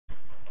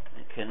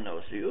Ken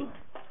knows you.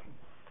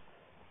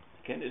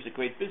 Ken is a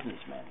great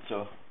businessman,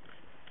 so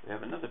we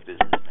have another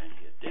businessman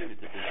here. David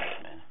the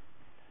businessman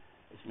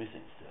is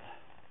missing still.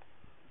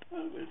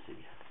 Well, we'll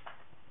see.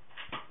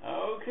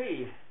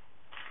 Okay.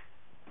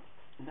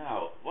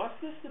 Now, was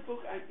this the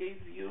book I gave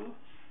you?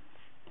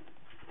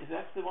 Is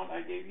that the one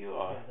I gave you?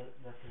 Or yeah,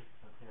 that is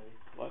okay.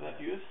 Was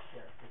that yours?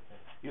 Yeah, okay.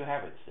 You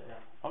have it still?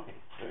 Yeah. Okay,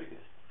 very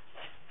good.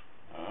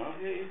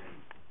 Okay.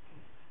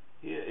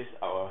 Here is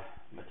our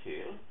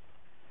material.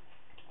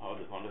 All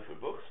the wonderful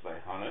books by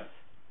Hannes,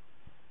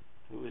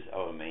 who is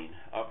our main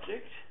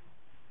object.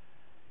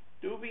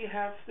 Do we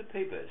have the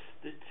papers?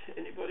 Did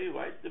anybody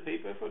write the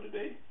paper for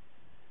today?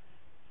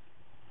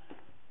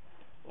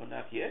 Or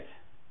not yet?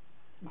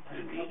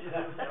 You need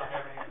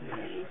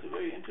it's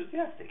very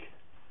enthusiastic.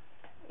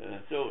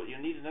 So you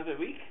need another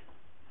week?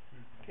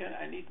 Ken,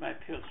 I need my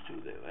pills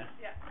too there, right?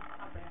 Yeah,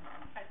 I'll bring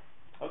them.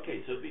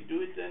 Okay, so we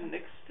do it then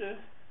next time.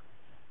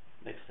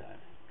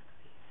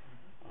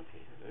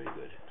 Okay, very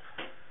good.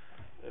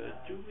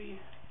 Do we?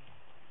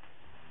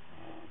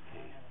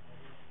 Okay.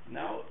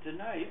 Now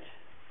tonight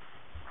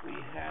we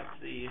had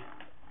the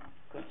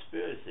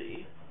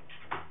conspiracy.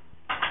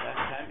 Last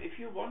time, if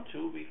you want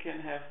to, we can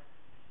have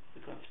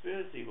the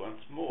conspiracy once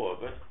more.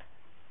 But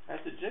I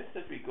suggest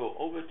that we go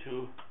over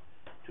to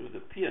the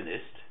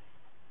pianist,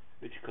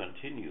 which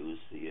continues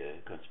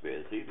the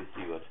conspiracy. We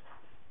see what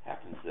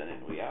happens then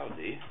in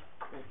reality.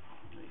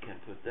 We can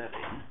put that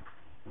in,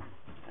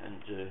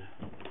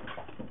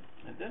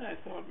 and then I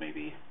thought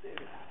maybe is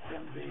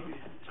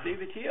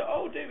David here?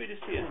 Oh, David is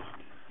here.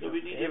 So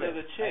we need David,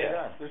 another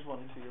chair. There's one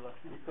to your left.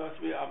 Because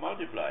we are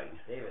multiplying.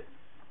 David.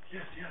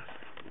 Yes.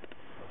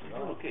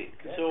 Okay.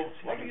 So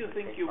what do you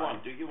think you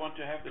want? Do you want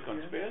to have the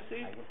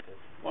conspiracy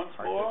once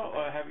more,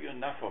 or have you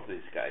enough of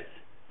these guys?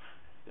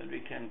 Then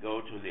we can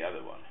go to the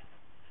other one.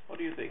 What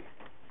do you think?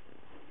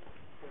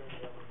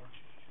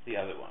 The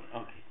other one.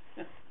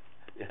 Okay.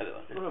 The other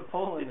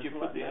one. Did you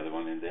put the other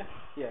one in there?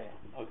 Yeah.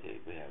 Okay,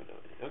 we have it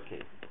already.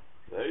 Okay.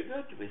 Very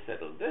good. We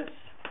settled this.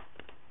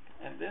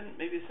 And then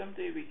maybe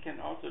someday we can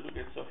also look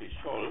at Sophie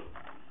Scholl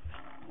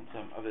and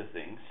some other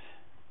things.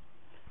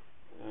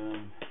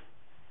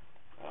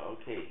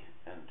 Okay.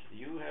 And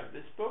you have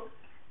this book,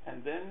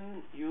 and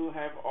then you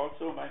have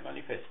also my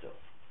manifesto.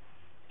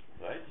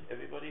 Right?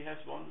 Everybody has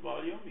one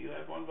volume. You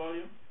have one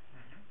volume?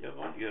 You have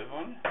one? You have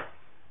one?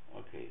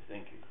 Okay,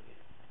 thank you.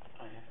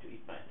 I have to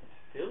eat my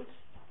pills,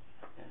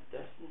 and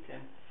Dustin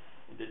can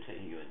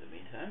entertain you in the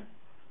meantime.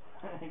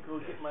 Go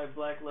get my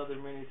black leather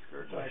mini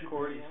skirt, my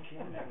accordion.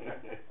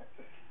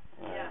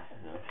 Yeah.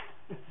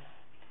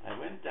 I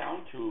went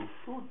down to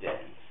Food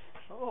Dance.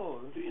 Oh.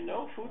 Do you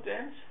know Food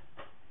Dance?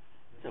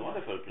 It's a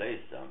wonderful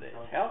place down there.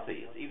 It's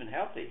healthy. It's even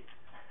healthy.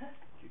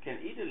 You can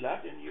eat a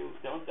lot and you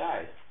don't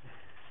die.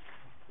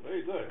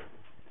 Very good.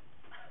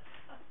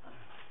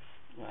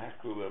 I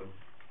have to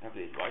have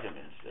these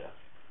vitamins there.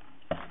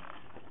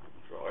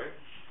 Troy.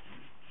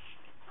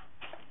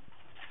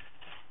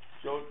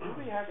 So, do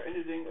we have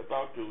anything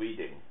about the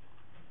reading?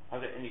 Are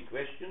there any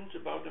questions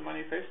about the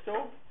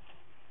manifesto?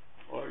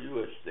 Or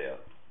yours there?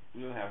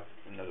 You have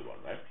another one,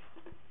 right?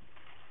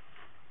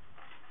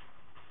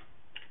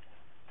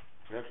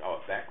 Perhaps our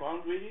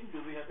background reading. Do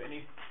we have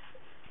any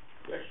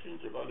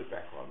questions about the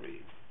background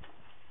reading?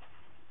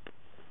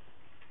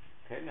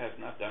 Ken has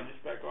not done his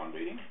background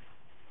reading,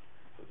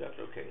 but that's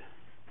okay.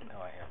 No,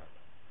 I haven't.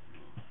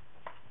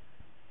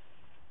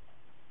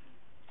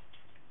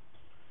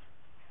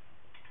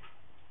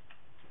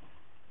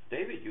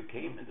 David, you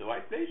came in the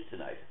right place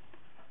tonight.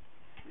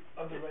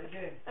 On the right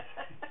day.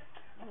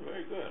 Oh,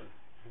 very good.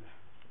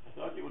 I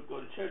thought you would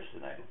go to church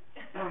tonight.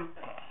 I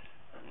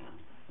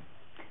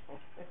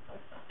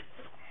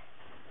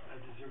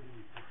deserve to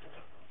be picked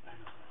up. I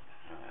know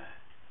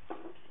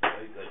that.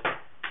 Very good. I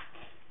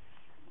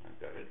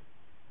got it.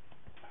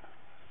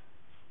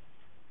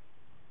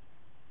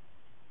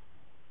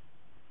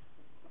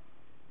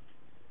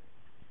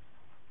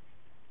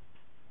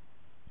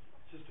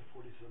 It's just a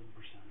 47%,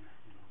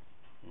 you know.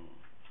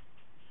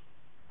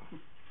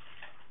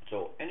 So,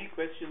 any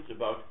questions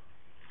about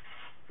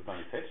the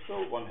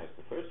manifesto? One has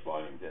the first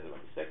volume, the other one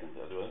the second,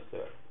 the other one the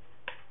third.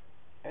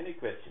 Any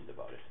questions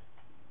about it?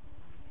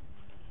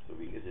 So,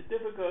 is it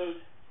difficult?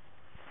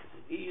 Is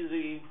it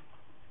easy?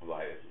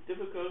 Why is it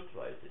difficult?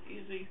 Why is it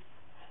easy?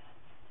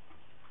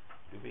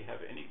 Do we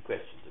have any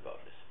questions about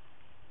this?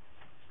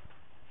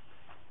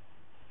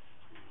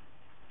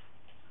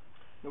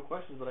 No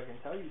questions, but I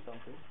can tell you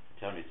something.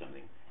 Tell me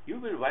something. You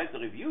will write the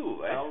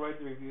review, right? I'll write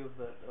the review of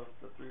the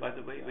three. By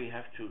the way, we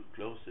have to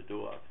close the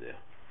door up there.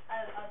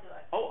 I'll do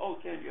it. Oh,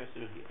 okay, you're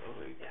still here. Oh,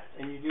 very good. Yeah.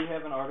 And you do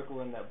have an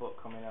article in that book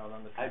coming out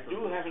on the I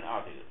future. do have an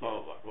article.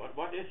 Oh,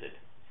 what is it?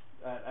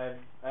 I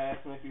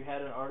asked him if you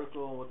had an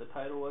article and what the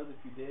title was, if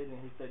you did, and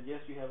he said,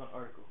 yes, you have an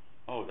article.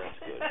 Oh, that's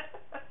good.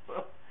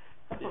 So,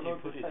 Did you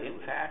put it in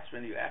fast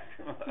when you asked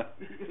him?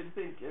 You would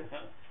think, yes.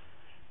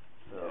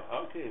 So.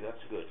 Okay, that's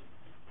good.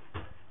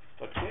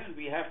 But then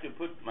we have to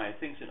put my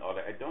things in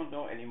order. I don't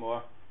know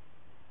anymore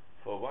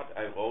for what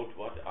I wrote,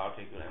 what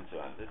article, and so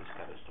on. That is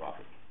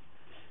catastrophic.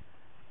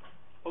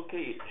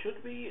 Okay,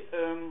 should we,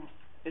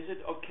 is it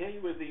okay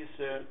with these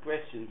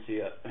questions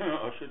here,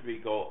 or should we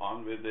go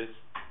on with this,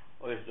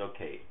 or is it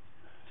okay?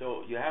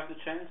 So you have the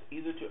chance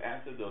either to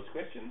answer those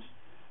questions,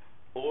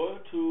 or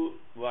to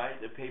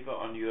write a paper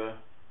on your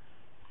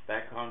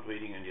background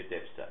reading and your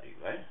depth study,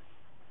 right?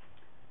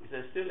 Is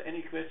there still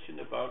any question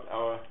about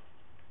our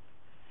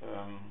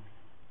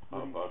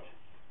about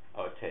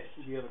our test?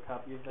 Do you have a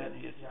copy of that?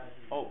 Yes. Yeah, I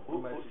do.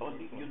 Oh,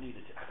 Actually, you need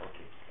it.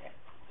 Okay.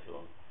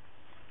 So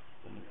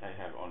then I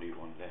have only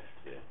one left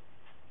there.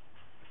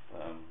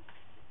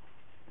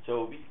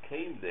 So we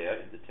came there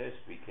in the test.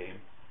 We came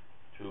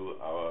to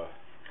our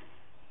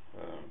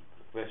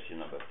question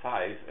number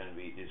 5, and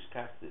we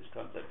discussed this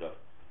concept of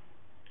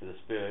the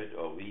spirit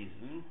or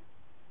reason,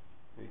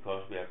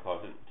 because we are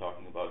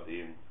talking about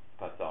the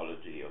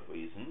pathology of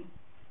reason,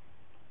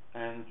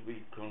 and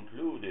we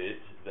concluded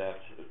that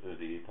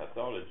the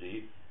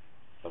pathology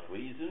of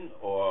reason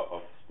or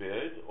of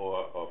spirit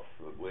or of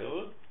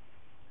will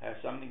has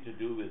something to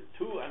do with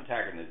two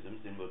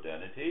antagonisms in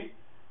modernity.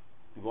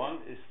 One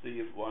is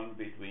the one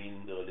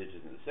between the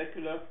religious and the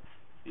secular,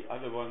 the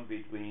other one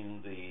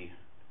between the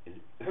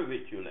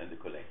individual and the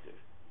collective.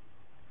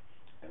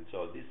 And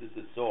so this is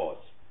the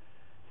source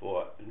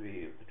for,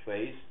 we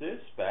trace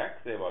this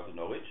back. There was an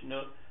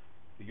original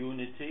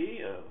unity,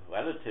 a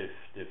relative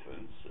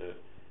difference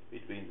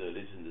between the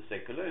religious and the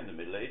secular in the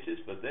Middle Ages,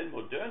 but then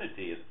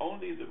modernity is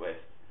only in the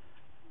West.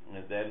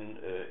 And then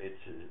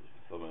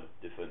from a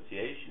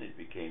differentiation, it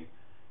became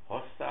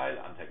hostile,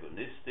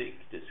 antagonistic,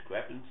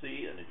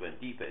 discrepancy, and it went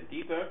deeper and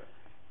deeper.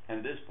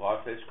 And this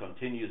process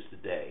continues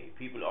today.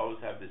 People always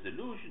have this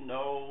illusion,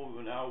 no,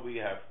 now we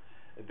have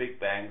a Big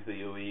Bang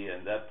theory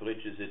and that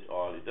bridges it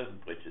all. It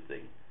doesn't bridge a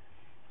thing.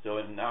 So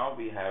and now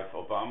we have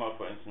Obama,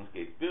 for instance,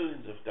 gave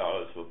billions of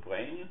dollars for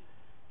brain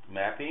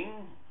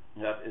mapping.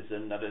 That is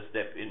another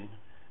step in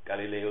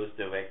Galileo's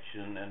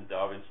direction and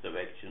Darwin's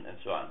direction and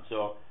so on.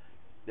 So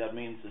that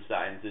means the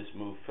scientists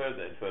move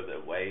further and further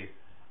away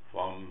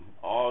from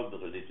all the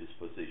religious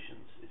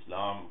positions,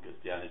 Islam,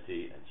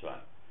 Christianity, and so on.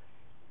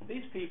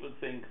 These people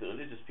think, the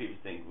religious people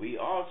think, we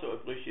also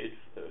appreciate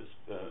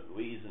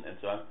reason and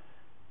so on,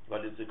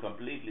 but it's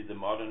the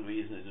modern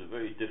reason is a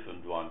very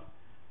different one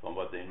from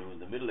what they knew in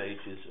the Middle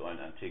Ages or in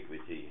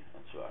antiquity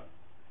and so on.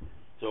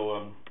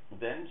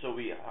 So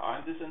we are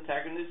in this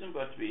antagonism,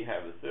 but we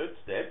have a third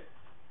step.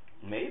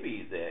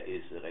 Maybe there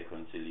is a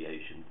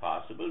reconciliation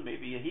possible,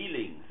 maybe a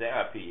healing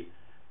therapy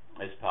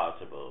is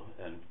possible,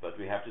 but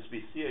we have to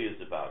be serious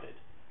about it,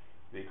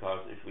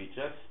 because if we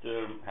just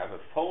have a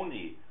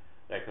phony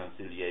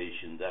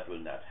reconciliation, that will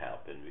not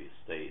help and we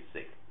stay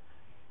sick.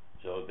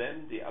 So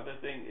then the other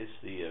thing is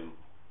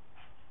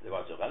there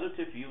was a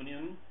relative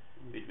union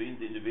between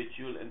the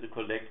individual and the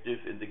collective,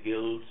 in the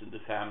guilds, in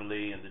the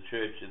family, in the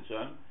church, and so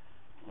on.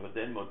 But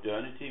then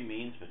modernity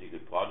means,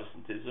 particularly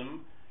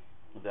Protestantism,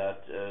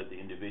 that the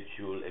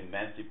individual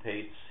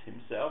emancipates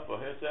himself or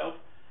herself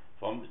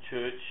from the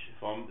church,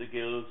 from the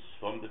guilds,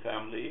 from the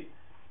family,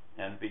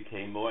 and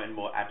became more and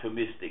more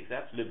atomistic.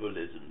 That's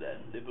liberalism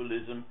then.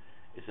 Liberalism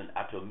is an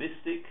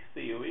atomistic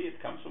theory.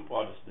 It comes from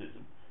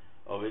Protestantism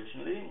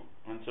originally,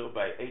 and so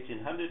by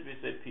 1800 we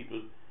said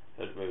people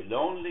felt very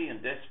lonely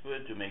and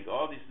desperate to make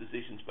all these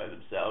decisions by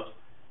themselves,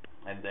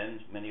 and then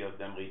many of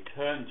them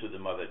returned to the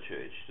mother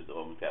church, to the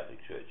Roman Catholic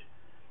Church.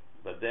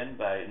 But then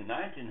by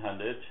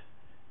 1900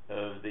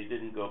 they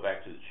didn't go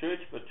back to the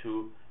church, but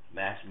to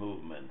mass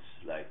movements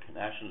like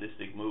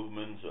nationalistic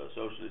movements or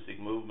socialistic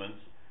movements.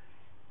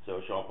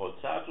 So Jean-Paul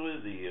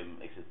Sartre, the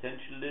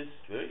existentialist,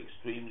 very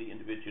extremely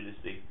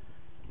individualistic,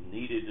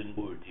 needed a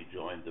move. He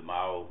joined the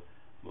Mao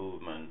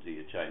movement,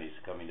 the Chinese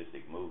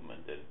communistic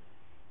movement, and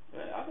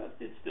others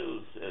did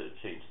still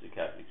change the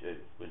Catholic Church,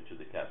 went to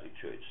the Catholic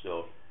Church.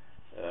 So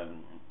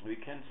we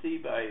can see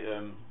by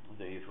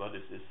what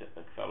is this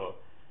fellow,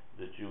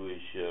 the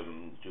Jewish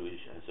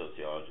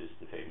sociologist,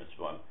 the famous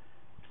one,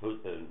 who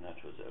not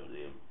Husserl,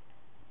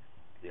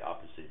 the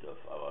opposite of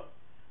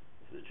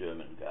the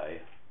German guy,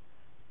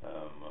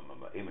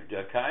 Emil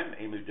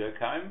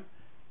Durkheim.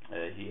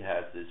 He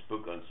has this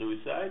book on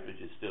suicide, which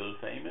is still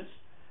famous,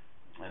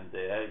 and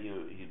there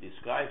he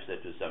describes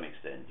that to some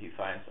extent. He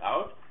finds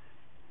out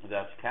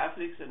that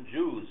Catholics and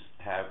Jews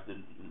have the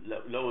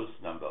lowest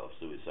number of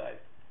suicide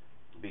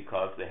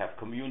because they have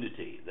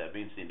community. That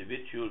means the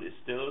individual is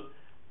still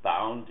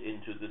bound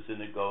into the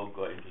synagogue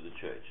or into the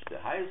church. The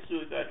highest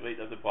suicide rate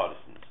are the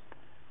Protestants,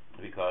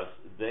 because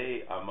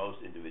they are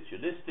most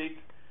individualistic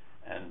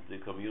and the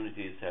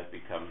communities have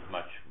become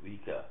much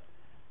weaker.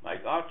 My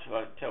God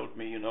told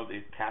me,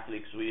 the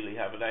Catholics really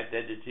have an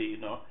identity,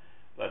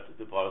 but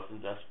the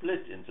Protestants are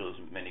split into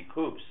many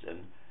groups, and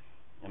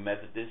a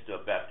Methodist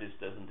or Baptist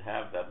doesn't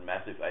have that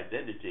massive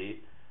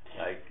identity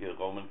like a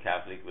Roman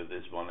Catholic with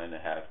this 1.5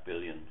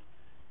 billion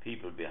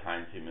people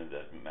behind him in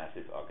that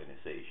massive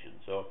organization.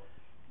 So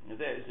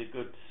there is a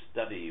good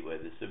study where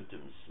the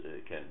symptoms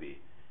can be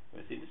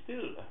seen. It's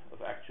still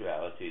of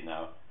actuality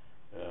now,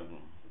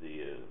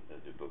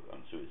 the book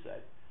on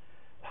suicide.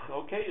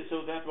 Okay,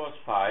 so that was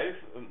 5,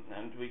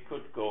 and we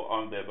could go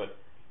on there, but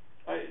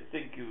I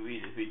think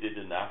we did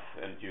enough,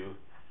 and you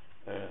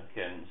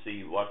can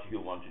see what you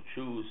want to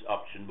choose.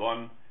 Option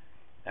 1,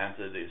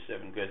 answer the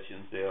 7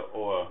 questions there,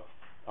 or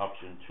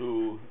option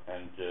 2,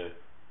 and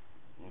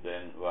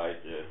then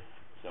write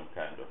some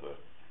kind of a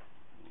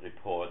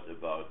report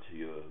about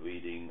your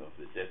reading of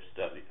the depth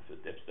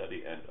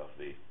study, and of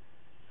the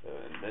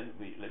and then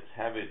let's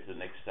have it the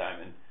next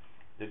time. And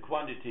the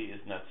quantity is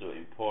not so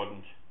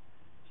important,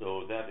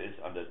 so that is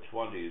under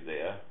 20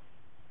 there.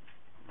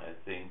 I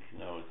think,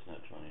 no, it's not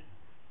 20.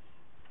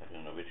 I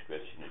don't know which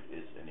question it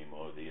is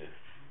anymore. The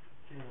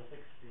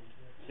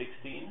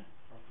 16?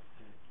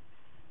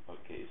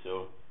 Okay,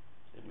 so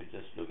let me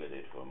just look at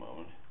it for a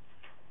moment.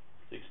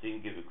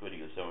 16, give a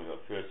critical summary of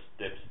first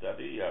step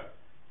study. Yeah,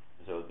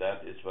 so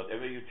that is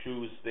whatever you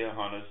choose there,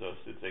 Hannes or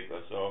Stitzek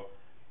or so,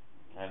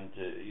 and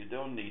you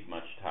don't need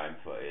much time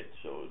for it.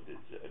 So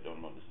I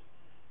don't want to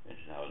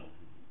mention how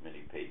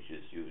many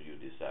pages you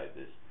decide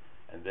this.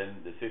 And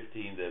then the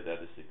 15,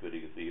 that is the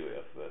critical theory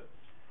of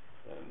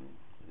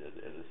that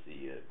is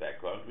the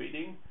background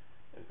reading,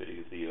 a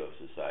critical theory of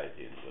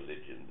society and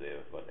religion there,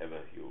 whatever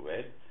you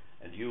read,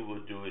 and you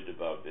would do it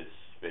about this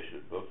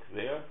special book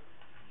there.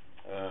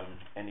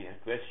 Any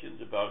questions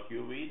about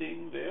your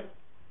reading there?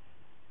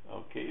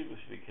 Okay,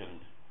 which we can,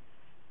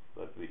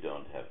 but we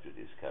don't have to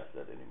discuss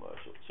that anymore.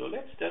 So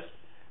let's just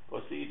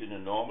proceed in a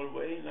normal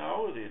way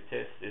now. The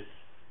test is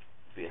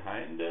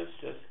behind us.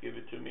 Just give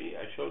it to me.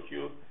 I showed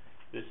you.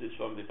 This is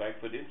from the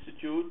Frankfurt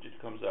Institute.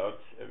 It comes out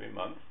every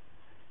month.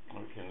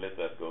 We can let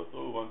that go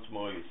through once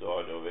more. You saw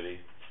it already.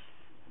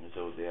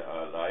 So they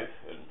are alive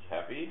and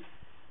happy.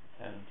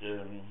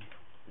 And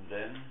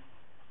then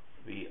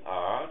we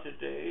are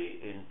today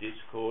in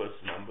discourse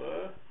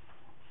number,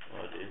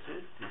 what is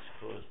it?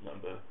 Discourse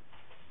number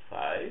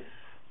 5.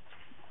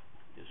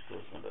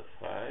 Discourse number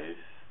 5.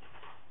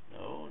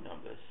 No,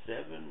 number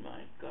 7.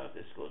 My God,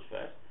 this goes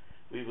fast.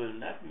 We will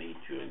not meet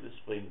during the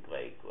spring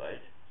break,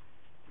 right?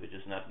 Which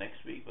is not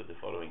next week, but the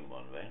following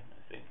one, right?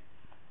 I think.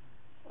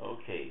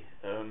 Okay.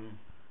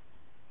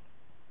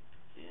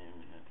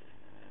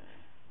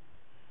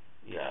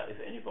 Yeah, if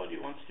anybody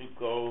wants to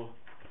go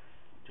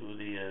to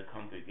the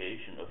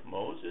congregation of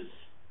Moses,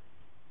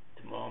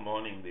 tomorrow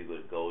morning we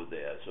will go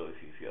there. So if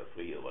you are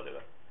free or whatever.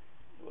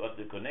 What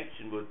the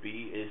connection would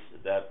be is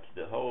that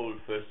the whole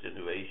first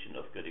generation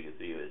of critical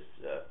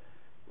theorists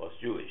was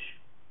Jewish,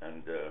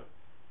 and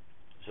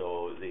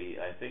so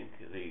I think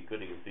the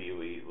critical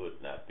theory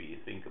would not be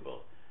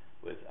thinkable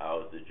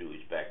without the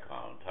Jewish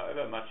background,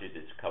 however much it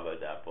is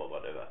covered up or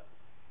whatever.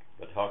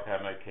 But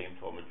Horkheimer came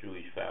from a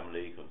Jewish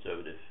family,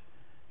 conservative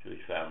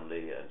Jewish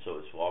family, and so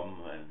is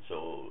Fromm, and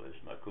so is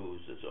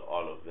Marcuse, and so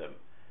all of them.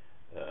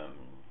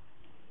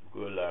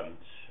 Gurland,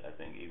 I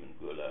think even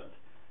Gurland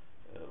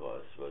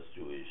was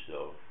Jewish.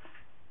 So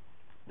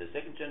the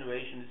second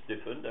generation is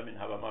different. I mean,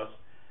 Habermas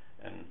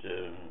and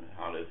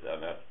Harleth are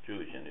not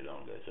Jewish any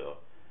longer. So,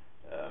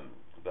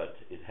 but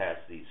it has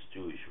these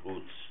Jewish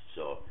roots.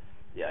 So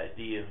the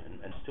idea,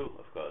 and still,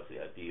 of course,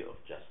 the idea of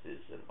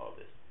justice and all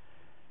this.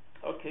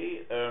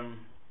 Okay,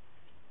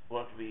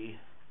 what we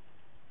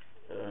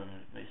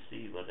let me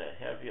see what I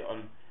have here.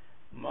 On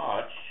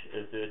March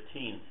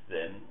 13th,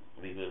 then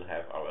we will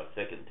have our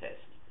second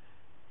test.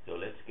 So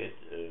let's get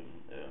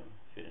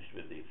finished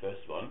with the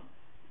first one,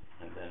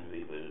 and then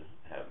we will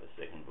have a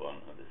second one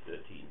on the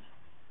 13th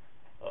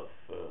of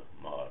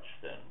March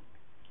then.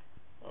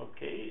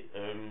 Okay,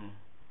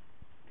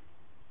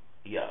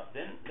 yeah,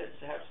 then let's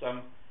have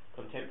some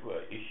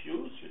contemporary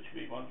issues which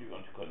we want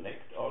to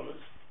connect always.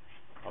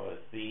 Our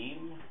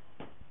theme,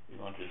 we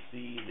want to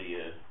see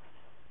the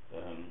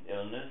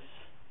illness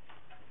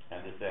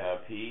and the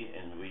therapy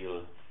in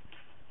real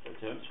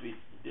terms. We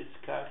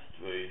discussed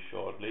very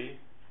shortly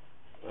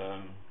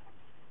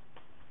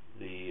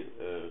the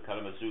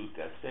Kalamazoo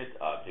Gazette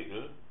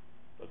article,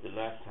 but the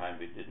last time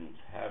we didn't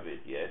have it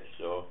yet,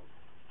 so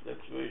let's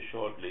very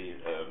shortly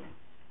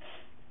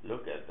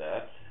look at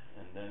that,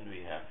 and then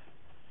we have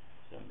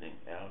something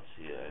else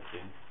here, I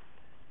think.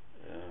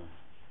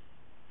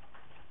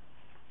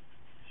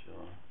 So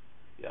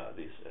yeah,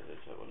 this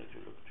I wanted to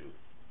look to.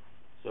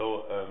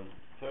 So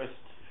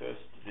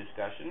first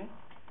discussion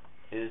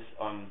is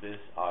on this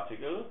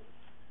article.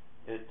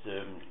 It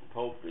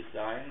Pope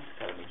resigns,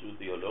 Kalamazoo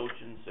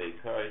theologians say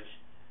courage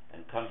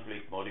and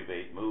conflict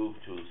motivate move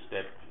to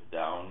step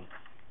down,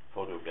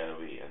 photo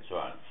gallery, and so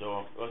on.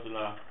 So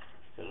Ursula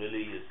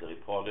Cirilli is the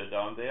reporter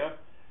down there.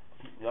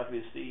 What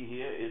we see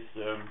here is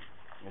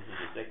this is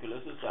a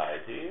secular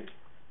society.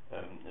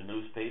 The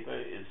newspaper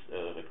is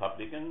a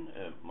Republican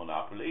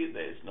monopoly.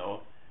 There is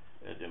no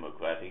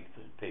democratic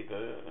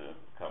paper,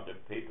 counter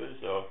paper,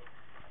 so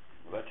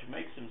which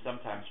makes them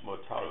sometimes more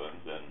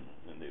tolerant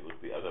than they would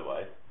be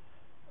otherwise.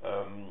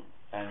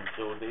 And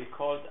so they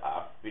called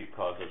up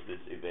because of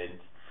this event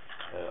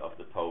of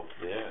the Pope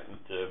there, and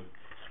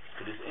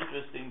it is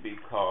interesting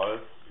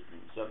because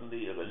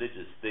suddenly a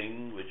religious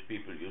thing, which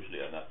people usually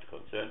are not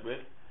concerned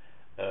with,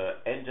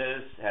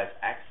 has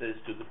access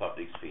to the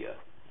public sphere.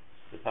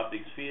 The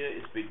public sphere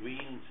is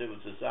between civil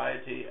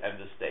society and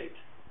the state.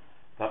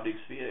 Public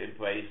sphere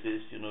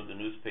embraces, the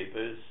newspaper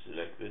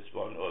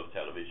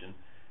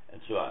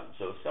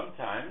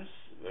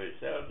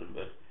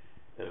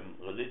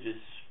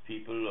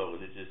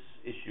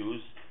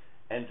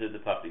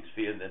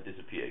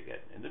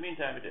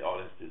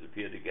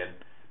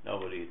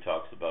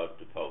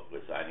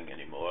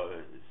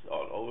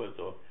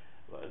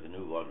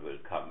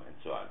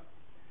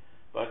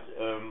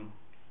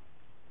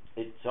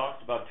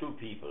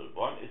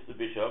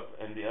bishop,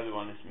 and the other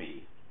one is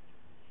me.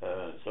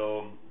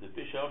 So the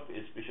bishop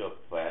is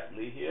Bishop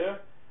Bradley here,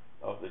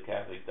 of the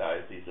Catholic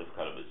Diocese of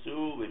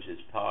Kalamazoo, which is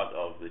part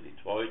of the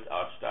Detroit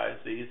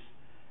Archdiocese.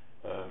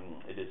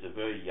 It is a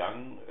very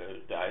young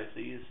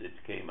diocese. It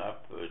came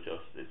up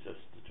it's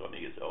just 20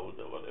 years old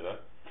or whatever,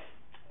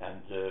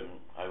 and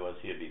I was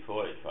here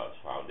before it was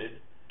founded.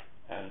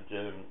 And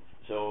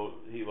so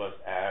he was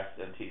asked,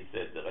 and he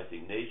said the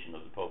resignation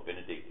of the Pope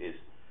Benedict is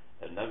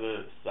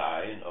another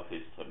sign of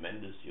his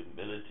tremendous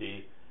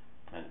humility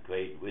and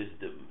great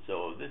wisdom.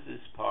 So this is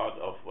part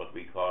of what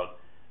we call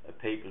a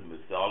papal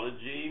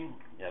mythology.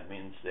 That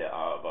means there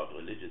are, about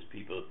religious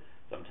people,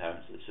 sometimes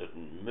a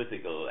certain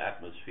mythical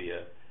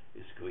atmosphere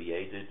is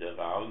created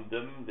around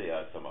them. They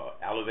are somehow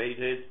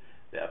elevated,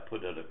 they are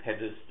put on a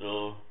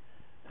pedestal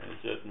in a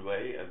certain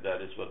way, and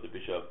that is what the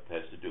bishop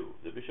has to do.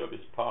 The bishop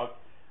is part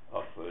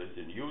of, is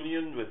in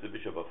union with the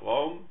Bishop of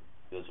Rome.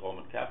 There's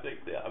Roman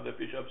Catholic, there are other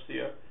bishops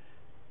here.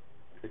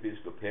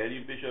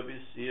 Episcopalian bishop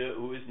is here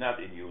who is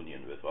not in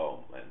union with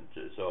Rome, and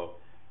so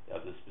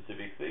that's a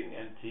specific thing,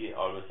 and he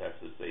always has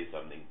to say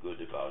something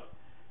good about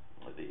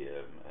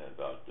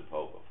the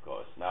Pope, of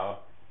course. Now,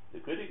 the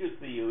critical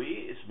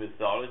theory is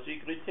mythology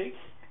critique,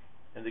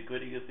 and the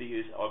critical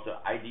theory is also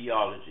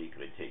ideology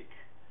critique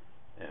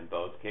in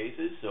both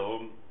cases.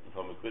 So,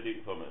 from our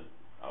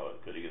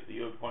critical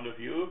theory point of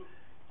view,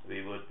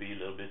 we would be a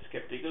little bit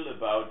skeptical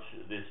about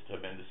this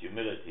tremendous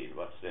humility. In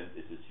what sense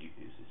is this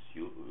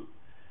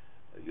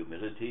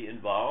humility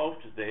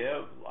involved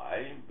there?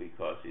 Why?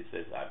 Because he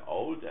says, I'm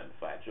old, I'm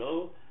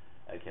fragile,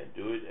 I can't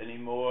do it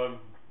anymore.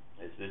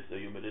 Is this the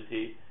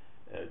humility?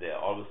 They are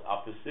always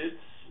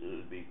opposites,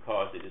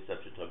 because it is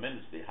such a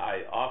tremendously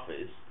high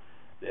office.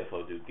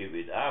 Therefore, to give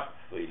it up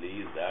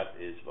freely, that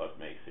is what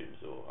makes him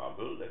so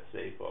humble, let's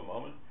say, for a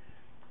moment.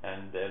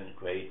 And then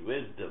great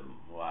wisdom.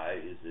 Why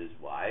is this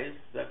wise,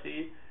 that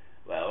he?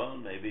 Well,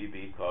 maybe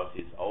because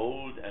he's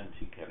old and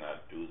he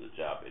cannot do the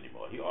job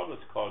anymore. He always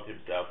called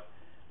himself,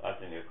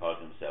 Ratzinger called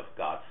himself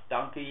God's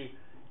donkey.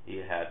 He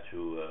had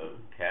to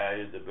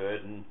carry the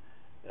burden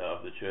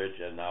of the church,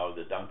 and now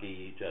the donkey,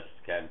 he just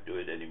can't do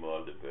it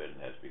anymore. The burden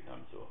has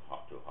become too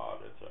hard,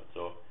 and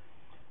so on.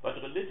 But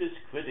religious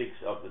critics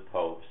of the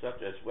Pope,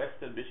 such as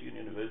Western Michigan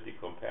University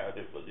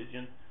comparative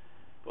religion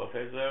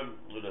professor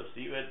Rudolf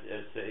Siebert,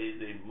 say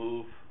the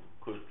move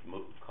could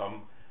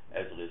come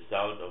as a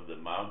result of the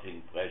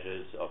mounting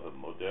pressures of a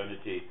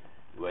modernity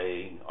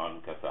weighing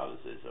on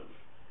Catholicism.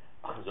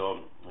 So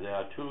there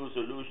are two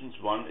solutions.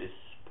 One is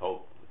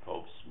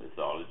Pope's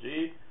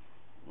mythology,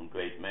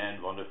 great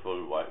man,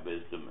 wonderful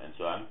wisdom, and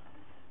so on.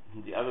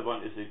 The other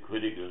one is a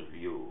critical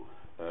view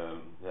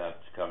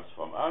that comes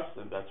from us,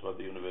 and that's what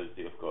the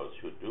university, of course,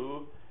 should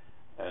do.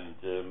 And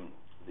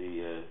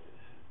the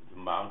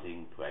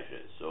mounting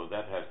pressures. So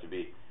that has to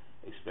be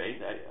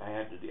explained. I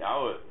had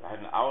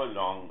an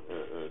hour-long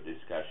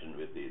discussion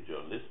with the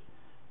journalist,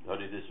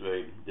 but it is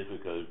very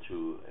difficult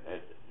to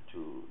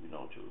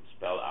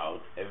spell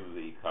out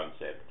every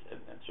concept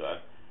and so on.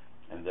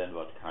 And then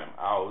what came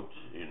out,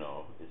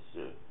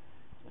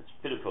 it's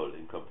pitiful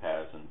in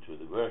comparison to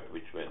the work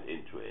which went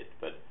into it.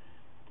 But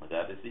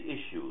that is the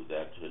issue,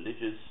 that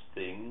religious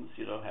things,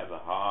 have a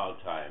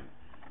hard time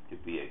to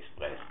be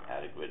expressed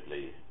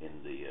adequately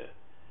in the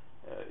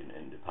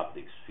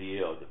public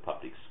sphere or the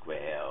public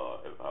square, or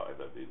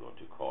however we want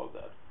to call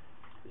that.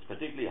 It's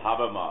particularly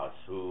Habermas,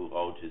 who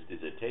wrote his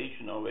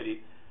dissertation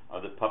already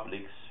on the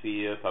public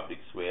sphere, public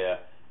square,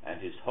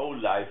 and his whole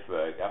life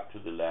work up to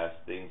the last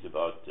things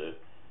about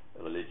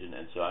religion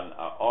and so on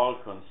are all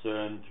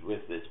concerned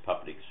with this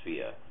public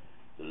sphere.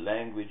 The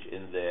language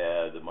in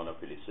there, the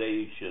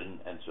monopolization,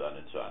 and so on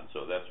and so on.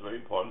 So that's very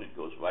important. It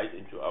goes right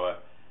into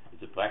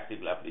it's a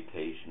practical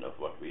application of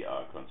what we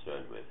are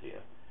concerned with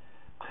here.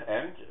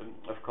 And,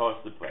 of course,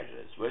 the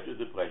pressures. Where do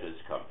the pressures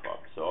come from?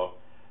 So,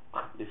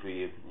 if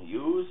we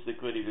use the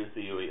critical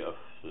theory of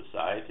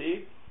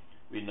society,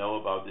 we know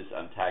about this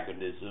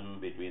antagonism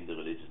between the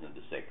religious and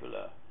the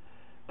secular.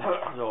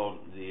 So,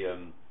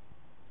 the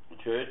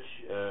church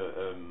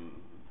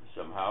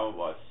somehow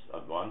was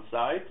on one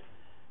side,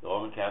 the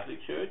Roman Catholic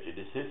Church. It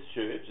is his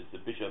church, it's the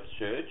bishop's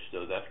church,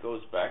 so that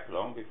goes back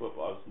long before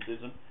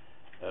Protestantism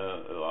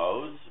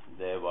arose.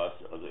 There was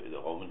the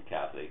Roman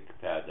Catholic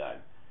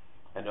paradigm.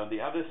 And on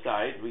the other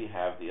side, we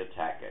have the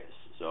attackers.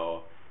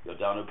 So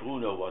Giordano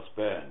Bruno was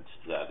burned.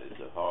 That is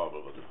a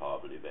horrible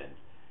event.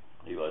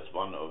 He was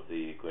one of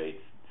the great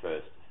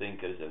first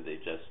thinkers, and they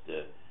just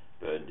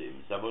burned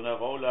him.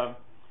 Savonarola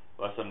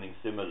was something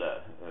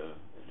similar,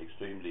 an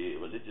extremely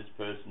religious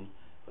person,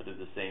 but at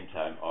the same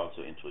time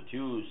also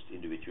introduced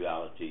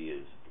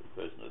individuality,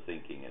 personal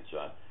thinking, and so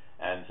on.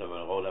 And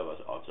Savonarola was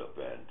also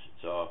burned.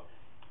 So,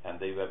 and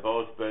they were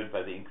both burned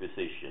by the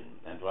Inquisition.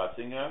 And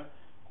Ratzinger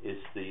is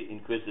the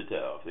inquisitor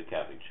of the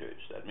Catholic Church.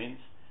 That means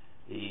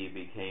he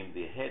became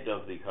the head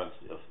of the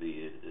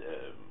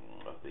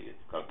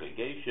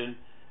congregation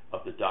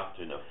of the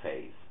doctrine of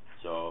faith.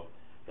 So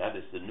that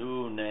is the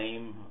new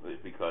name,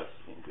 because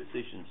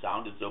Inquisition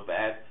sounded so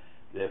bad.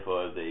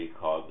 Therefore, they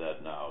call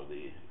that now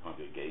the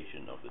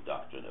Congregation of the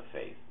Doctrine of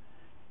Faith.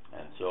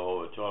 And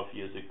so 12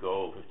 years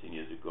ago, 15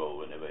 years ago,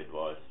 whenever it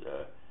was,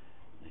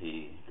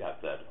 he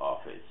got that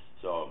office.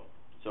 So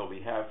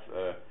we have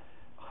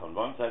on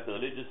one side the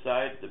religious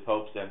side, the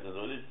Pope stands on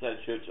the religious side,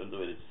 Church on the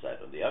religious side.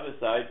 On the other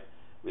side,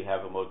 we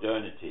have a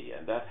modernity,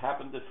 and that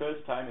happened the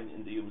first time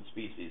in the human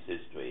species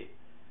history.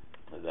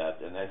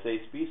 And I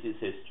say species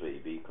history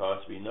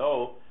because we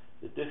know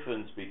the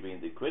difference between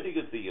the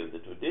critical theory and the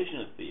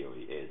traditional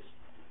theory is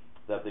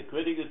that the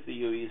critical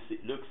theory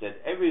looks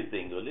at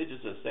everything,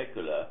 religious or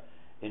secular,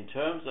 in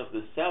terms of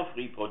the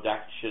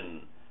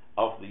self-reproduction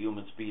of the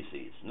human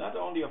species, not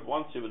only of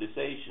one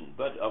civilization,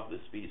 but of the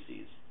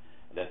species.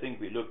 And I think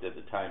we looked at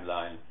the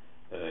timeline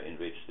in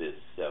which this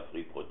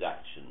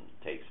self-reproduction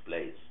takes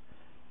place.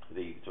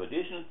 The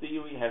traditional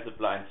theory has a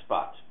blind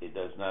spot. It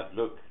does not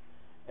look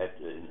at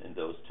in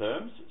those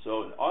terms.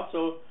 So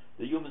also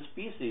the human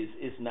species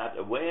is not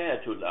aware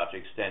to a large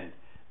extent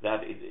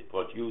that it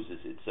produces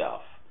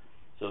itself.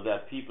 So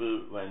that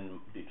people, when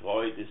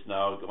Detroit is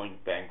now going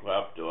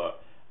bankrupt or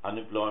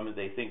unemployment,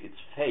 they think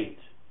it's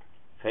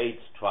fate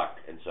struck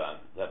and so on.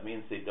 That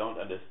means they don't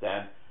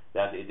understand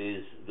that it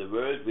is the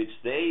world which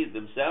they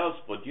themselves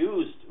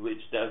produced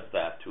which does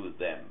that to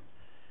them.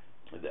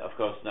 Of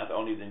course, not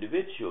only the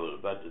individual,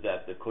 but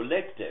that the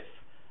collective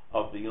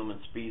of the human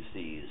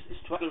species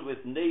struggle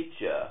with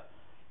nature,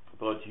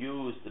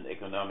 produced an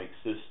economic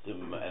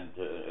system and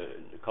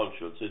a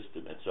cultural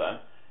system and so on.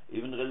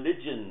 Even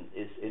religion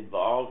is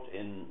involved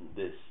in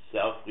this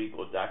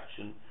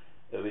self-reproduction,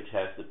 which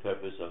has the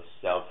purpose of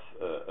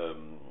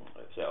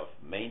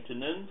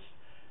self-maintenance,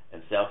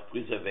 and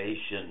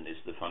self-preservation is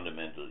the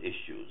fundamental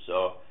issue.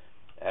 So,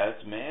 as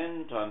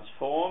man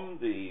transform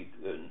the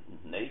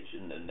nature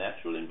and the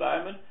natural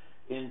environment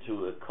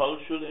into a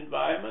cultural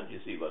environment, you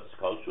see what's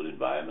cultural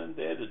environment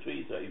there? The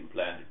trees are even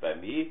planted by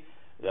me,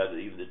 that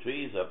even the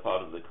trees are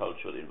part of the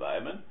cultural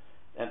environment.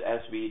 And as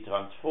we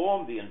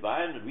transform the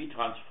environment, we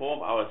transform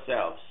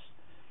ourselves.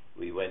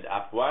 We went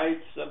upright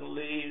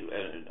suddenly,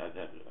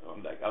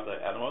 unlike other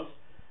animals.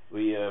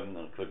 We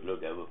could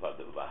look over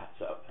the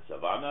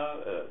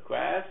savanna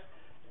grass,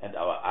 and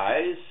our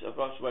eyes, of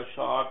course, were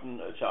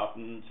sharpened.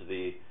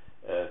 The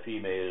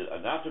female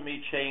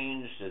anatomy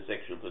changed, the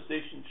sexual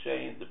position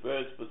changed, the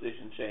bird's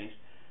position changed.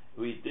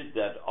 We did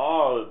that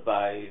all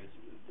by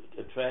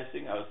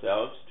addressing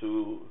ourselves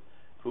to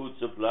food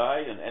supply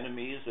and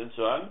enemies and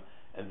so on,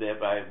 and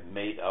thereby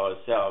made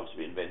ourselves.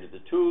 We invented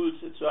the tools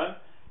and so on.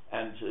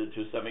 And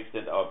to some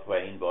extent our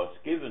brain was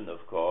given,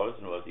 of course,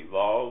 and was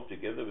evolved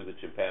together with the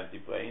chimpanzee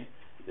brain.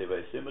 They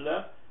were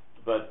similar,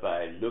 but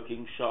by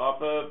looking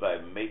sharper, by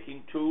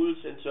making tools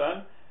and so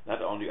on,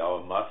 not only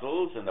our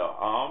muscles and our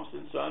arms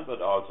and so on,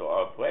 but also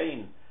our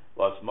brain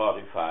was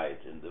modified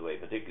in the way,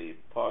 particularly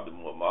the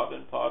more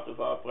modern part of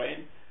our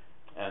brain.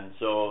 And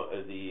so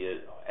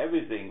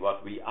everything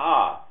what we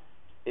are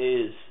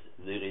is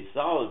the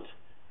result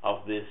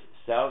of this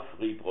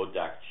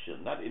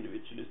self-reproduction, not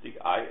individualistic.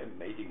 I am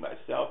mating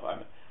myself. I'm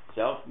a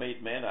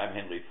self-made man. I'm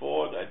Henry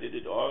Ford. I did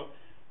it all.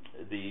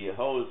 The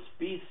whole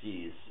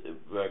species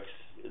works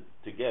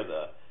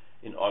together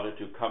in order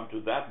to come to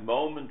that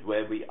moment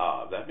where we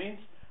are. That means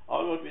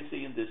all what we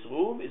see in this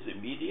room is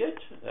immediate,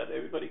 that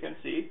everybody can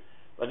see,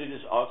 but it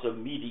is also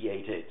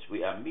mediated.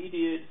 We are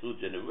mediated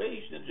through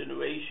generations and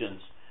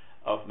generations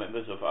of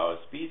members of our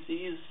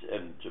species,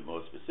 and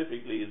more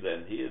specifically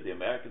than here, the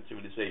American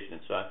civilization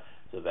and so on.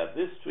 So that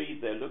this street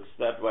there looks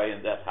that way,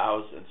 and that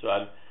house and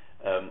so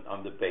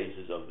on the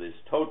basis of this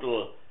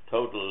total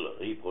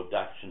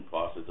reproduction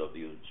process of the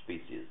human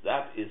species.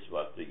 That is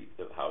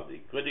how the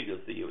critical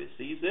theory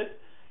sees it,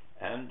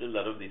 and a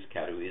lot of these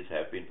categories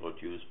have been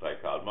produced by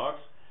Karl Marx,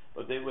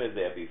 but they were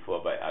there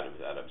before by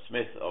Adam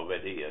Smith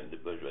already, and the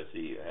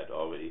bourgeoisie had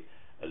already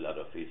a lot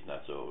of these,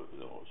 not so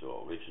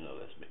original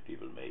as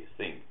people may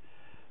think.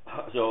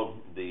 So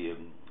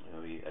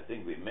I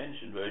think we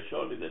mentioned very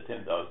shortly that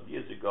 10,000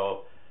 years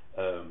ago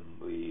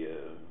we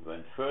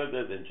went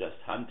further than just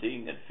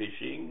hunting and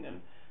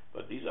fishing,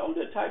 but these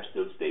older types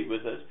still stay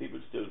with us. People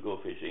still go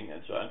fishing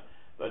and so on,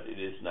 but it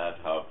is not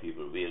how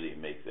people really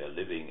make their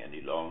living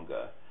any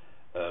longer.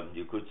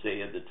 You could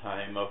say at the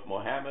time of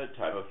Mohammed,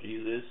 time of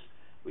Jesus,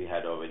 we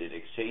had already an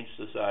exchange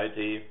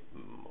society.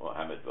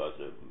 Mohammed was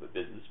a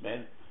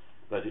businessman,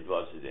 but he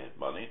had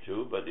money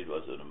too, but it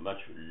was on a much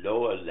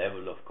lower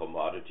level of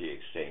commodity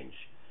exchange.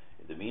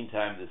 In the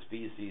meantime, the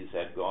species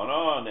had gone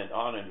on,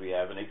 and we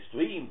have an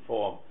extreme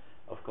form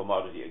of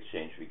commodity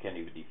exchange. We can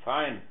even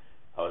define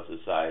our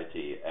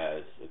society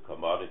as a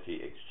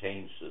commodity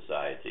exchange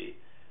society.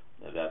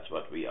 That's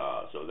what we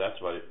are. So that's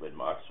why when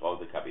Marx wrote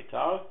the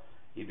Kapital,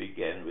 he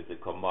began with the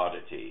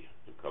commodity.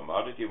 The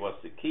commodity was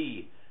the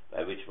key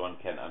by which one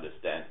can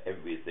understand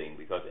everything,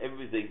 because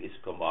everything is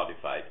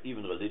commodified,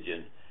 even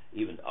religion,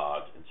 even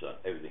art, and so on.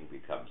 Everything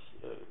becomes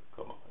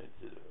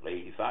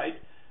reified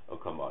or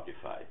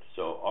commodified.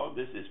 So all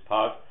this is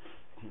part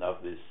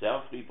of this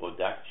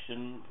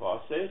self-reproduction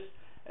process,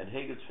 and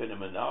Hegel's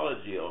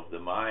phenomenology of the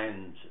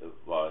mind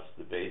was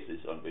the basis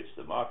on which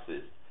the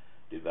Marxists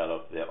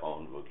developed their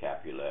own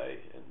vocabulary.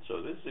 And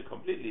so this is a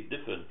completely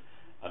different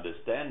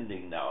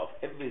understanding now of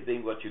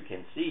everything what you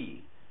can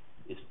see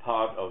is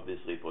part of this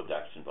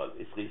reproduction process.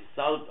 It's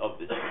result of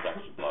this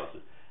reproduction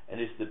process, and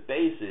it's the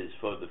basis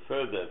for the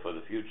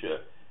future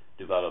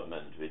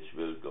development which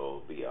will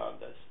go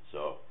beyond us.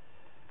 So,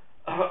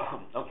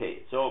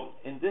 okay. So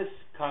in this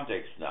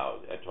context now,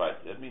 I try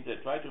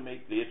to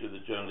make clear to the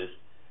journalist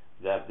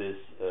that this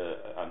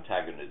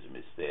antagonism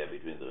is there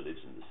between the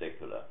religious and the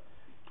secular,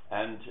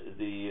 and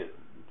the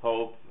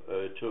Pope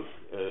took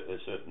a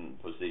certain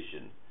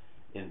position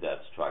in that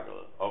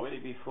struggle. Already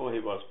before he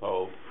was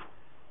Pope,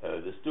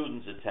 the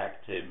students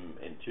attacked him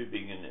in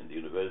Tübingen in the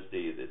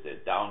university. They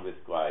said, "Down with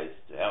Christ,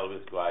 to hell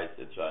with Christ,"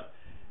 and so on.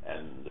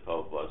 And the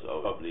Pope was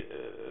probably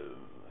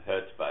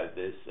hurt by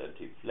this, and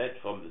he fled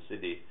from the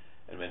city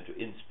and went to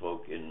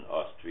Innsbruck in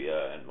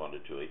Austria and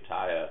wanted to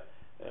retire,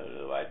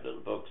 write little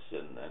books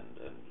and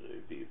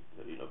be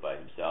by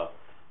himself.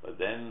 But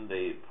then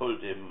they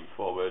pulled him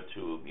forward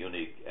to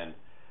Munich and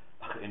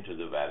into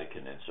the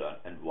Vatican and so on.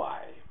 And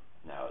why?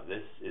 Now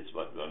this is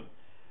what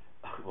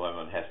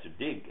one has to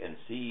dig and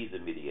see the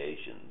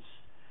mediations.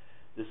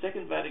 The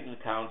Second Vatican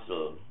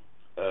Council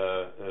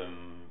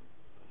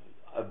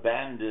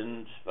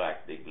abandoned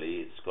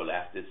practically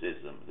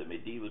scholasticism, the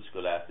medieval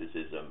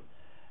scholasticism,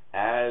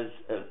 as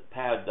a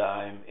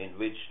paradigm in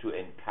which to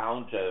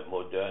encounter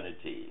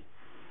modernity.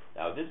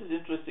 Now this is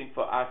interesting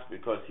for us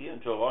because here in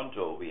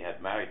Toronto we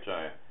had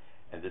Maritain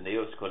and the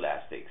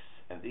neo-scholastics,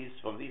 and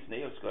from these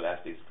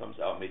neo-scholastics comes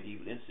our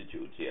medieval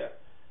institute here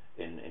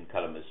in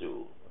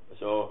Kalamazoo.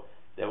 So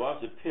there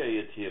was a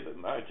period here, but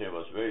Maritain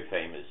was very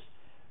famous,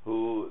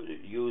 who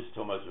used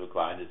Thomas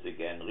Aquinas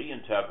again,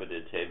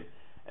 reinterpreted him,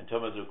 and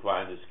Thomas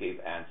Aquinas gave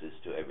answers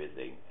to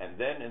everything. And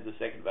then in the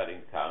Second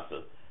Vatican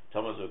Council,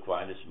 Thomas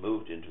Aquinas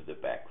moved into the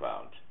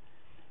background.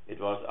 It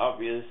was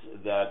obvious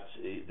that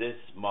this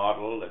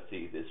model,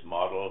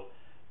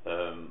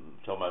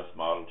 Thomas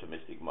model,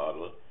 Thomistic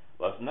model,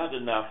 was not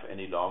enough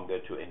any longer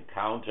to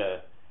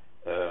encounter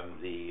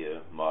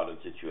the modern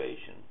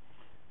situation.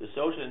 The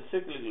social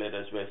encyclical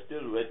letters were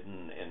still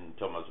written in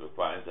Thomas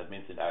Aquinas, that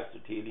means in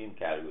Aristotelian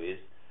categories,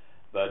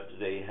 but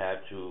they had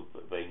to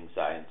bring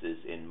sciences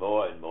in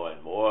more and more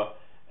and more,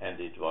 and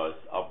it was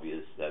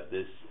obvious that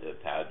this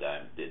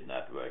paradigm did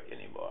not work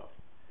anymore.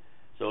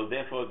 So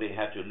therefore they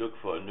had to look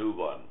for a new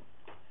one,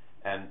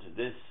 and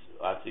this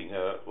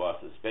Ratzinger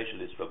was a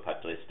specialist for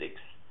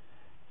patristics.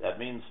 That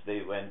means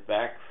they went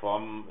back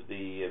from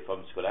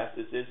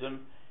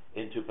scholasticism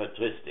into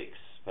patristics.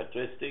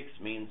 Patristics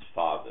means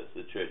fathers,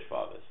 the church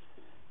fathers.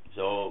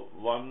 So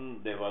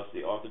there was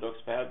the Orthodox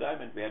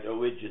paradigm, and we had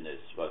Origenes,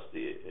 was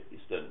the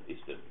Eastern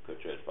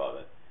church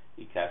father.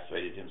 He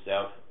castrated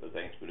himself,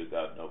 thanks be to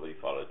God, nobody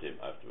followed him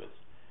afterwards.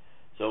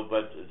 So,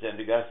 but St.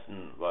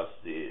 Augustine was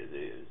the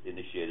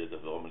initiator of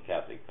the Roman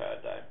Catholic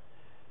paradigm.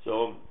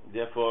 So,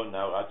 therefore,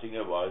 now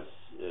Ratzinger was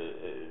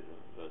a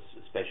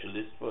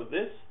specialist for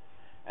this,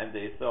 and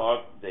they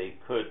thought they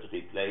could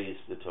replace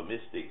the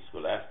Thomistic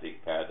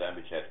scholastic paradigm,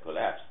 which had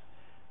collapsed,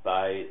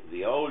 by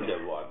the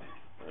older one,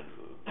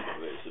 a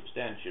very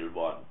substantial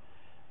one.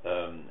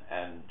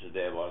 And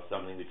there was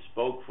something which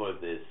spoke for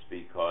this,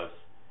 because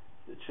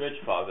the church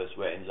fathers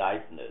were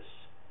enlighteners.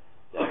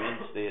 That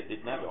means they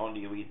did not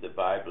only read the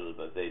Bible,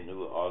 but they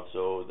knew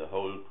also the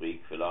whole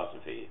Greek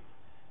philosophy.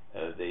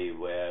 They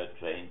were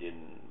trained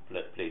in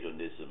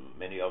Platonism.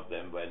 Many of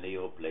them were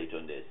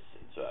Neoplatonists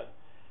and so on.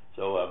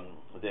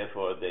 So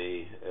therefore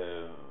they,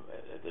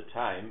 at the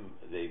time,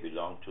 they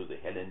belonged to the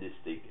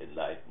Hellenistic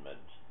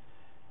Enlightenment.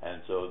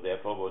 And so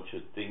therefore one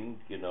should think,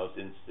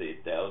 since they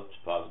dealt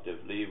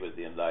positively with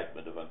the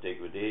enlightenment of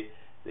antiquity,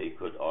 they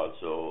could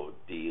also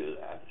deal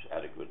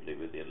adequately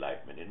with the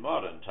enlightenment in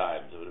modern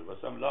times. So there was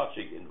some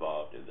logic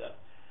involved in that.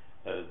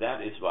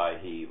 That is why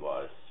he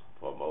was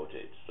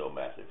promoted so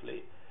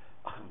massively,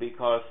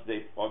 because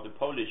they brought the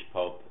Polish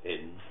Pope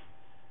in,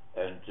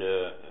 and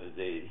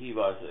he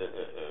was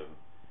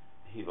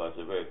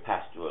a very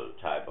pastoral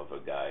type of a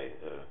guy,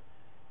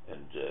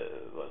 and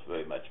was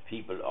very much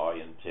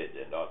people-oriented,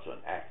 and also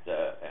an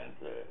actor, and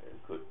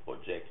could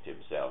project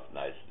himself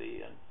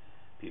nicely, and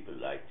people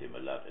liked him a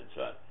lot, and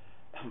so on.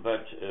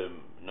 But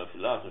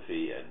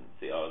philosophy and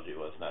theology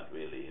was not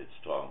really his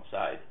strong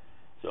side.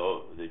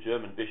 So the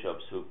German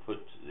bishops who put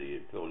the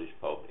Polish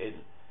Pope in,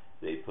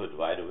 they put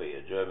right away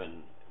a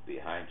German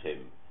behind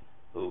him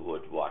who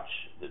would watch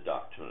the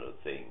doctrinal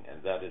thing,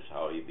 and that is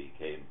how he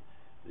became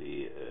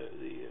the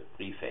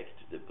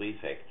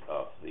prefect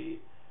of the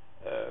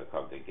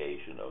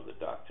Congregation of the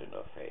Doctrine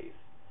of Faith.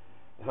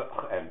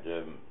 And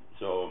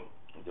so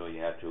he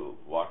had to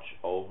watch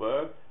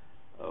over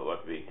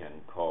what we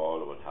can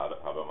call, what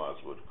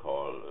Habermas would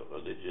call,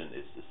 religion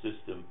is the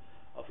system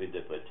of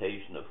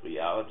interpretation of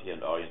reality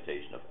and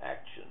orientation of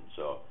action.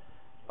 So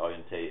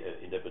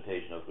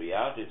interpretation of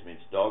realities means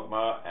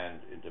dogma,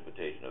 and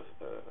interpretation of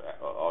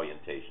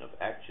orientation of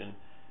action,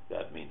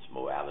 that means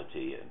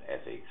morality and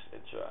ethics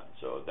and so on.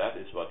 So that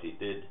is what he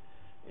did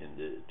in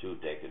the 2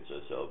 decades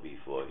or so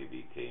before he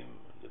became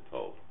the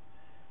Pope.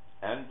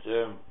 And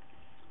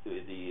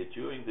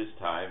during this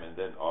time, and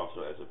then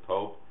also as a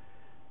Pope,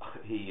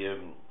 he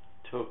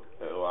took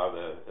a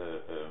rather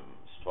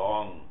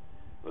strong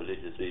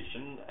religious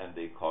vision, and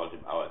they called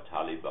him our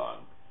Taliban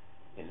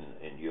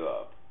in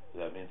Europe.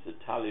 That means the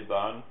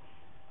Taliban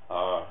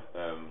are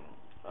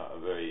a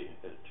very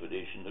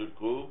traditional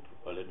group,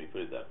 or let me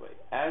put it that way.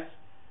 As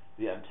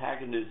the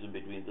antagonism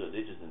between the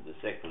religious and the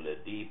secular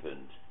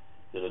deepened,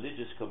 the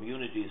religious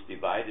communities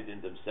divided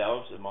in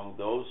themselves among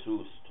those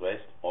who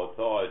stressed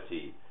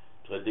authority,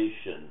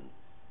 tradition,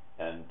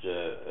 and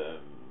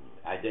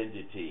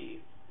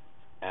identity,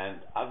 and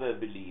other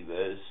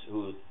believers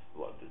who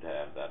wanted to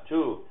have that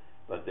too,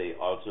 but they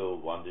also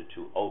wanted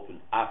to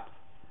open up.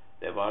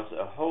 There was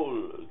a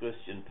whole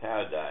Christian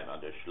paradigm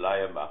under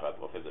Schleiermacher,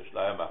 Professor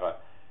Schleiermacher,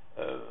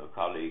 a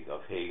colleague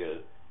of Hegel,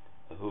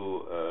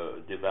 who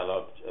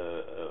developed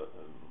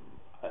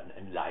an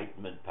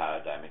enlightenment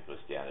paradigm in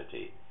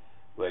Christianity,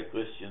 where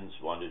Christians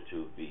wanted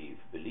to be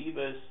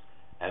believers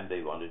and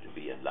they wanted to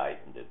be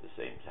enlightened at the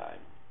same time.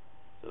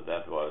 So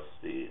that was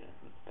the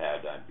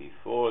paradigm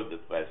before the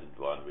present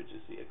one, which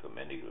is the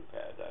ecumenical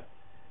paradigm.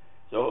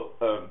 So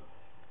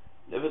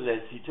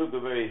nevertheless, he took a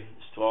very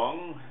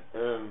strong,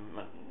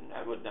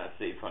 I would not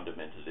say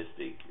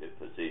fundamentalistic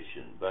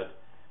position, but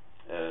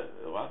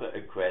rather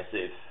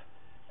aggressive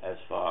as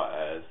far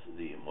as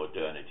the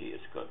modernity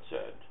is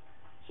concerned.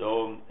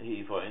 So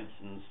he, for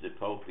instance, the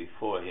Pope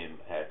before him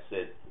had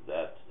said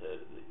that the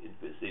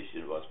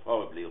Inquisition was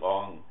probably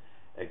wrong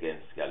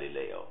against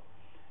Galileo,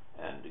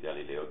 and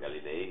Galileo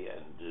Galilei,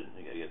 and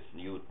against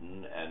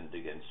Newton, and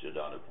against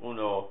Giordano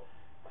Bruno,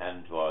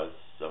 and was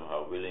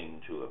somehow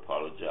willing to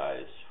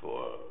apologize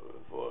for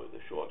the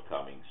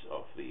shortcomings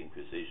of the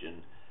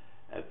Inquisition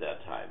at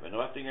that time. When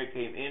Ratzinger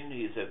came in,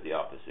 he said the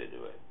opposite.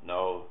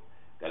 No,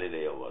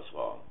 Galileo was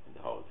wrong in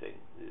the whole thing.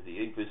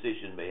 The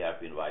Inquisition may have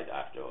been right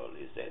after all,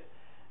 he said.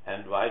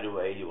 And right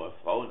away he was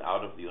thrown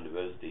out of the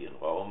university in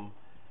Rome.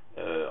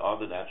 All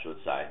the natural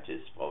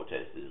scientists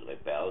protested,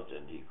 rebelled,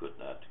 and he could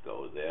not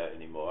go there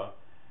anymore.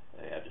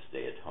 He had to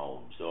stay at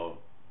home. So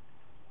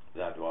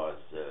that was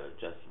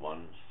just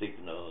one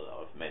signal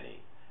of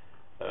many.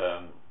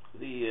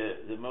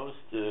 The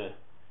most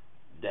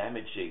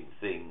damaging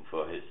thing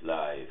for his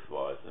life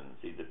was, and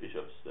see, the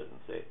bishops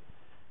doesn't say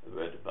a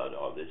word about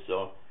all this,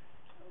 so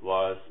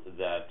was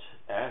that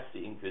as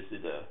the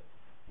Inquisitor,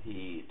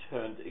 he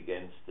turned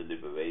against the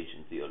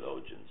liberation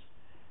theologians.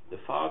 The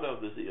father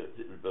of the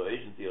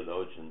liberation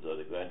theologians, or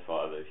the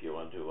grandfather, if you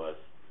want to, was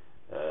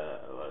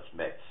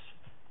Metz,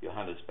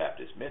 Johannes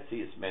Baptist Metz. He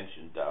is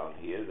mentioned down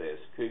here. There's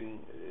Küng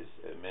is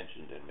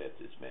mentioned, and Metz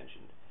is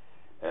mentioned.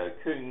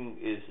 Küng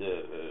is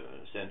a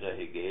center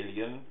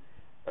Hegelian,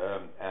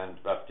 and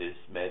Baptist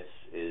Metz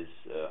is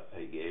a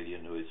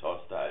Hegelian who is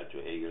hostile to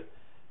Hegel,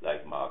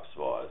 like Marx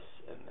was,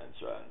 and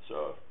so on.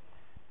 So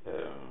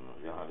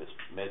Johannes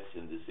Metz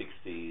in the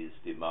 60s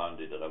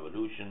demanded a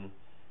revolution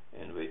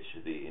in which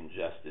the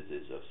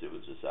injustices of civil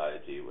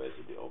society were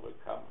to be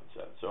overcome, and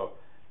so on. So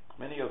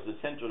many of the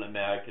Central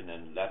American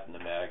and Latin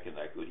American,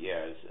 like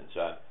Gutierrez and so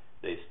on,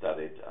 they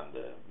studied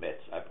under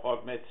Metz. I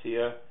brought Metz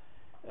here.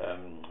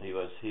 He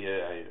was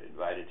here. I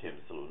invited him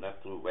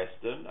not through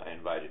Western. I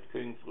invited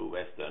Küng through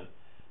Western,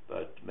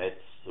 but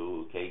Metz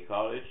through K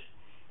College,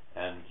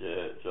 and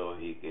so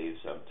he gave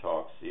some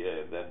talks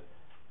here, and then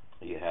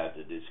he had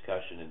a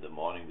discussion in the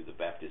morning with the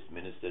Baptist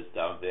ministers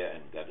down there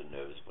and got a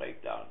nervous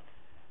breakdown.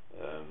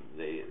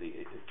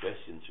 The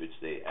questions which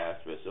they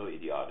asked were so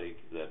idiotic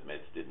that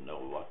Metz didn't know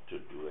what to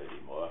do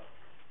anymore.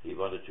 He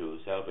wanted to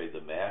celebrate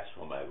the Mass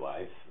for my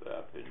wife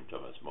up in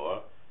Thomas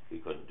More. He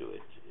couldn't do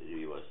it.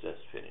 He was just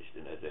finished.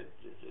 And I said,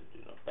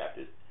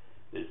 Baptist,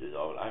 this is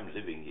all. I'm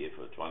living here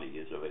for 20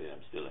 years already, and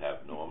I'm still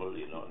half normal,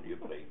 and you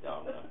break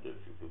down after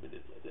a few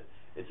minutes. I said,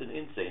 it's an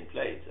insane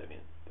place. I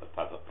mean,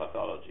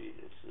 pathology.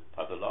 It's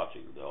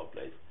pathological, the whole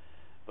place.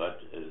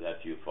 But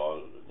that you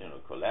fall,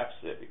 collapse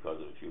there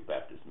because of a few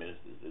Baptist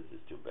ministers, this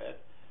is too bad.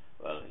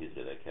 Well, he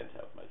said, I can't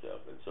help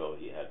myself. And so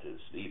he had to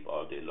sleep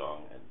all day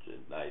long, and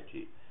at night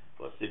he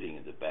was sitting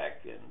in the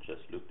back and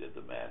just looked at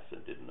the Mass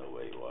and didn't know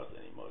where he was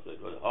anymore. So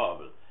it was a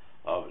horrible,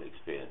 horrible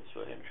experience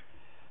for him.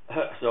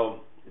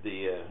 So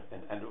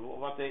and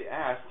what they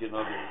asked, the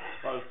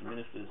Protestant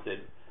ministers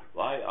said,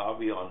 why are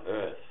we on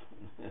earth?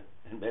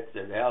 And Metz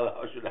said, hell,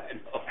 how should I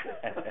know?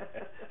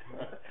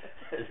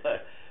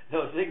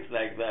 So things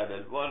like that,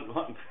 and one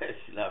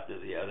question after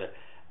the other.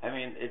 I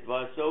mean, it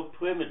was so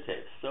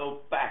primitive,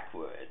 so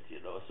backward,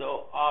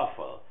 so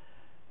awful.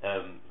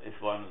 If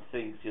one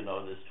thinks,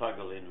 the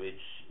struggle in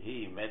which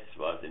Metz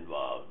was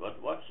involved,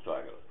 but what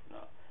struggle?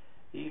 No.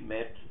 He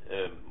met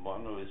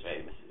one who is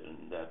famous,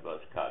 and that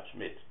was Carl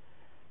Schmitt.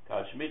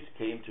 Carl Schmitt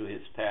came to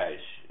his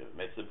parish,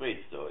 Metz the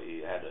priest, so he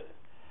had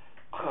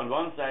on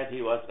one side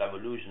he was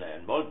revolutionary,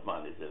 and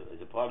Moltmann is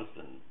a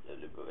Protestant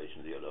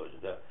liberation theologian.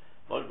 So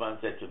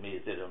Moltmann said to me, he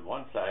said, on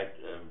one side,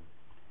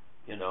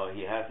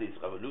 he has these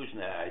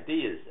revolutionary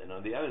ideas, and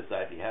on the other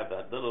side he had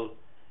that little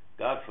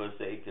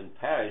godforsaken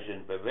parish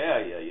in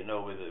Bavaria,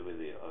 with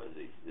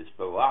this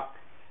Baroque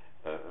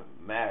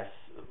mass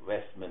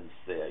vestments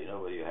there,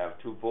 where you have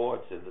two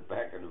boards in the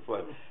back and the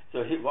front.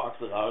 So he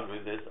walks around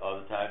with this all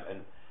the time,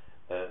 and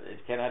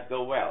it cannot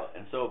go well.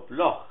 And so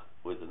Bloch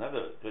was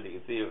another critical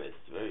theorist,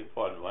 very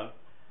important one.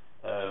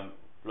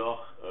 Bloch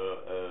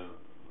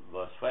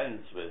was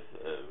friends with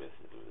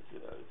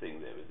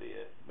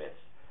Metz.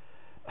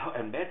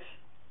 And Metz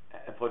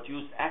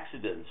produced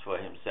accidents for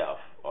himself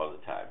all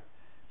the time.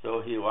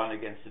 So he ran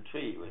against a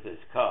tree with his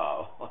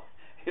car.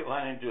 He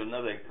ran into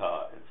another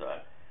car and so on.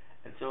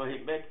 And so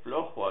he met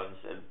Bloch once,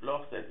 and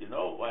Bloch said, you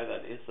know why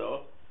that is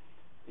so?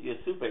 Your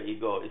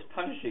superego is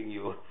punishing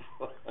you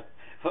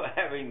for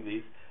having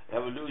these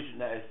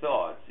revolutionary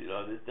thoughts. You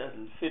know, this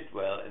doesn't fit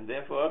well, and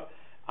therefore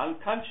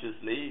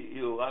unconsciously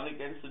you run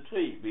against a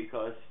tree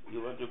because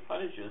you want to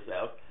punish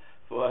yourself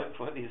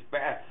for these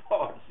bad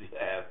thoughts you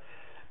have.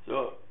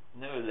 So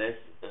nevertheless,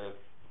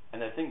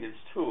 and I think it's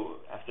true,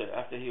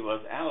 after he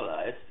was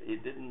analyzed, he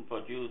didn't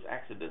produce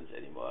accidents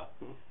anymore.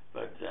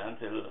 But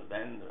until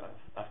then,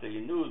 after he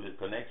knew the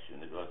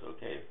connection, it was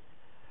okay.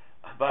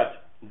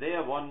 But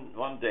there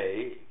one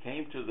day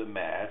came to the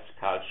Mass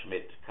Carl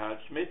Schmitt. Carl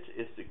Schmitt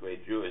is the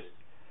great jurist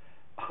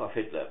of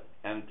Hitler,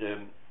 and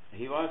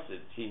he was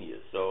a genius.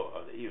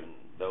 So even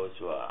those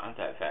who are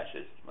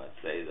anti-fascist must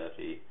say that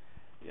he,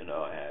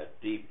 had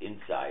deep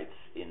insights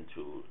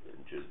into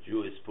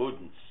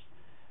jurisprudence.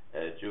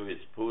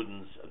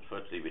 Jurisprudence,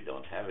 unfortunately, we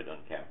don't have it on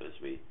campus.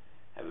 We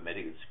have a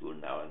medical school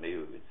now, and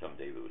maybe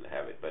someday we will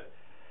have it. But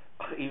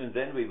even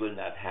then, we will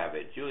not have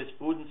it.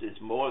 Jurisprudence is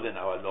more than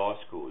our law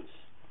schools.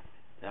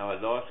 In our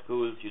law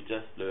schools, you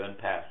just learn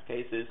past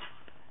cases,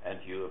 and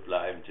you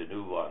apply them to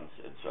new ones,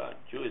 and so on.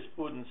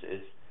 Jurisprudence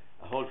is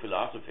a whole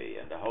philosophy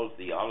and a whole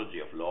theology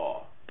of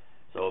law.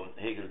 So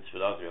Hegel's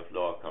philosophy of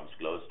law comes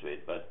close to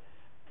it, but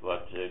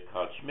what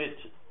Carl Schmitt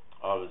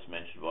always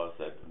mentioned was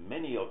that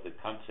many of the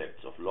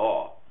concepts of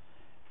law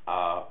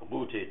are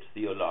rooted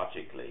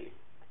theologically.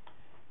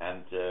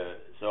 And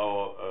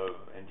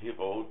and he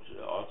wrote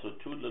also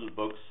two little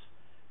books.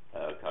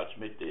 Carl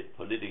Schmitt did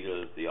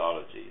political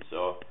theology.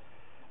 So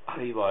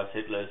he was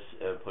Hitler's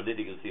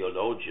political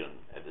theologian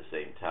at the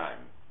same time,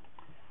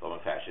 from a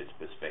fascist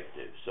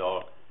perspective.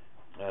 So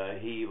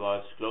he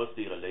was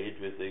closely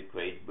related with the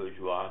great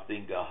bourgeois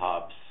thinker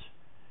Hobbes.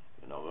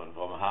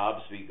 From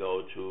Hobbes we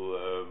go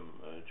to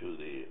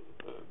the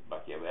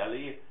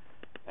Machiavelli,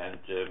 and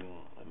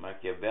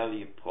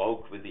Machiavelli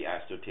broke with the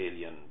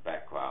Aristotelian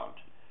background.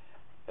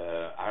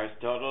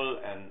 Aristotle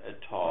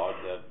taught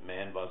that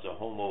man was a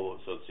homo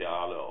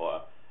sociale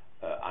or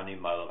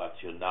animal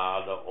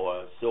rationale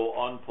or so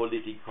on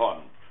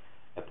politikon,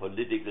 a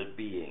political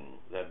being.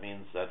 That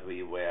means that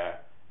we were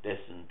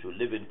destined to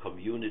live in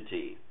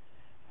community.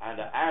 And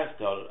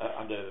Aristotle,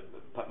 under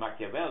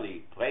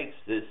Machiavelli, breaks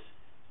this.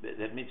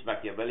 That means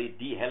Machiavelli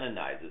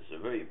de-Hellenizes, a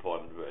very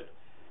important word.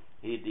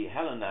 He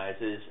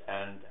de-Hellenizes,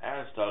 and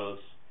Aristotle's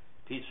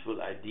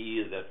peaceful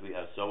idea that we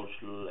are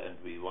social and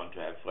we want to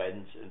have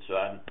friends and so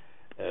on,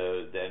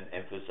 then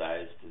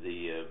emphasized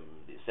the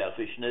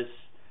selfishness,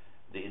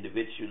 the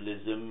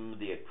individualism,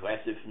 the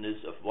aggressiveness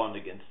of one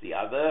against the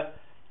other,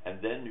 and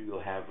then you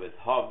have with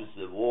Hobbes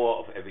the war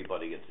of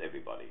everybody against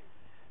everybody.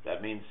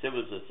 That means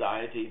civil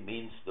society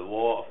means the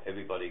war of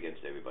everybody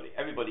against everybody.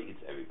 Everybody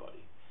eats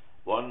everybody.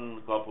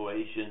 One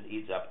corporation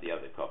eats up the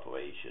other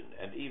corporation,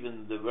 and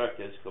even the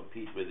workers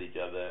compete with each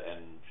other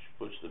and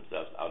push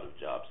themselves out of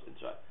jobs and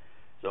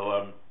so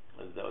on.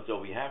 So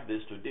we have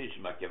this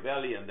tradition,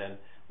 Machiavelli, and then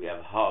we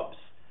have Hobbes.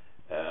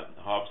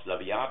 Hobbes'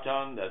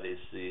 Leviathan, that is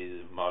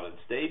the modern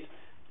state,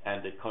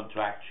 and the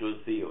contractual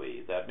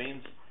theory. That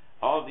means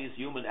all these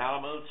human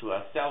animals who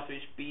are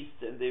selfish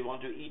beasts and they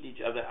want to eat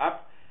each other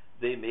up,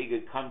 they make a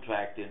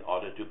contract in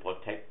order to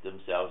protect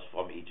themselves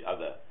from each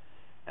other.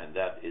 And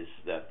that is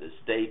that the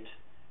state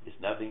is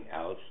nothing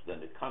else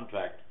than a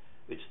contract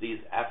which these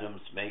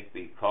atoms make,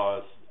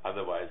 because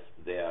otherwise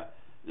their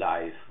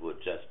life would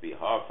just be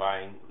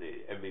horrifying.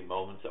 Every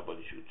moment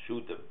somebody should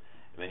shoot them.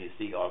 When you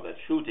see all that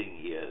shooting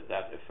here,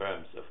 that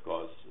affirms, of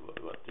course,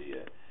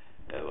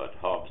 what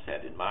Hobbes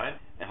had in mind.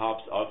 And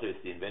Hobbes also is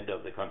the inventor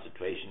of the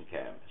concentration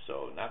camp.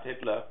 So not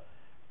Hitler.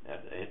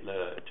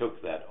 Hitler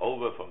took that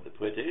over from the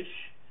British.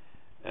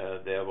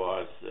 There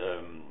was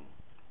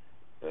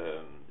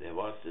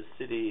a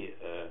city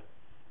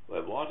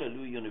where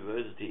Waterloo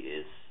University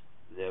is.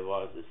 There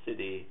was a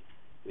city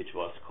which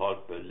was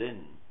called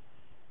Berlin,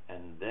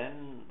 and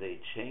then they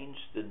changed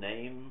the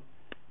name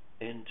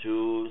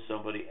into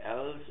somebody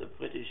else, a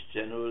British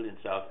general in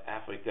South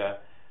Africa,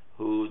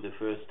 who the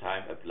first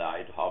time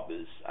applied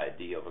Hobbes'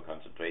 idea of a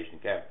concentration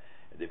camp.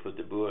 And they put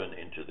the Buren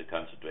into the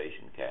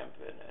concentration camp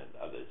and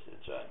others and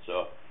so on.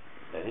 So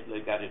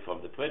Hitler got it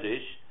from the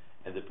British,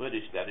 and the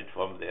British got it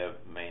from their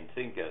main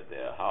thinker,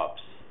 their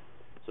Hobbes.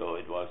 So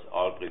it was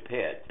all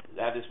prepared.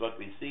 That is what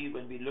we see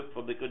when we look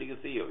from the critical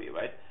theory,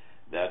 right?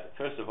 That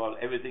first of all,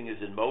 everything is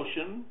in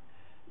motion.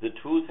 The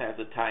truth has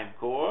a time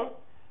core.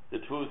 The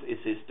truth is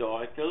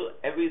historical.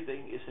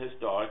 Everything is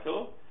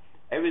historical.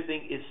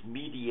 Everything is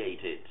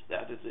mediated.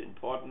 That is the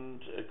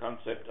important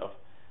concept of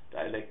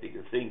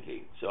dialectical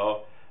thinking.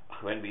 So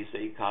when we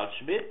say Carl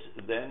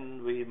Schmitt,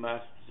 then we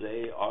must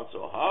say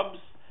also Hobbes,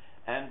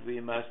 and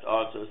we must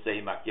also say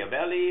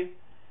Machiavelli,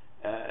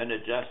 an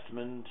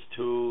adjustment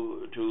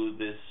to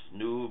this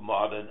new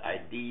modern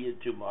idea,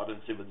 to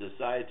modern civil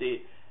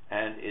society,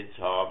 and its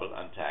horrible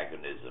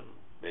antagonism,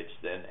 which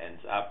then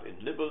ends up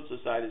in liberal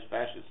societies,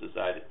 fascist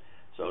societies,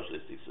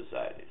 socialistic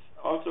societies.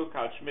 Also,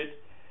 Carl Schmitt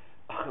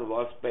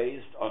was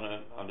based on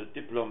a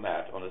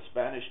diplomat, on a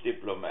Spanish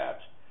diplomat,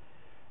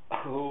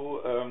 who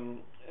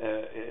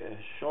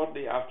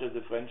shortly after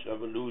the French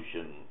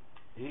Revolution,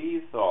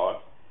 he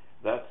thought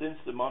that since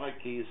the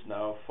monarchies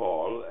now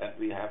fall and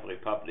we have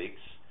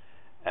republics,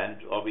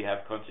 or we have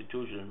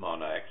constitutional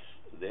monarchs,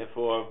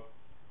 therefore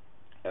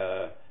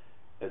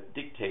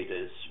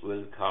dictators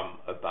will come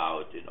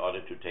about in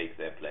order to take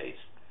their place.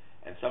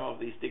 And some of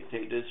these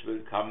dictators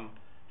will come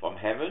from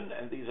heaven,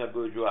 and these are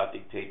bourgeois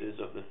dictators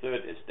of the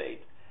third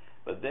estate.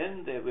 But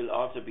then there will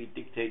also be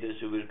dictators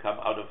who will come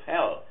out of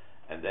hell,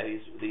 and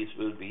these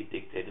will be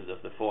dictators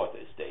of the fourth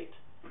estate.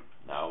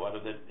 Now, what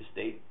does that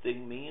estate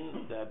thing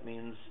mean? That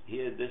means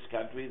here in this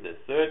country, the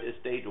third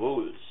estate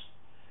rules.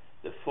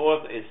 The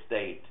fourth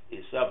estate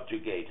is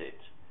subjugated.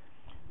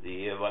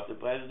 What the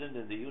president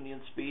in the Union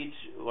speech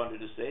wanted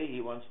to say,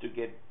 he wants to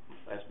get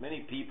as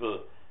many people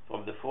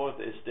from the fourth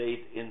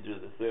estate into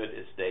the third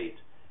estate,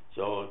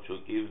 so to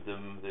give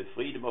them the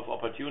freedom of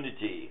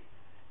opportunity.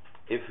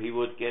 If he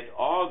would get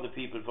all the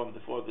people from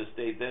the fourth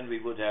estate, then we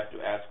would have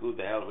to ask who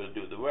the hell will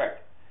do the work.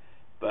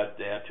 But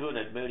there are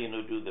 200 million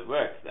who do the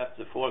work. That's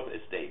the fourth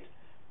estate.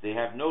 They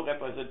have no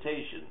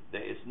representation.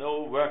 There is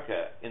no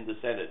worker in the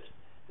Senate.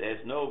 There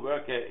is no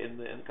worker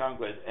in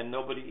Congress, and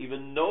nobody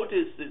even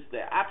notices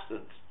their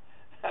absence.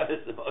 That is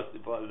the most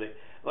important thing.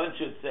 One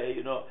should say,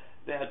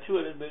 there are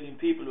 200 million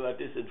people who are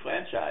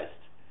disenfranchised.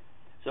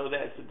 So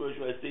there's the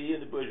bourgeoisie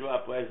and the bourgeois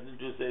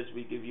president who says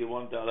we give you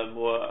 $1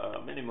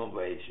 more minimum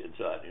wage and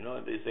so on,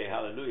 and they say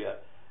hallelujah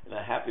and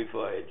are happy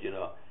for it,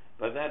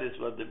 But that is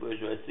what the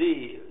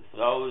bourgeoisie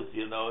throws,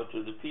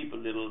 to the people,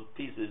 little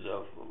pieces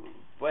of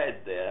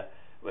bread there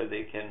where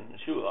they can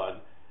chew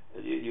on.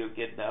 You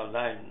get now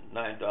 $9,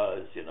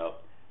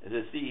 And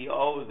the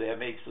CEO there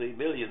makes $3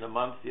 million a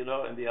month,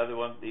 and the other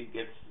one he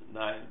gets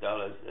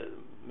 $9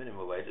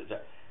 minimum wage.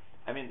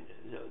 I mean,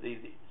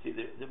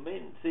 the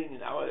main thing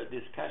in our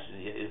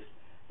discussion here is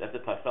that the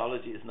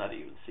pathology is not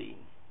even seen.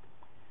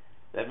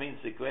 That means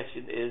the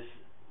question is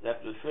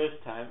that the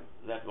first time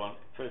that one,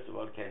 first of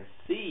all, can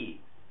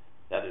see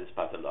that it's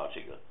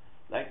pathological.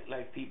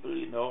 Like people,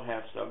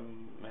 have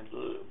some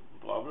mental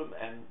problem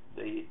and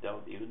they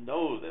don't even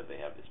know that they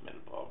have this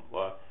mental problem.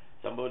 Or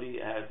somebody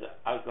has an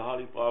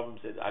alcoholic problem,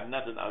 says, I'm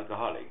not an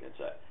alcoholic.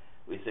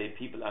 We say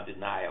people are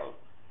denial.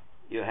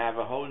 You have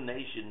a whole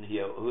nation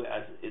here who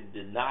is in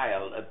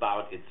denial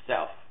about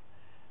itself,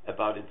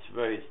 about its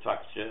very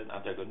structure, an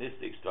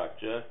antagonistic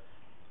structure,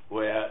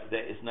 where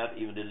there is not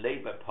even a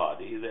Labour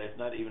Party, there is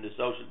not even a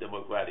Social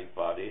Democratic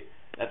Party,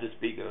 not to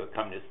speak of a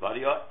Communist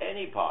Party, or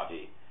any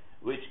party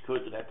which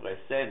could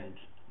represent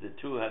the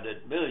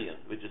 200 million,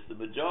 which is the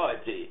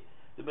majority.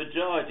 The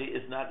majority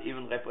is not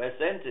even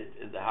represented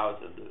in the House,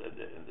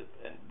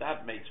 and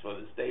that makes for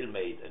the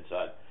stalemate and so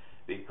on,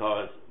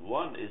 because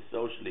one is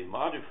socially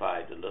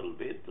modified a little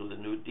bit to the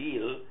New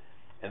Deal,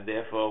 and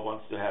therefore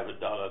wants to have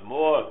 $1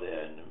 more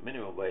there in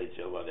minimum wage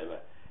or whatever.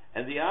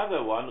 And the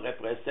other one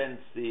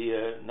represents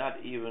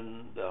not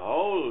even the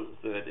whole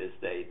third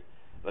estate,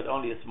 but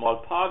only a small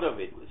part of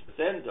it,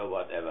 percent or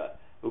whatever,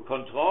 who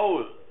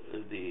control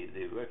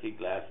the working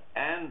class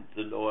and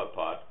the lower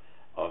part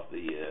of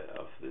the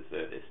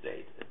third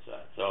estate and so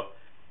on.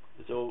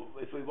 So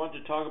if we want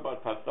to talk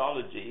about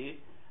pathology,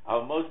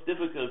 our most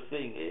difficult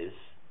thing is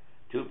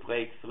to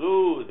break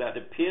through that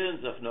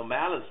appearance of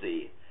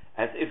normalcy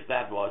as if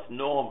that was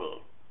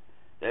normal.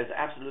 There's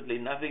absolutely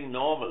nothing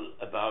normal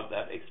about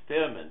that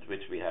experiment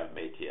which we have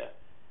made here,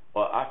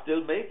 or are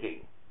still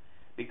making,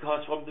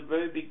 because from the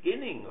very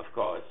beginning, of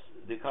course,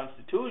 the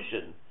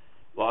Constitution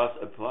was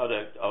a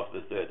product of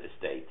the third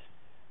estate,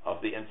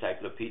 of the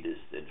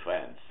encyclopedists in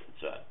France and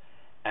so on.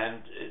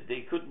 And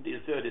the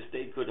third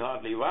estate could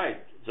hardly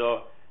write,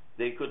 so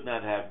they could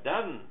not have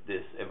done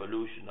this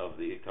evolution of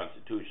the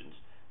constitutions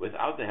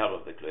without the help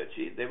of the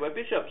clergy. They were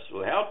bishops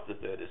who helped the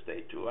third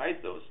estate to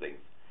write those things,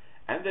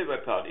 and they were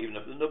part even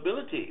of the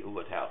nobility who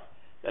would help.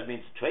 That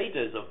means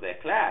traitors of their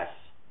class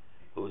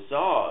who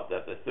saw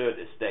that the third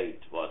estate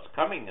was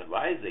coming and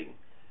rising,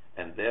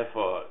 and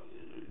therefore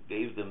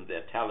gave them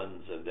their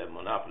talents and their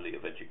monopoly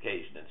of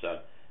education and so on,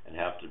 and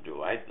helped them to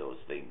write those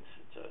things.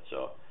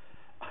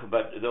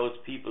 But those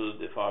people,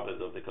 the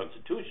fathers of the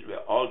Constitution,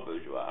 were all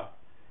bourgeois.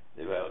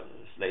 They were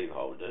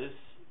slaveholders.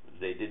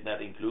 They did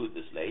not include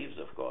the slaves,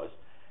 of course,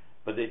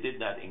 but they did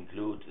not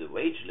include the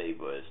wage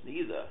laborers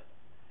neither.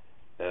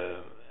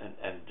 I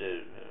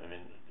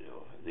mean,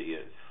 the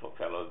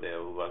fellow there,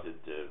 who was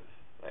it,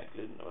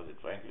 Franklin? Was it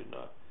Franklin,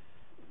 or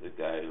the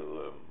guy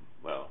who,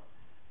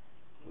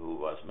 who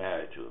was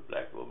married to a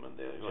black woman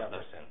there?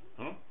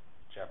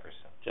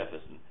 Jefferson.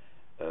 Jefferson.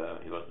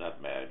 He was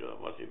not married, or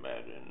was he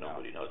married? And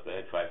nobody knows. But he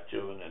had 5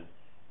 children, and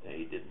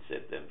he didn't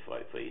set them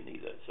free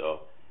neither.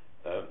 So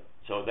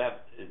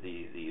that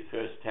the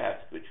first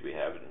task which we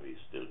have, and we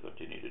still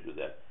continue to do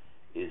that,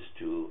 is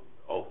to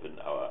open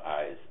our eyes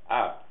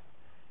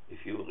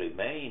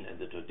remain in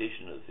the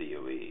traditional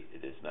theory,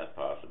 it is not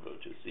possible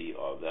to see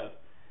all that,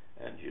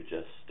 and you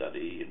just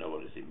study,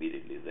 what is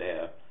immediately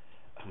there.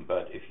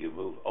 But if you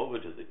move over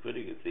to the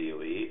critical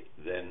theory,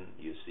 then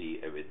you see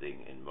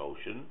everything in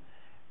motion,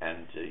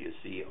 and you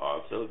see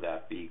also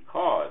that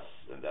because,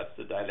 and that's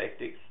the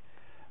dialectics,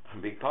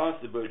 because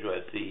the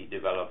bourgeoisie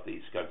developed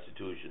these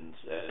constitutions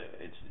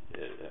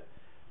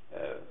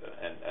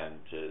and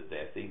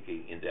their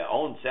thinking in their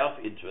own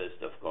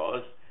self-interest, of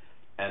course,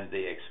 and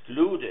they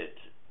excluded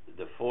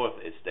the fourth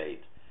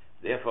estate.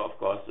 Therefore, of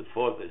course, the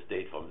fourth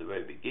estate from the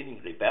very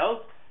beginning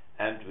rebelled,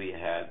 and we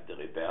had the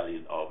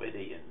rebellion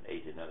already in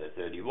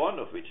 1831,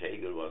 of which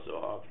Hegel was so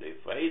horribly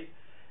afraid,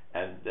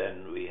 and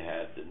then we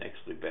had the next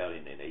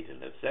rebellion in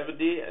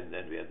 1870, and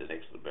then we had the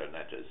next rebellion in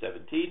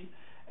 1917,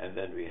 and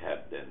then we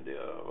had the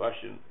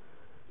Russian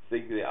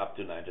thing up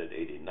to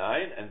 1989,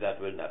 and that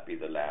will not be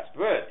the last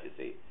word, you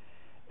see.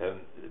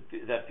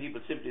 That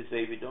people simply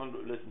say we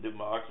don't listen to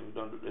Marx, we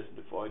don't listen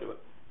to Freud,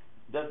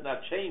 does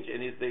not change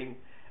anything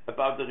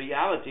about the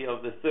reality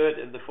of the third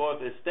and the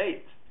fourth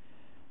estate.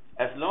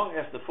 As long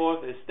as the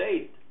fourth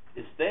estate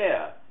is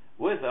there,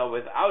 with or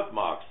without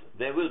Marx,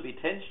 there will be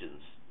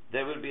tensions,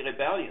 there will be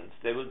rebellions,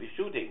 there will be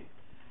shooting.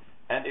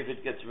 And if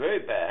it gets very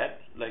bad,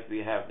 like we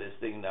have this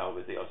thing now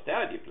with the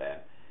austerity plan,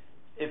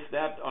 if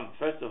that on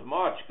 1st of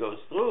March goes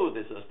through,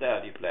 this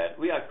austerity plan,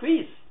 we are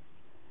Greece.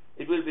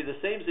 It will be the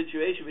same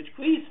situation which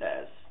Greece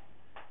has.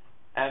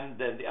 And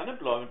then the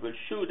unemployment will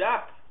shoot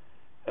up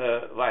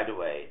right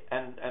away,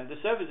 and the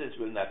services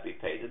will not be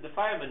paid, and the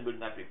firemen will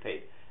not be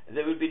paid, and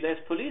there will be less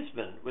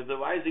policemen. With the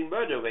rising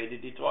murder rate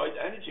in Detroit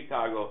and in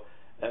Chicago,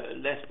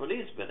 less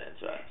policemen and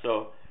so on.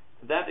 So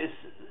that is,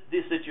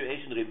 this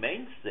situation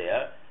remains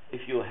there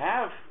if you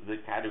have the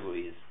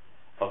categories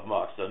of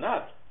Marx or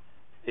not.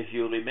 If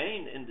you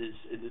remain in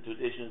the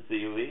traditional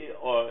theory,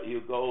 or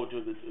you go to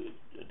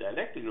the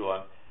dialectical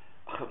one,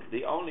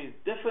 the only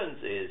difference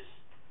is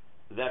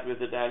that with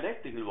the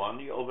dialectical one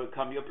you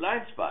overcome your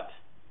blind spot,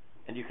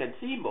 and you can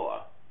see more.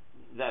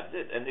 That's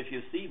it. And if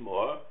you see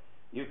more,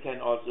 you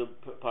can also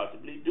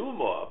possibly do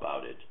more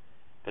about it,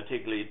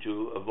 particularly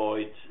to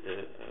avoid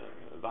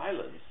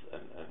violence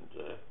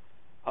and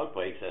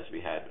outbreaks, as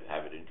we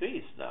have it in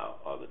Greece now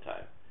all the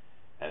time.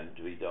 And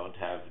we don't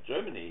have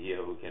Germany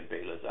here who can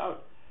bail us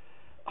out.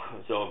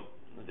 So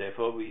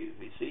therefore we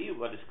see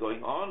what is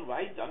going on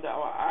right under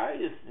our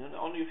eyes. In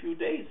only a few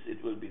days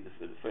it will be the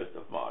 1st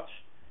of March.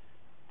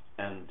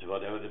 And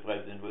whatever the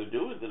president will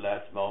do at the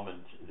last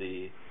moment,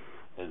 the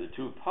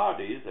two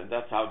parties, and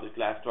that's how the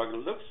class struggle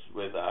looks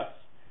with us,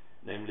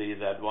 namely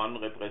that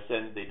one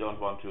represents, they don't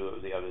want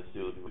the others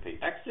to pay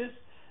taxes,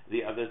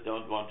 the others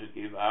don't want to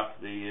give up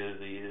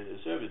the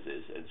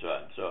services and so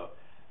on. So,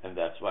 and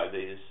that's why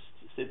they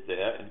sit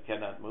there and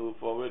cannot move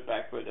forward,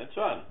 backward, and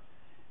so on.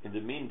 In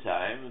the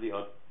meantime, the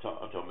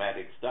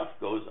automatic stuff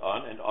goes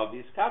on, and all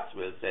these cuts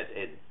will set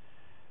in.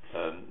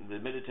 The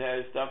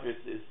military stuff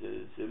is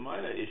a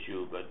minor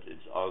issue, but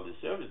it's all the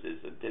services,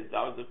 and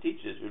 10,000 of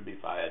teachers will be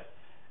fired,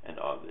 and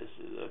all this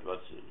is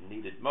what's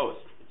needed most.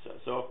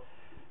 So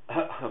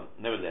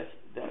nevertheless,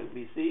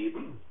 we see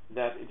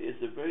that it is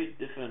a very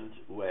different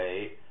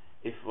way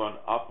if one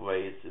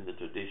operates in the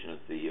traditional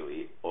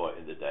theory or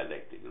in the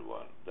dialectical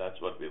one.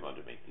 That's what we want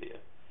to make clear.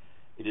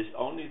 It is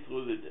only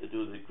through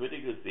the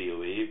critical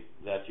theory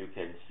that you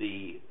can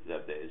see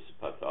that there is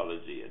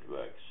pathology at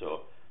work.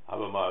 So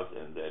Habermas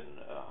and then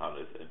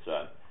Hannes and so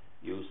on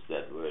use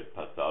that word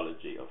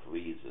pathology of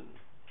reason,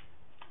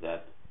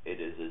 that it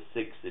is a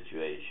sick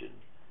situation.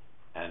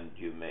 And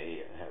you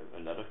may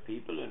have a lot of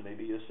people, and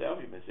maybe yourself,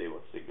 you may say,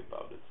 what's sick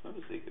about it? It's not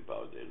a sick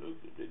about it. Look,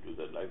 they do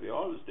that like they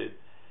always did,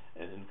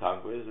 and in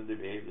Congress, and they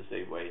behave the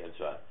same way, and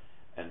so on.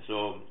 And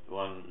so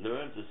one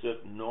learns a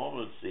certain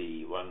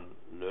normalcy, one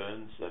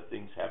learns that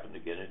things happen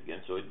again and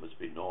again, so it must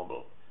be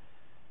normal.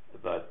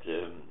 But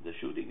the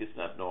shooting is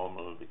not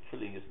normal, the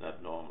killing is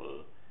not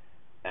normal,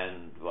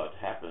 and what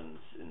happens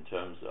in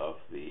terms of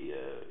the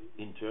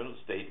internal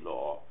state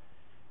law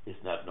is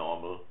not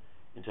normal.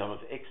 In terms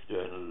of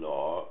external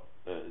law,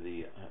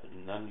 the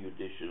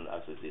non-judicial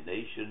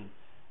assassination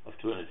of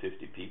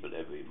 250 people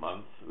every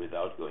month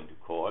without going to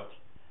court,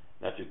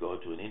 not to go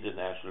to an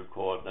international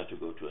court, not to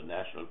go to a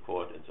national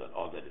court, and so on,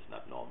 all that is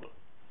not normal.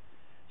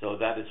 So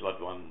that is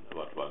what one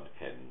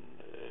can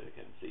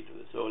see to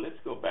this. So let's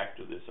go back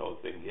to this whole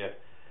thing here.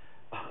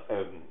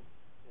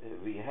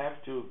 We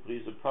have to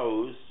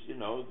presuppose,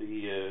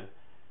 the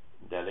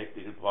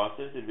dialectical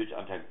process in which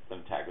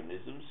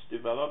antagonisms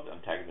developed,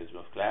 antagonism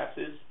of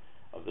classes,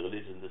 of the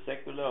religious and the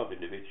secular, of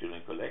individual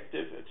and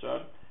collective, and so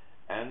on,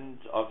 and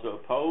also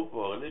a pope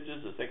or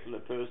religious, a secular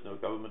person or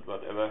government,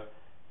 whatever,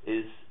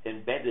 is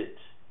embedded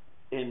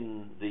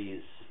in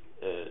these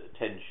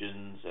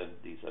tensions and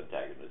these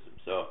antagonisms.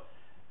 So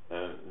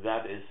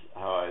that is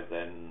how I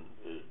then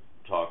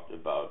talked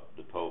about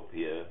the Pope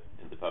here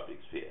in the public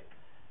sphere.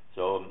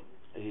 So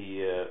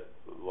he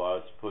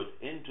was put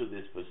into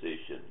this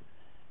position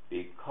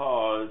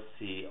because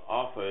he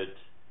offered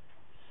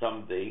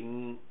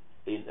something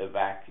in a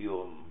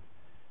vacuum.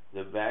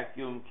 The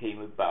vacuum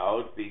came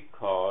about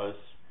because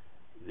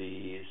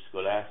the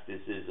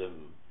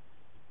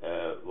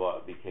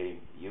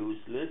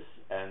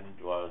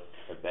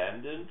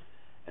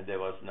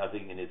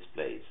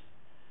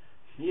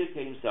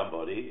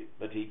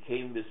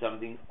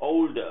something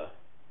older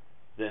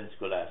than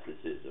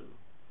scholasticism,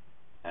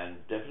 and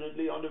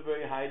definitely on a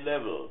very high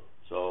level.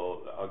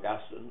 So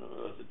Augustine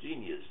was a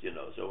genius,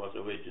 so was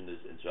Origenus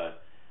and so on.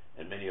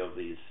 And many of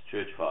these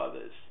church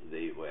fathers,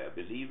 they were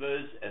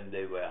believers, and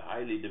they were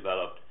highly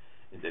developed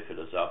in their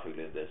philosophical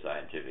and their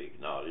scientific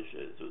knowledge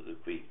through the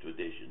Greek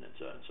tradition and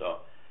so on.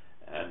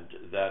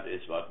 And that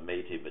is what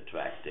made him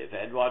attractive.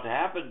 And what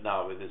happened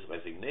now with his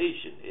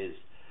resignation is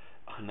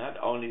not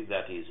only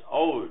that he's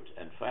old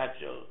and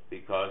fragile,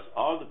 because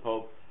all the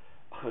popes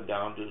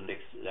down to the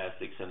last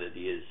 600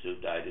 years who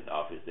died in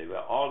office, they were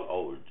all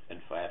old and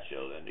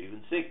fragile and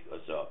even sick or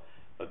so,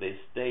 but they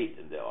stayed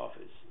in their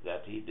office.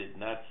 That he did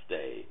not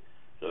stay.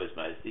 So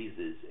my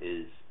thesis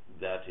is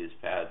that his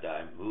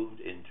paradigm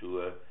moved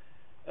into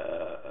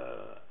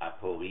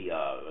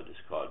aporia, what is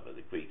called by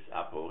the Greeks.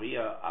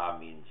 Aporia, a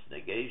means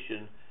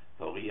negation,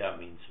 poria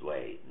means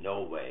way,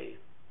 no way.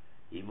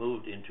 He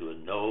moved into a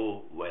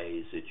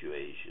no-way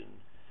situation.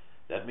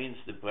 That means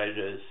the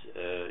pressures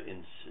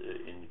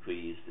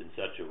increased in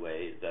such a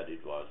way that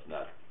it was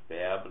not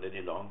bearable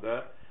any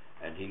longer,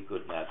 and he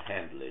could not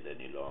handle it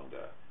any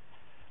longer.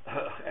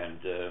 And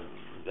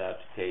that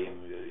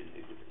came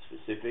in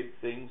specific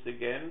things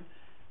again.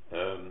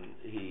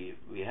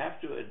 We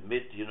have to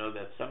admit,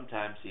 that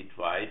sometimes he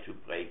tried to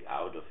break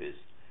out of his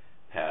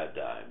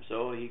paradigm.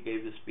 So he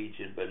gave a speech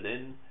in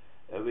Berlin,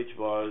 which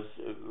was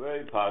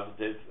very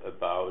positive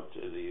about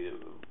the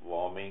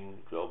warming,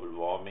 global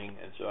warming,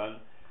 and so on.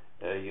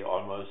 He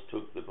almost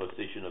took the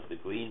position of the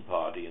Green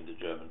Party in the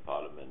German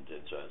parliament,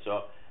 and so on.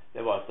 So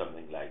there was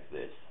something like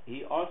this.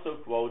 He also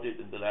quoted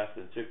in the last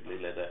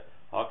encyclical letter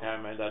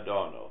Horkheimer and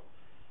Adorno,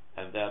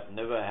 and that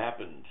never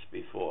happened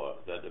before,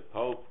 that a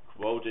pope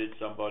quoted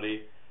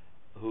somebody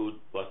who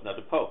was not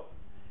a pope.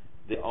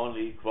 They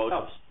only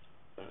quoted,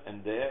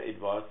 and there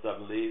it was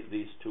suddenly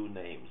these two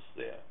names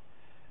there.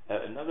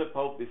 Another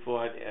pope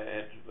before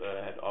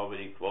had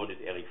already quoted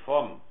Erich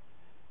Fromm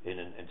in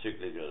an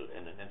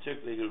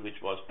encyclical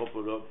which was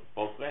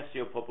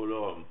Progressio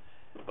Populorum,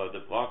 about the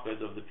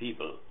progress of the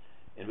people,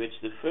 in which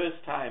the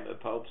first time a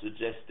pope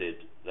suggested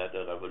that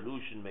a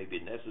revolution may be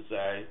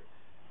necessary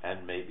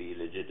and may be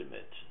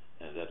legitimate,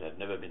 and that had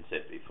never been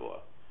said before.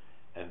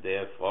 And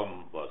there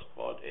Fromm was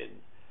brought in.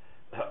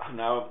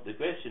 Now the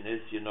question is,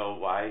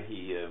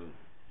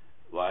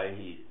 why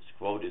he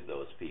quoted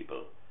those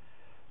people.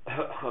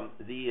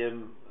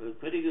 The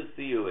critical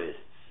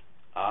theorists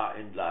are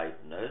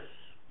enlighteners,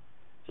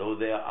 so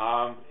they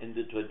are in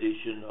the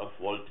tradition of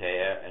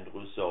Voltaire and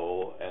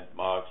Rousseau and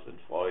Marx and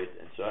Freud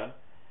and so on,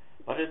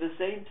 but at the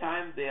same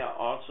time they are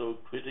also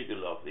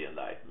critical of the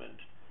Enlightenment.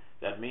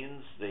 That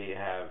means they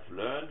have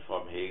learned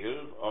from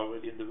Hegel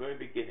already in the very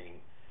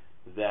beginning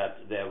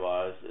that there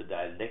was a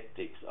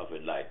dialectics of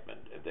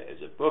enlightenment. And there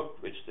is a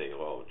book which they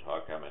wrote,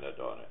 Horkheimer and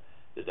Adorno,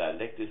 The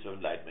Dialectics of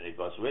Enlightenment. It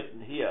was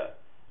written here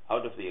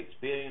out of the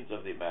experience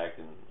of the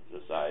American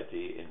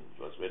society. It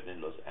was written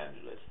in Los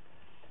Angeles.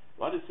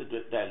 What is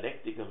the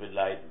dialectic of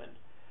enlightenment?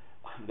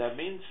 That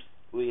means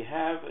we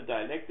have a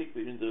dialectic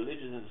between the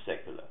religious and the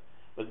secular.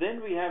 But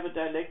then we have a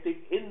dialectic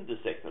in the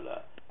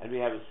secular, and we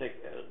have a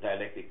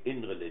dialectic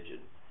in religion.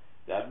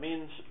 That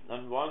means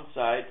on one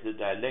side the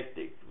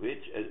dialectic,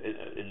 which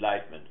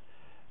enlightenment,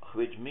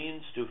 which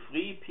means to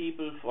free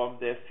people from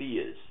their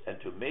fears and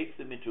to make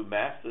them into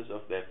masters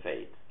of their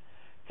fate,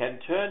 can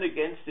turn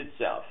against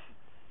itself,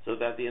 so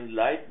that the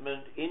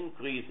Enlightenment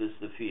increases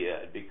the fear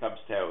and becomes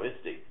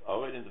terroristic,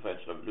 already in the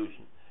French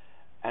Revolution,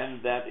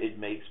 and that it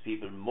makes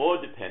people more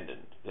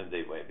dependent than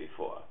they were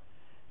before.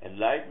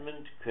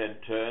 Enlightenment can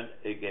turn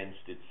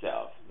against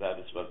itself. That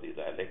is what the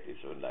dialectics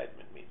of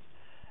enlightenment means.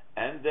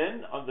 And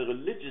then on the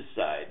religious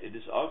side, it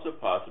is also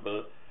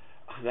possible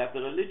that the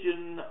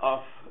religion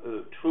of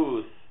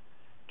truth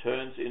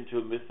turns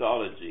into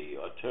mythology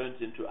or turns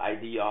into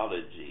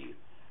ideology.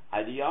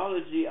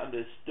 Ideology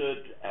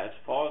understood as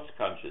false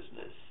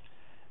consciousness,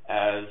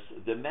 as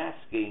the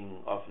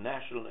masking of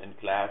national and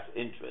class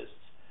interests,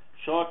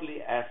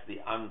 shortly as the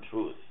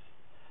untruth.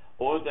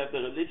 Or that the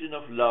religion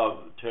of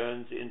love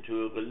turns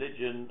into a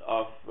religion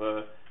of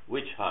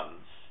witch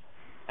hunts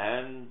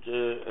and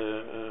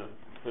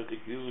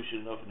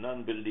persecution of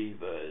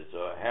non-believers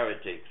or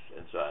heretics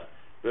and so on,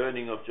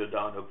 burning of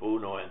Giordano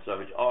Bruno and so on,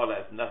 which all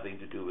has nothing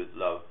to do with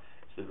love.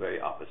 It's the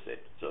very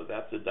opposite. So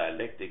that's the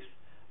dialectics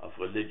of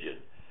religion.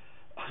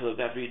 So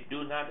that we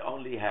do not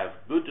only have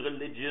good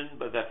religion,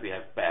 but that we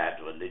have bad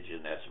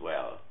religion as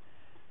well.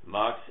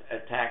 Marx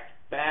attacked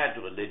bad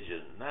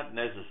religion, not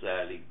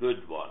necessarily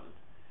good one.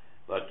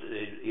 But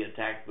he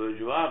attacked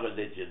bourgeois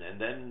religion,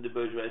 and then the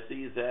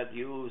bourgeoisie said,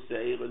 you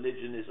say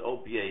religion is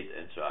opiate,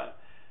 and so on.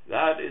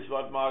 That is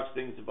what Marx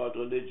thinks about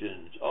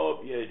religion. It's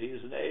opiate, he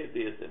is an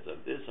atheist, and so on.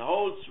 This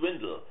whole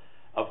swindle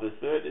of the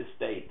third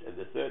estate, and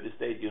the third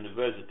estate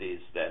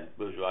universities, then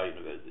bourgeois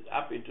universities,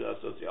 up into our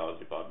sociology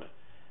department,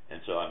 and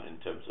so on, in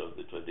terms of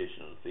the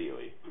traditional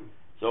theory.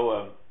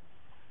 So,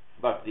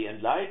 but the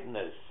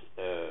enlighteners,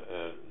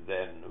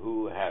 then,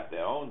 who had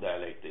their own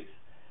dialectics,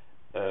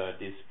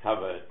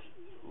 discovered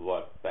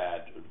what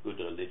bad and good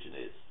religion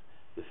is.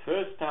 The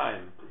first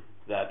time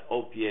that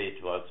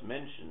opiate was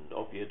mentioned,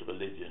 opiate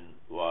religion,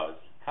 was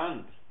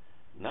Kant,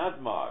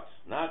 not Marx,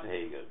 not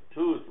Hegel,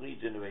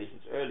 2-3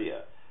 generations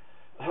earlier.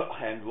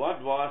 And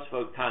what was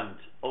for Kant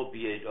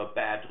opiate or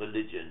bad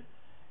religion?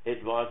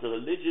 It was a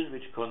religion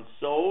which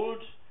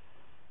consoled,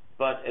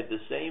 but at the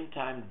same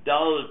time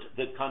dulled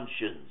the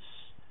conscience.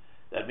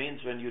 That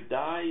means when you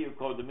die, you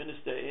call the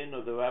minister in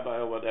or the rabbi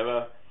or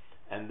whatever,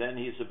 and then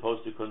he's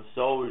supposed to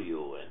console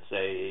you and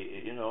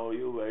say,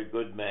 you were a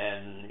good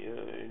man,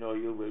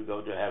 you will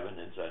go to heaven,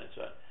 and so on and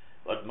so on.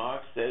 But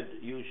Marx said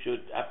you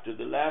should, up to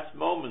the last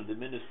moment, the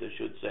minister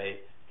should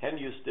say, can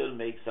you still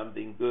make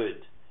something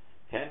good?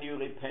 Can you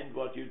repent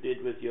what you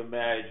did with your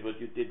marriage,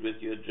 what you did with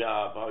your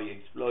job, how you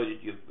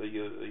exploited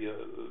your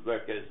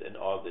workers and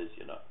all this,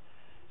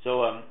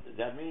 So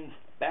that means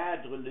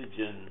bad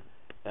religion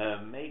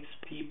makes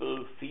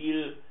people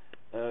feel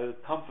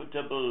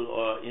comfortable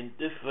or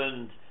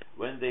indifferent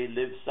when they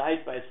live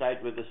side by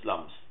side with the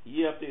slums.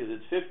 Year after year,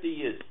 it's 50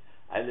 years.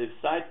 I live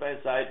side by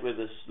side with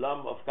the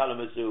slum of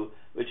Kalamazoo,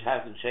 which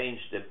hasn't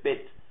changed a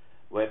bit,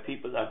 where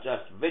people are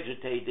just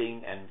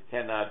vegetating and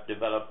cannot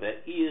develop their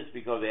ears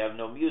because they have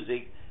no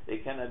music, they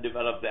cannot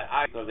develop their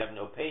eyes because they have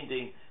no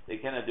painting, they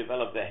cannot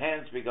develop their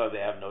hands because they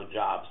have no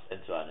jobs, and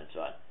so on and so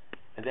on.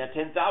 And there are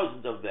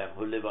 10,000 of them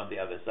who live on the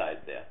other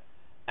side there.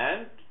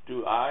 And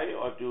do I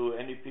or do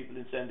any people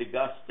in St.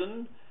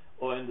 Augustine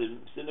or in the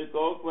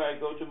synagogue where I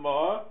go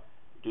tomorrow,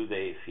 do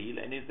they feel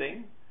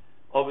anything?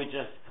 Or we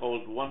just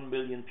told 1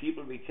 million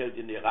people we killed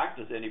in Iraq,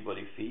 does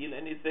anybody feel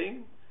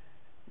anything?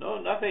 No,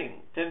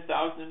 nothing.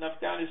 10,000 in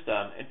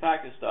Afghanistan, in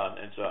Pakistan,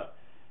 and so on.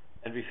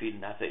 And we feel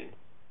nothing.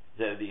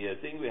 The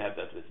thing we had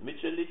that with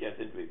Mitscherlich, I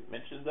think we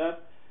mentioned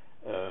that,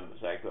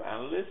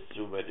 psychoanalysts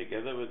who were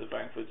together with the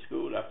Frankfurt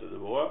School after the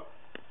war,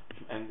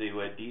 and they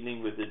were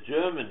dealing with the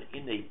German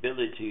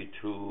inability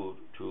to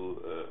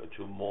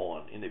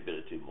mourn,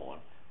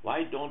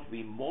 Why don't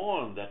we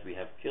mourn that we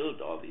have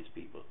killed all these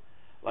people?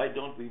 Why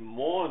don't we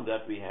mourn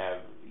that we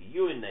have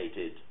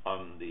urinated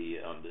on the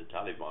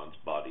Taliban's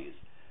bodies,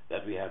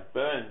 that we have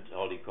burned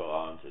holy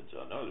Qurans and so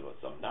on? No, there was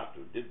some nut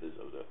who did this.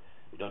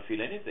 We don't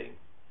feel anything.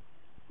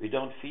 We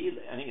don't feel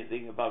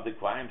anything about the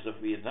crimes of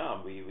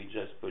Vietnam. We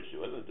just pushed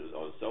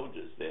all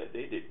soldiers there.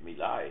 They did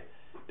milai.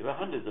 There were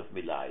hundreds of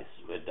milais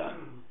were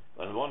done.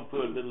 And one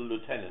poor little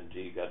lieutenant,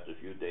 he got a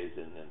few days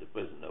in the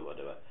prison or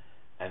whatever,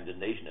 and the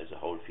nation as a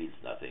whole feels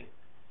nothing.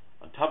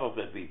 On top of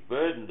that, we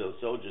burden those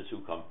soldiers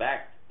who come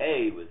back,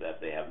 with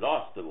that they have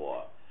lost the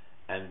war,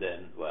 and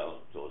then,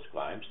 those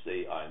crimes,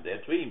 they are in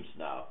their dreams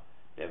now.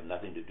 They have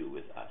nothing to do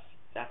with us.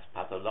 That's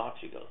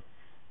pathological.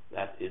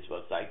 That is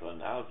what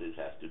psychoanalysis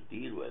has to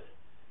deal with.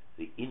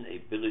 The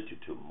inability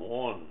to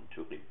mourn,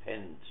 to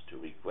repent, to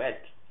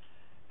regret.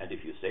 And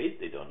if you say it,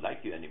 they don't like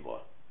you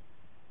anymore.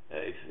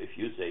 If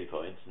you say,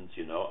 for instance,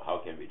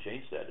 how can we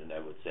change that? And I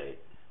would say,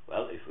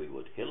 well, if we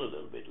would kill a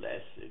little bit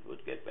less, it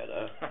would get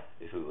better.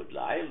 If we would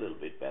lie a little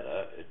bit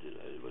better, it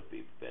would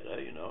be better.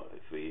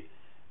 If we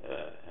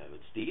would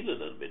steal a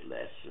little bit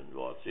less, and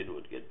it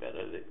would get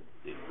better.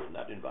 They would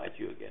not invite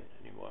you again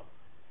anymore.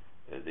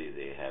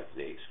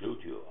 They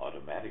exclude you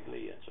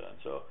automatically, and so on.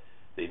 So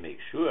they make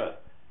sure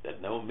that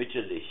no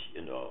Mitscherlich,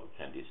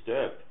 can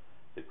disturb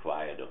the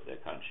quiet of their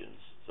conscience.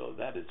 So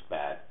that is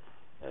bad.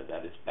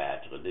 That is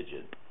bad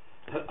religion.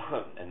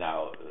 And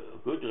now,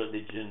 good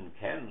religion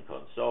can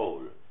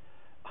console.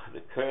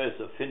 The curse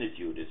of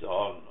finitude is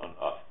on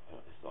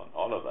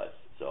all of us.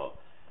 So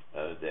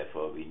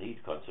therefore, we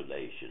need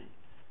consolation.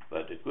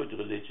 But a good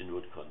religion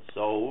would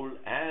console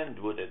and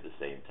would at the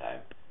same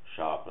time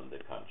sharpen the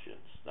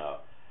conscience.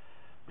 Now,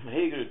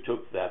 Hegel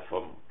took that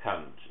from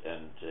Kant,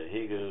 and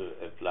Hegel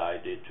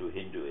applied it to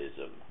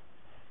Hinduism,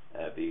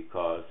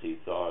 because he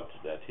thought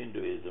that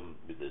Hinduism,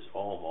 with this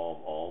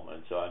om,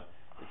 and so on,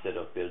 instead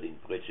of building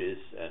bridges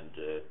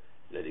and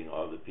letting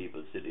all the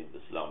people sit in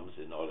the slums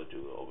in order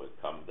to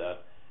overcome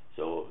that,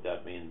 so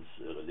that means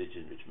a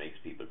religion which makes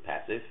people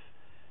passive,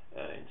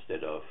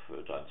 instead of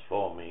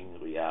transforming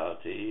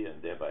reality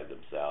and thereby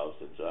themselves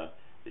and so on.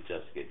 They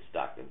just get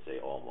stuck and say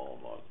om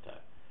all the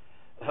time.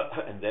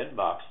 And then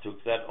Marx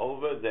took that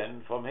over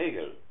then from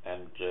Hegel,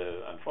 and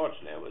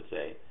unfortunately I would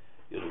say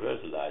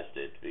universalized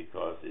it,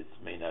 because it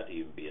may not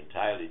even be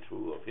entirely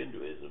true of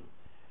Hinduism,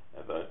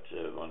 but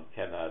one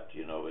cannot,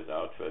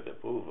 without further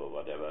proof or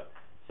whatever,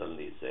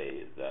 suddenly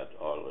say that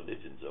all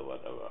religions or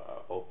whatever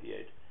are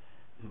opiate.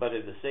 But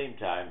at the same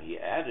time, he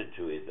added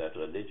to it that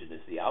religion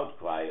is the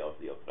outcry of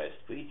the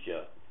oppressed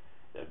creature.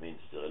 That means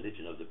the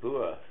religion of the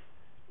poor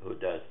who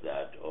does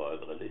that, or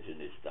the religion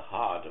is the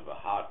heart of a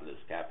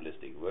heartless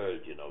capitalistic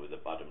world, with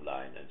a bottom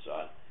line and so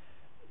on.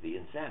 The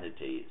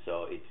insanity.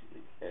 So it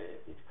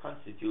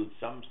constitutes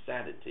some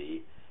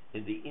sanity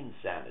in the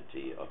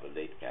insanity of a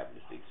late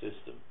capitalistic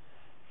system.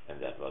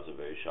 And that was a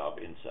very sharp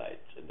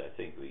insight. And I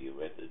think we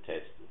read the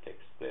text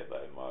there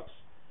by Marx,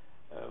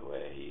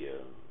 where he,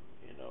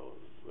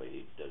 where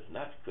he does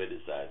not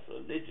criticize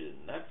religion,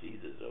 not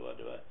Jesus or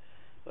whatever,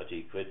 but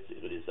he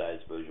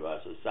criticized bourgeois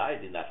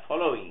society not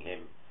following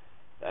him.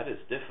 That is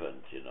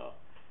different,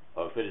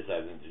 or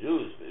criticizing the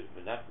Jews,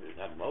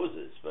 not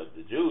Moses, but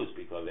the Jews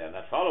because they are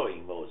not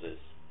following Moses.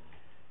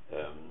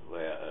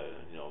 Where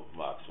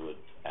Marx would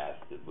ask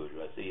the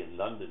bourgeoisie in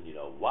London,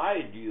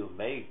 why do you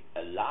make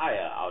a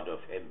liar out of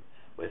him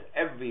with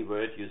every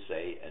word you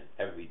say and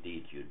every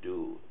deed you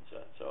do?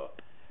 So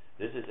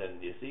this is,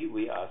 and you see,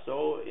 we are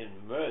so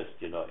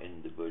immersed, in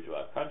the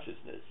bourgeois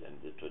consciousness, and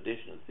the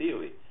traditional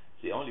theory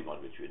is the only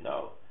one which we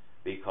know,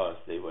 because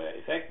they were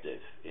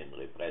effective in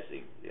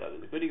repressing the others.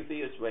 The critical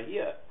theorists were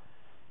here.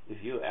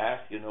 If you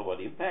ask,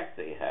 what impact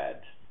they had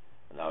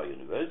in our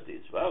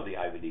universities, well, the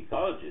Ivy League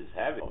colleges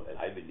have an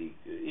Ivy League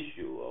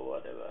issue or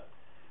whatever,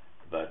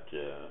 but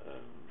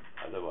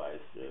otherwise,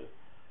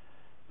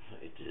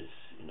 it is,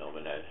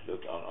 when I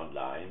look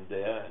online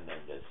there, and then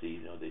I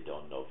see, they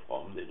don't know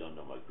Fromm, they don't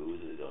know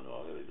Marcuse, they don't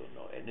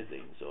know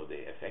anything, so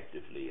they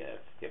effectively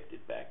have kept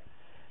it back.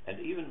 And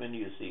even when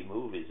you see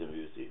movies, and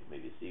you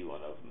maybe see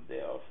one of them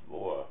there of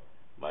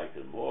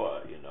Michael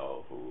Moore,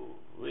 who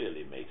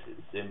really makes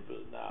it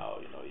simple now,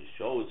 he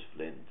shows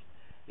Flint,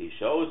 he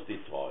shows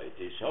Detroit,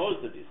 he shows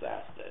the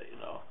disaster,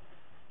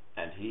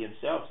 and he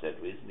himself said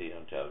recently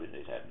on television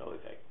it had no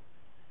effect.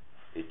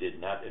 It did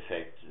not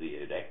affect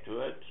the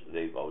electorate.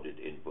 They voted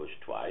in Bush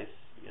twice,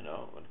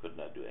 one could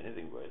not do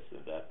anything worse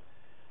than that.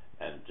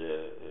 And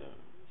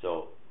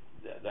so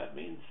that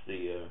means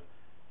the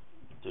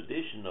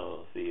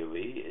traditional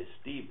theory is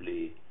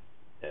deeply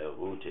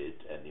rooted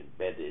and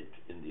embedded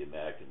in the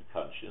American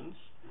conscience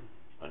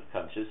and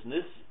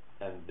consciousness,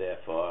 and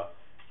therefore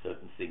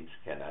certain things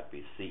cannot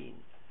be seen.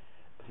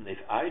 If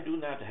I do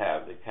not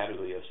have the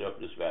category of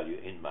surplus value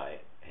in my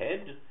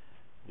head,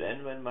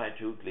 then when my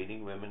two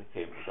cleaning women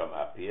come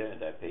up here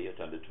and I pay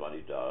 $120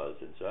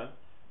 and so on,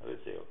 I would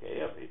say,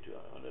 okay, I pay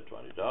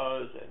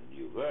 $120 and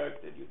you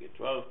worked and you get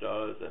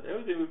 $12 and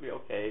everything will be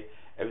okay,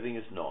 everything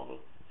is normal.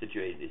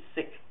 Situation is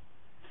sick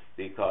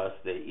because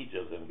each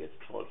of them gets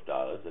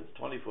 $12, that's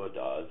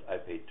 $24, I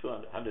paid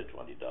 $120,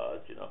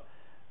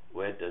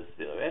 where does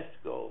the rest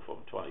go from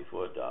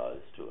 $24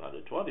 to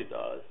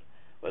 $120?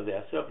 Well, they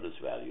are surplus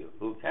value.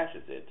 Who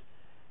cashes it?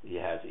 He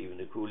has even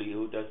a coolie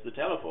who does the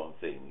telephone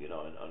thing,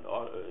 and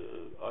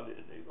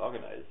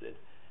organizes it.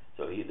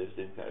 So he lives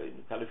in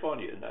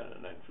California and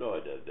in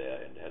Florida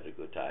there and has a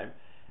good time,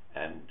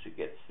 and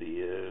gets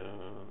the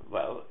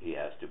he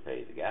has to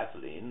pay the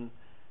gasoline,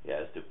 he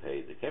has to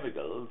pay the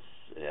chemicals,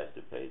 he has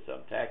to pay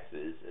some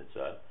taxes and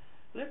so on.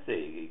 Let's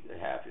say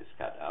half is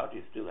cut out,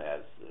 he still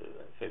has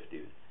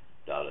 $50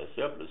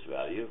 surplus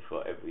value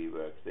for every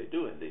work they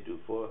do, and they do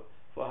four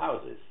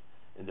houses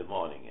in the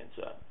morning and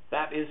so on.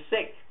 That is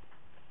sick.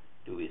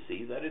 Do we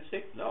see that it's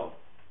sick? No.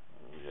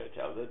 I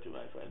tell that to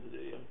my friends.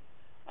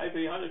 I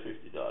pay $150.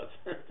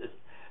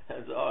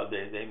 That's all.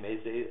 They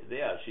may say,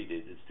 she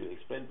did, it's too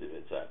expensive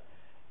and so on.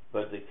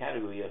 But the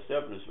category of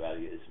surplus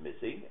value is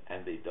missing,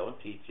 and they don't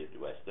teach it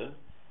Western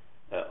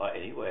or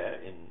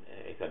anywhere in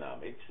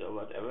economics or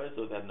whatever,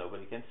 so that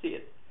nobody can see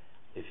it.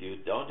 If you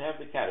don't have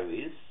the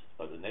categories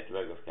or the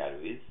network of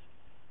categories,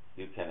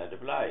 you cannot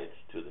apply it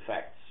to the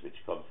facts which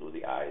come through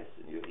the eyes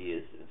and your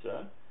ears and so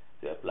on.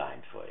 They are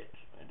blind for it,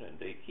 and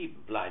they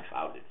keep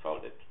blindfolded,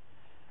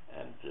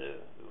 and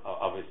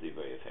obviously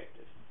very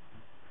effective.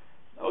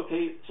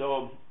 Okay,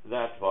 so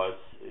that was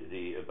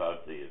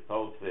about the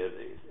Pope. The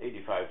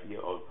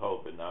 85-year-old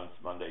Pope announced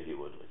Monday he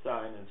would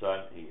resign and so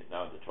on. He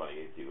announced the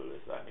 28th he will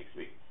resign next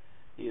week.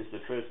 He is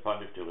the first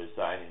pontiff to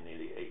resign in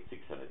nearly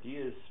 600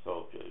 years.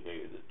 Pope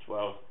Gregory the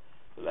 12th,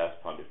 the last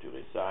pontiff to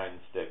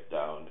resign, stepped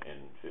down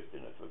in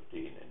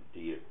 1515 and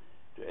deal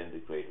to end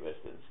the great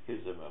Western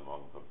schism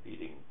among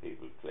competing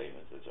papal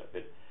claimants, etc.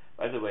 But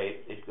by the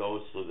way, it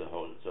goes through the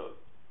whole. So,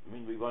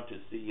 we want to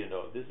see,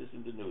 this is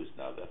in the news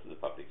now, that's in the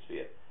public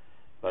sphere.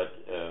 But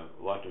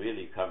what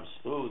really comes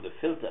through the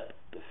filter,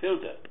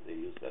 they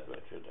use that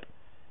word filter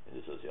in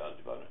the sociology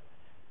department.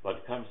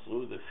 What comes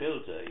through the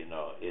filter,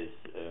 is,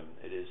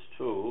 it is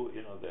true,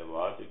 there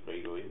was a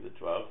Gregory the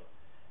 12th,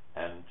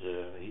 and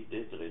he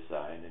did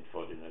resign in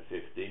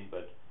 1415,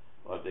 but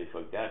what they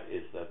forgot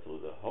is that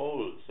through the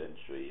whole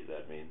century,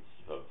 that means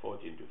from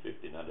 14 to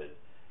 1500,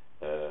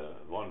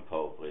 one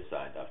pope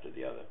resigned after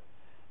the other.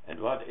 And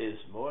what is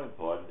more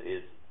important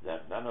is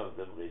that none of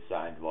them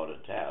resigned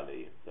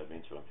voluntarily. That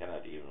means one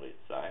cannot even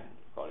resign,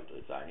 call it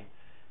resigning.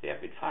 They have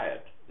been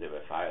fired. They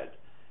were fired.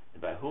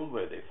 And by whom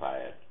were they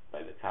fired?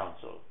 By the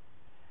council.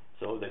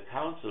 So the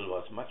council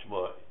was much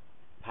more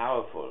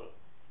powerful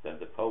than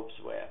the popes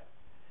were.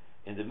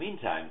 In the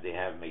meantime, they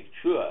have made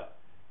sure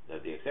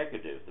that the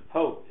executive, the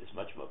Pope, is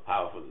much more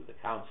powerful than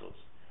the councils.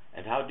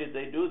 And how did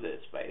they do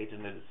this? By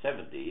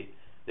 1870,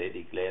 they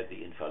declared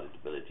the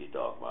infallibility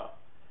dogma.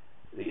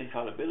 The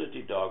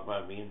infallibility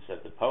dogma means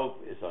that the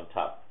Pope is on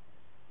top.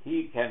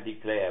 He can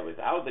declare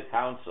without the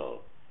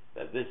council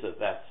that this or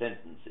that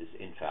sentence is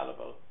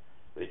infallible,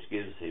 which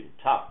gives him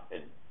top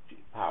and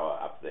power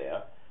up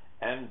there.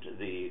 And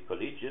the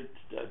collegiate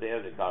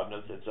there, the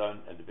cardinals and so on,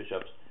 and the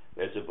bishops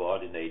were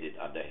subordinated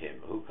under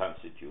him, who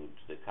constitutes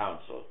the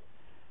council.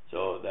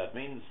 So that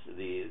means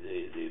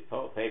the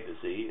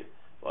papacy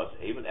was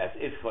able, as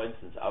if, for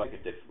instance, our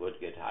executive would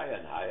get higher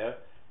and higher,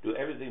 do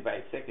everything by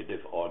executive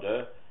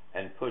order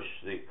and push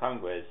the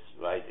Congress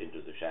by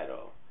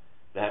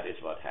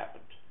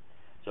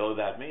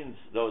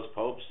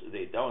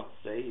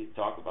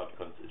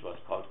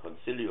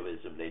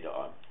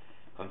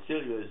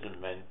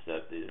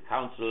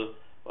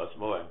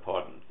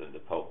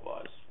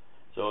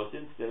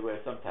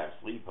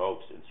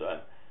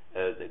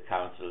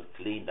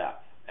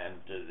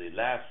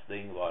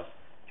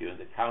during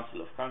the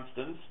Council of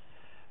Constance.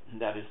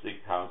 That is the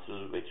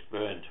council which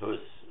burned Hus.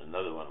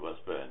 Another one was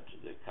burned.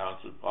 The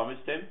council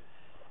promised him,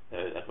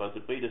 that was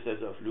the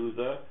predecessor of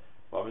Luther,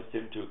 promised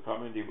him to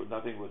come and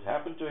nothing would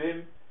happen to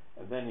him.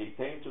 And then he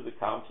came to the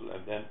council,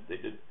 and then they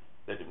did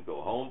let him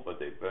go home, but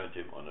they burned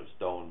him on a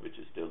stone which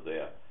is still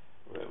there,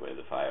 where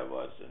the fire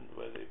was, and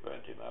where they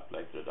burned him up,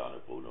 like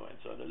Giordano Bruno and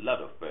so on. A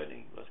lot of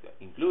burning was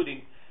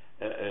including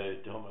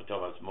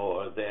Thomas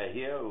More there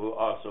here, who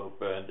also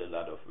burned a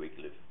lot of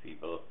Wycliffe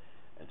people,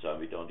 and so on.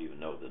 We don't even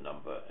know the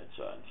number, and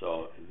so on.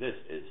 So this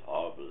is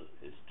horrible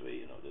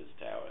history, this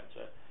terror, and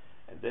so on.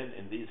 And then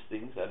in these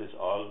things, that is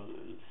all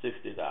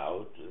sifted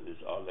out, is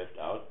all left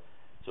out.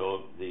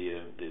 So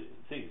the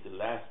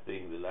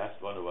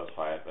last one who was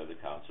fired by the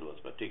council was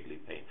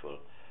particularly painful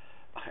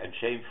and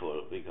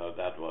shameful, because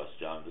that was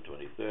John the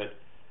 23rd,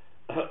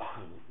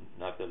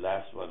 not the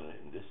last one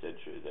in this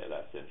century, the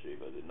last century,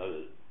 but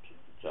another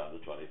John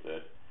the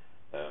 23rd,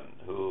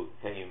 who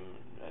came,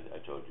 I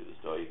told you the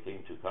story,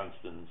 came to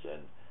Constance,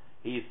 and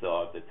he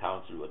thought the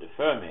council would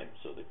affirm him.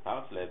 So the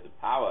council had the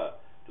power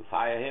to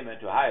fire him and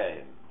to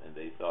hire him, and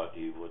they thought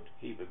he would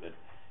keep him, but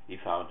he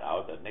found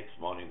out that next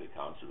morning the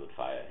council would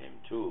fire him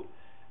too.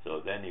 So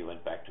then he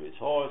went back to his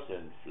horse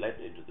and fled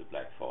into the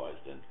Black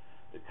Forest, and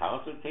the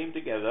council came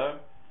together,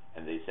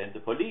 and they sent the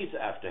police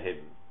after him.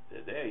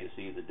 There you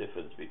see the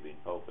difference between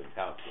Pope and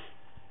council.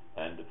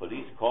 And the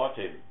police caught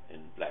him in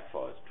Black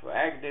Forest,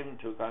 dragged him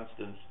to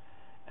Constance,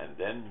 and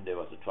then there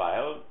was a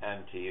trial,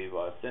 and he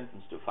was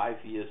sentenced to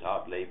 5 years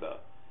hard labor,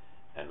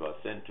 and was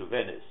sent to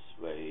Venice,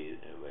 where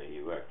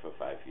he worked for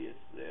 5 years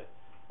there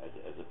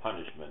as a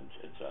punishment,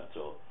 and so on.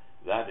 So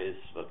that is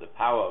what the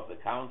power of the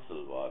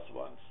council was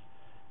once.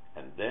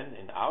 And then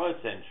in our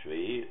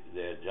century,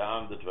 there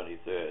John the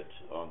 23rd,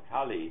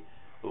 Roncalli,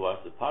 who was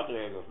the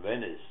Patriarch of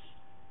Venice,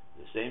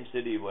 the same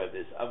city where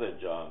this other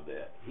John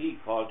there, he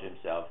called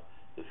himself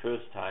the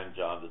first time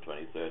John the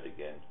 23rd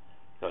again,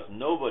 because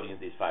nobody in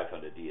these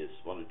 500 years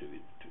wanted to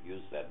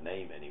use that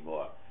name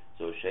anymore.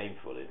 So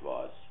shameful it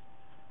was.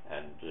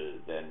 And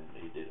then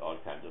he did all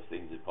kinds of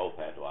things. The Pope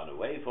had run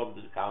away from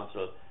the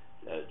council.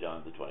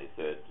 John the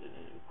 23rd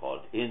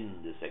called in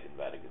the Second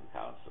Vatican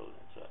Council,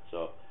 and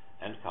so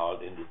and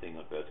called in the thing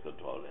on birth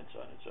control, and so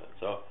on and so on.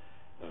 So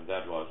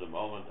that was a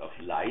moment of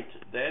light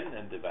then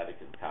in the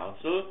Vatican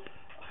Council.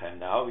 And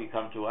now we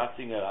come to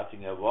Ratzinger.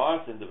 Ratzinger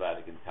was in the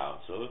Vatican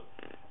Council.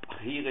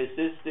 He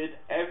resisted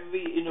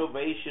every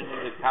innovation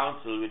in the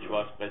council which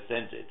was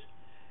presented,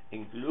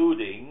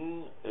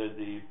 including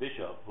the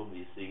bishop whom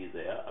you see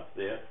there, up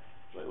there,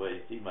 where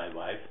you see my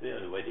wife there,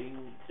 the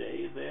wedding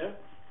day there.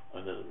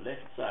 On the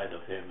left side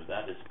of him,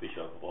 that is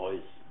Bishop Royce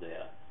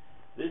there.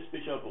 This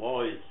Bishop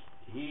Royce,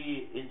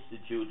 he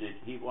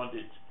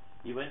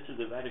went to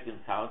the Vatican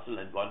Council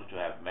and wanted to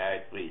have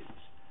married priests.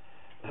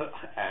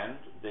 And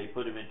they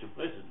put him into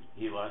prison.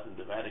 He was in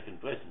the Vatican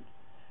prison.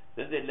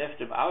 Then they left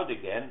him out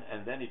again,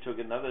 and then he took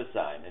another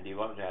sign, and he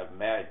wanted to have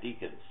married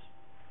deacons.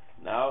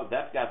 Now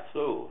that got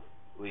through.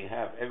 We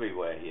have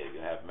everywhere here,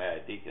 you have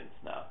married deacons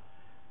now.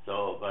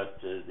 So, but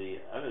the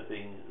other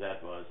thing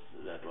that was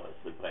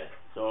suppressed.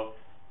 So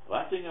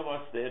Ratzinger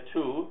was there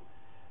too,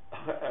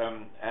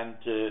 and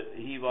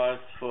he was,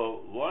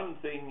 for one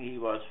thing, he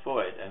was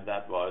for it, and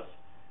that was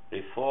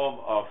reform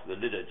of the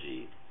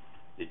liturgy,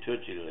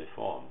 liturgical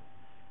reform.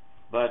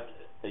 But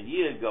a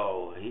year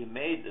ago he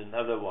made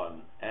another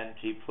one, and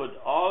he put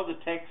all the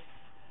texts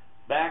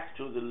back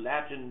to the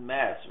Latin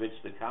Mass,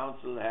 which the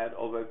council had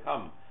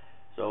overcome.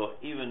 So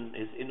even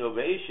his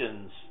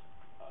innovations,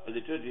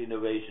 liturgical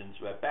innovations,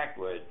 were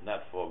backward,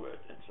 not forward,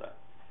 and so on.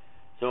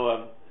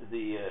 So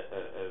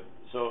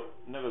so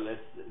nevertheless,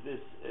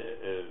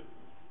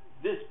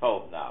 this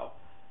Pope now,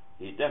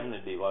 he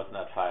definitely was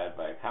not fired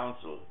by a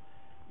council.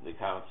 The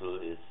council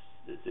is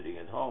sitting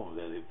at home.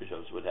 The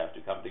bishops would have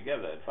to come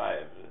together and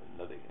fire him.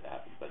 Nothing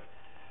happened.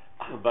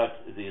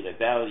 But the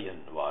rebellion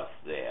was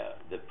there.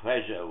 The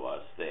pressure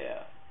was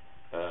there.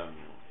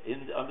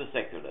 On the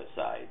secular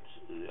side,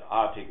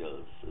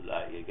 articles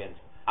like against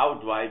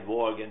outright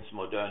war against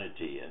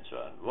modernity and so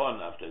on, one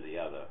after the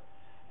other.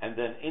 And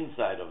then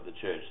inside of the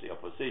church, the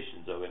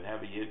opposition. So when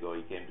half a year ago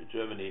he came to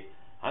Germany,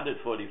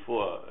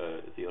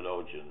 144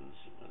 theologians,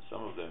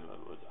 some of them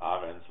was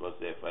Ahrens, was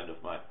there, a friend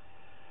of mine,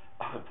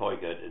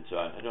 Peugert and so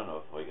on. I don't know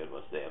if Peugert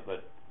was there,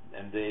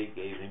 and they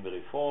gave him a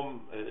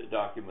reform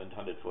document,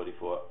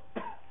 144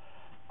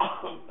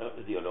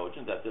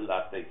 theologians. That's a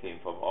lot. They came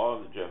from all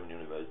the German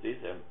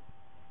universities.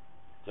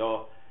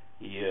 So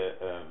he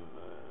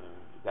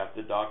got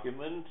the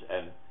document,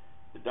 and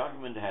the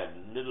document had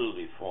little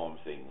reform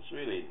things,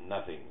 really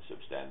nothing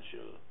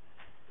substantial.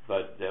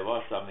 But there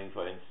was something,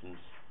 for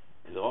instance,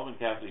 in the Roman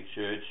Catholic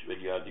Church,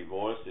 when you are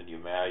divorced and you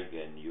marry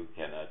again, you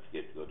cannot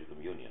go to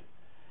communion.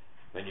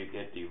 When you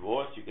get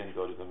divorced, you can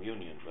go to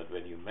communion, but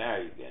when you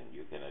marry again,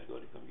 you cannot go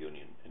to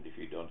communion, and if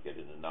you don't get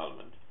an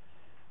annulment.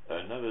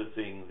 Another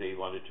thing, they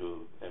wanted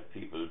to have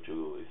people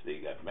to, if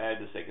they got married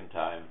the second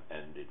time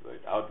and it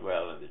worked out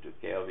well and they took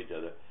care of each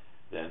other,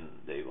 then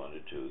they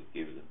wanted to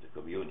give them the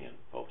communion.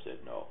 Pope said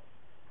no.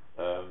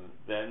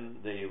 Then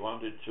they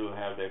wanted to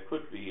have, there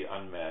could be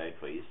unmarried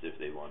priests if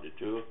they wanted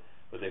to,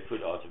 but there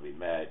could also be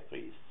married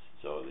priests,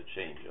 so the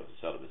change of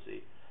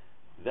celibacy.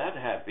 That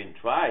had been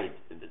tried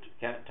in the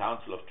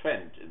Council of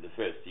Trent in the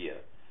first year.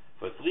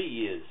 For 3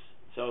 years,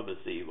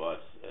 celibacy was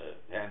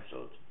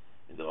cancelled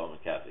in the Roman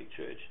Catholic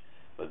Church.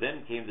 But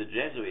then came the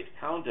Jesuit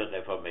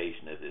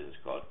Counter-Reformation, as it is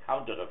called,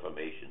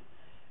 Counter-Reformation.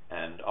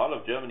 And all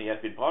of Germany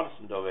had been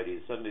Protestant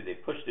already. Suddenly they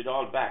pushed it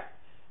all back,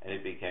 and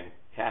it became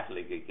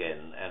Catholic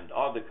again. And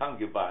all the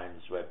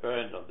concubines were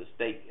burned on the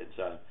stake and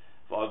so on.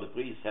 For all the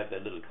priests had their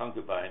little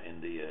concubine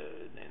in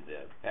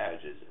their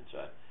parishes and so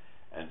on.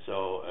 And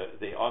so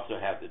they also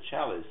had the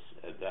chalice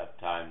at that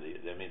time.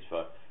 That means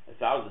for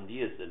 1,000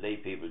 years the lay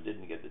people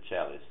didn't get the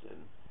chalice.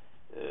 And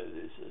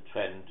this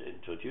trend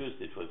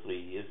introduced it for 3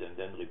 years and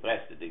then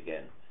repressed it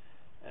again.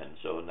 And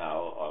so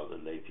now all the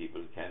lay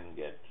people can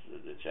get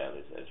the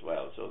chalice as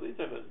well. So these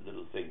are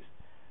little things.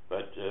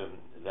 But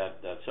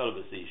that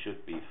celibacy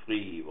should be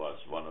free was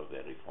one of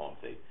their reform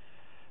things.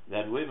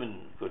 That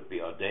women could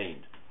be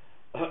ordained.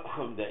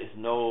 There is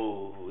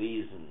no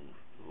reason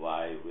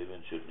why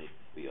women shouldn't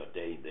be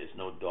ordained. There's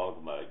no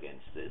dogma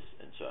against this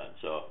and so on.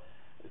 So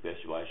the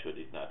question, why should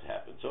it not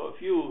happen? So a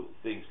few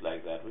things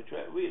like that, which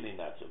were really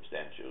not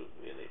substantial,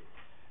 really.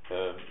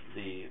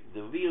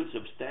 The real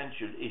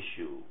substantial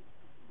issue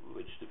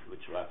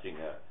which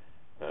Ratzinger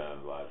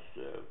was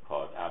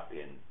caught up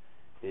in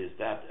is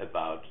that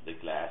about the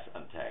class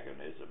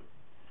antagonism.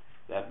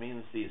 That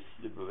means these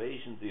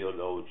liberation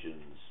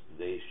theologians,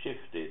 they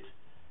shifted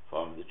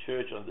from the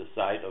church on the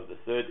side of the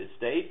third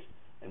estate,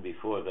 and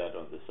before that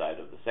on the side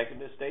of the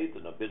second estate,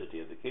 the nobility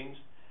of the kings.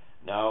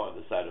 Now on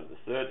the side of the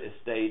third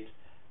estate,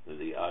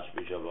 the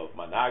Archbishop of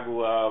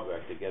Managua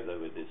worked together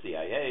with the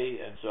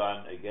CIA and so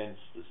on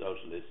against the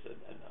socialists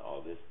and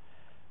all this.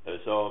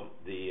 So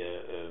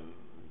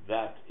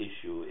that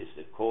issue is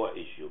the core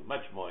issue,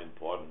 much more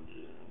important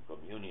than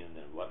communion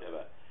and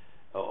whatever,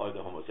 or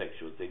the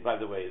homosexual thing. By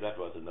the way, that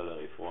was another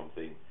reform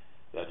thing,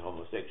 that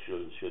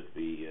homosexuals should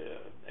be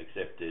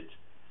accepted,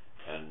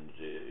 and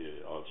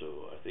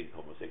also I think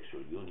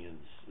homosexual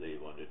unions, they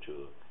wanted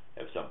to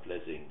have some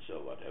blessings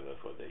or whatever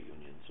for their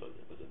unions, so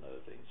that was another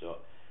thing. So,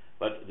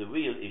 but the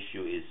real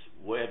issue is,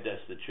 where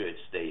does the church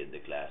stay in the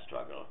class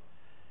struggle?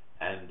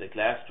 And the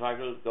class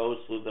struggle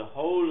goes through the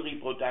whole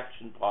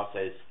reproduction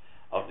process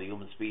of the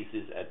human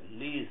species, at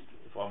least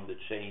from the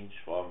change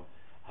from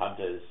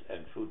hunters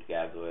and food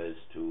gatherers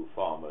to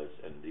farmers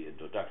and the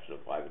introduction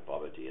of private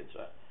property and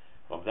so on.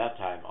 From that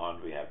time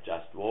on we have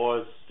just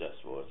wars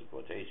in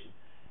quotation.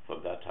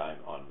 From that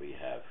time on we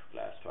have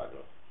class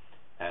struggle.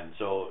 And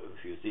so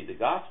if you see the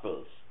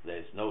Gospels,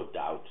 there's no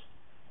doubt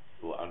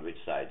on which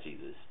side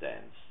Jesus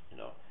stands. You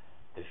know,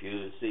 if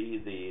you see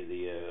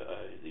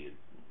the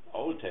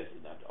Old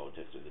Testament, not Old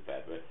Testament, the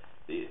bad word,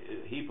 the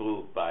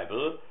Hebrew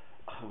Bible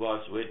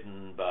was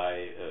written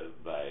by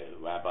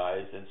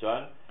rabbis and so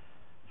on,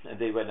 and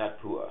they were not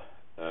poor.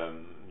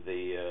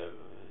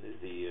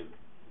 The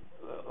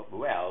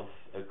wealth,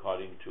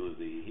 according to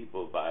the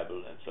Hebrew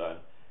Bible and so on,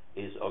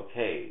 is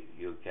okay.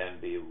 You can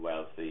be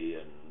wealthy,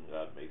 and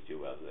God makes you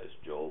wealthy. There's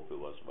Job, who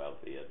was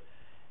wealthy,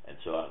 and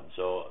so on.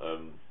 So,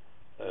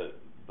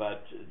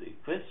 but the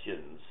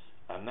Christians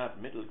are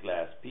not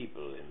middle-class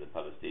people in the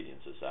Palestinian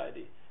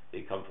society.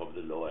 They come from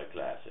the lower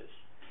classes.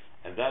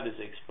 And that is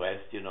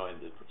expressed, in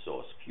the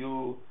source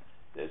Q.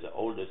 There's an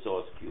older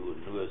source Q, a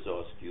newer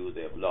source Q.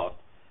 They have lost,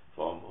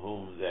 from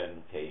whom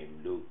then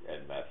came Luke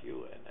and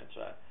Matthew and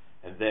so on.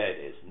 And there it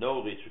is.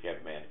 No rich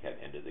man can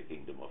enter the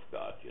kingdom of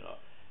God.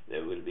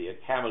 There will be a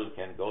camel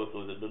can go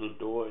through the little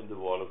door in the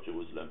wall of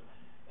Jerusalem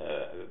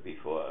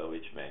before a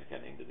rich man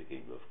can enter the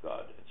kingdom of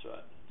God, and so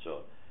on.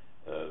 So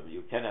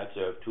you cannot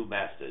serve two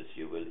masters.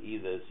 You will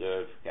either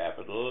serve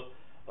capital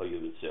or you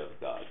will serve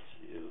God.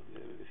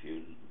 If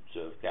you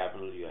serve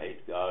capital, you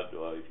hate God,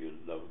 or if you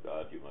love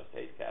God, you must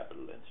hate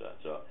capital, and so on.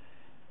 So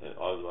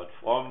all what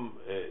Fromm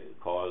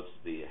calls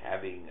the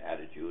having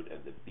attitude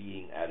and the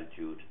being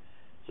attitude.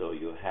 So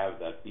you have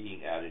that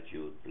being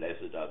attitude,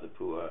 blessed are the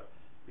poor,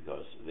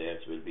 because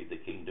theirs will be the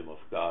kingdom of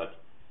God.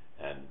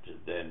 And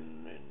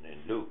then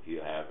in Luke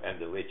you have, and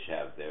the rich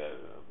have their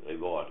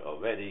reward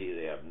already,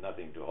 they have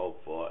nothing to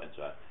hope for, and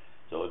so on.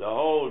 So the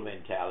whole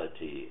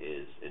mentality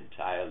is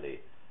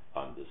entirely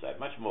on the side,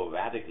 much more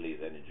radically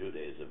than in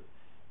Judaism,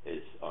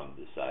 is on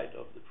the side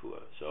of the poor.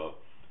 So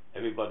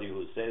everybody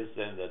who says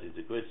then that is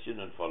a Christian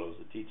and follows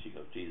the teaching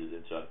of Jesus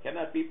and so on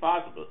cannot be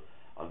possible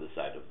on the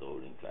side of the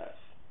ruling class.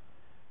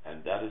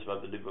 And that is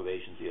what the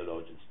liberation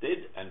theologians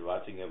did, and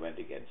Ratzinger went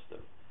against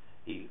them.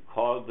 He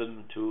called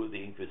them to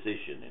the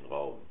Inquisition in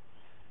Rome.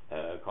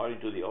 According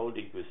to the old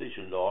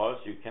Inquisition laws,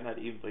 you cannot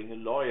even bring a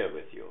lawyer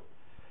with you.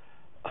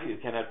 You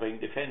cannot bring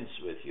defense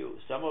with you.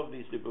 Some of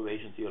these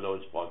liberation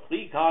theologians brought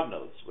 3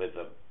 cardinals with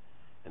them,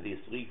 and these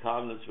 3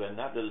 cardinals were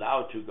not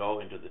allowed to go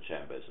into the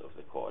chambers of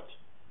the court.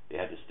 They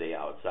had to stay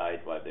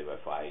outside while they were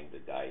firing the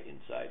guy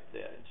inside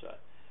there and so on.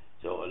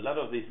 So a lot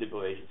of these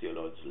liberation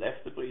theologians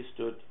left the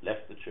priesthood,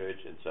 left the church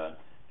and so on,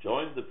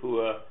 joined the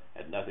poor,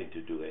 had nothing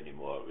to do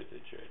anymore with the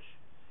church.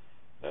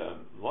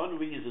 One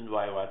reason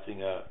why Ratzinger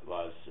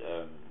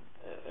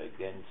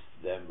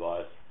them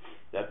was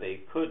that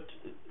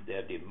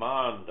their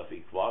demand of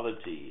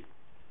equality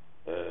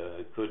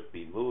could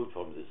be moved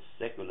from the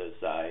secular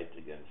side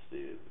against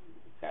the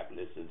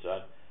capitalists and so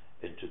on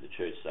into the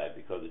church side,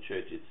 because the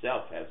church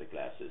itself has a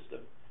class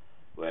system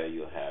where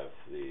you have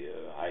the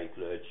high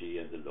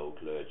clergy and the low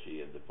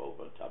clergy and the Pope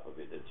on top of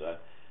it and so on.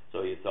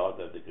 So he thought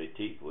that the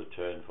critique would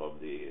turn from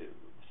the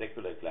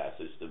secular class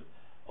system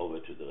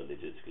over to the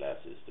religious class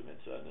system and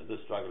so on. And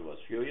the struggle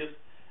was furious,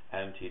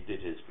 and he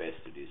did his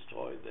best to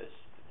destroy this.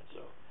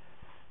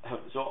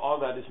 So all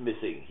that is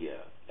missing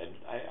here. And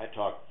I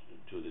talked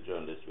to the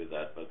journalist with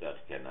that, but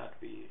that cannot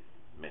be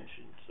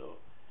mentioned. So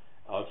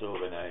also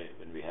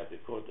when we had the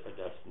court,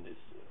 Dustin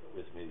is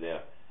with me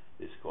there,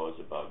 this course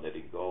about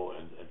letting go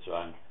and so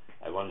on,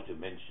 I wanted to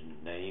mention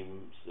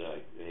names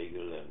like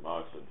Hegel and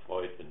Marx and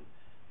Freud, and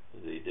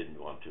they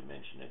didn't want to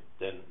mention it.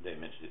 Then they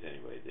mentioned it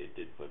anyway. They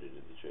did put it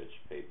in the church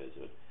papers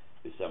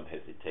with some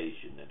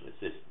hesitation and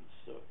resistance.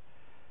 So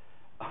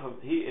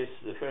he is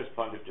the first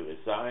pontiff to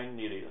resign,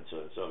 nearly, and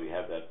so we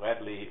have that.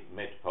 Bradley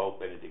met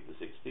Pope Benedict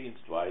XVI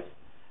twice,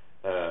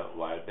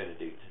 while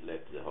Benedict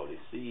led the Holy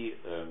See.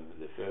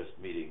 The first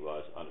meeting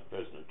was on a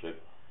personal trip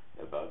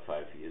about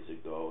 5 years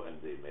ago, and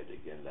they met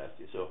again last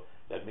year. So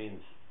that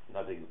means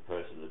nothing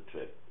personal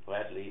trip.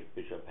 Bradley,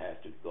 bishop, has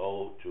to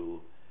go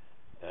to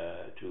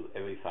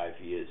every 5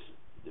 years.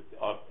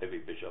 Every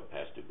bishop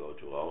has to go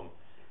to Rome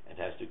and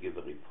has to give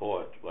a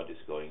report what is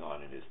going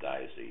on in his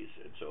diocese.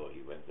 And so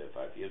he went there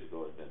 5 years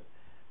ago and then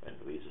went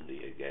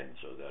recently again.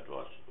 So that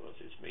was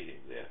his meeting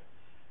there.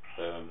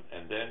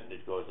 And then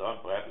it goes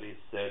on. Bradley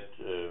said,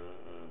 it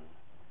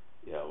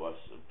was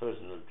a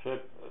personal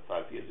trip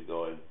 5 years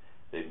ago, and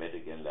they met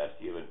again last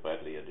year when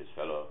Bradley and his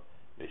fellow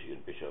Michigan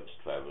bishops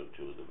traveled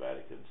to the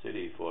Vatican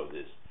City for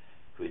this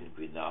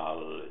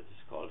quinquennal,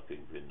 it's called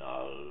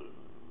quinquennal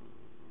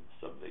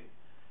something.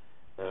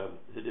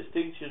 The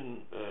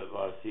distinction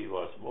was he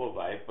was more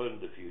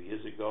vibrant a few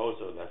years ago,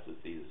 so that's the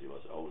thesis. He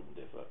was old and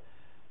therefore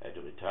had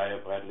to retire.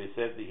 Bradley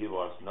said that he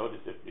was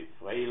noticeably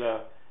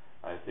frailer.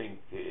 I think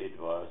it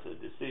was a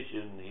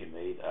decision he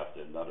made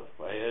after a lot of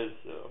prayers.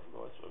 Of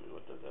course,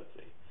 what does that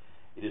say?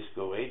 It is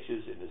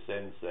courageous in the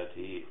sense that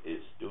he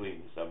is doing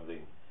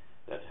something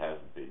that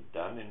hasn't been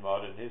done in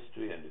modern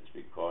history, and it's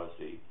because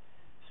he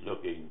is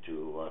looking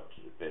to what's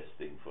the best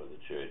thing for the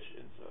church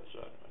and so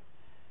on.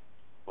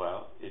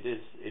 Well, it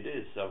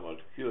is somewhat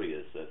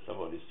curious that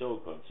somebody so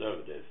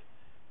conservative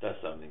does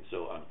something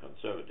so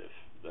unconservative.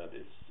 That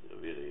is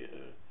really,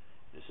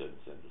 in a certain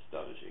sense,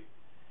 astonishing.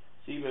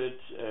 Siebert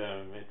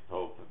met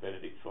Pope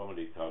Benedict,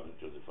 formally cardinal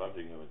to the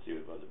Frankfurt, when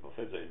Siebert was a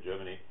professor in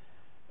Germany.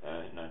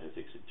 In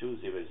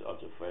 1962, Siebert is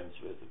also friends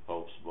with the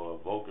Pope's more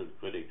vocal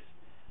critics,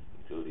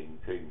 including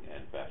King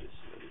and Baptist.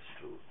 That is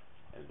true.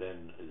 And then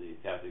the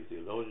Catholic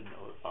theologian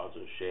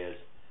also shares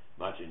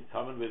much in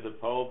common with the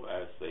Pope,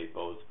 as they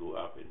both grew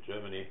up in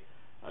Germany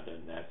under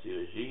the Nazi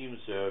regime,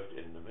 served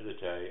in the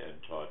military, and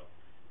taught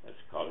as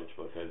college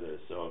professors.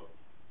 So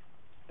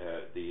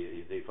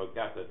they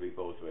forgot that we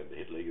both were in the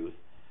Hitler Youth.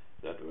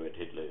 That word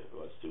Hitler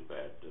was too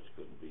bad. That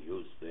couldn't be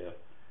used there.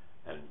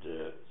 And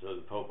so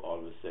the Pope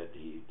always said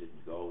he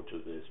didn't go to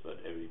this, but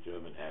every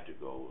German had to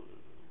go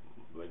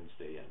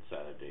Wednesday and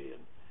Saturday,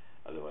 and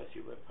otherwise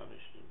you were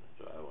punished. And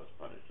so I was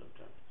punished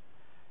sometimes.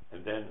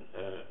 And then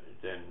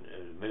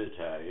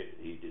military,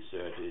 he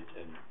deserted,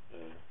 and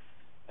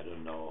I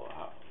don't know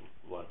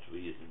what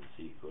reasons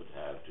he could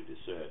have to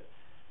desert,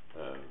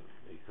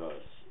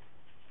 because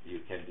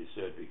you can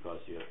desert because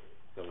your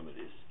government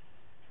is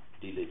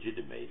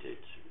delegitimated,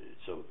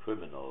 so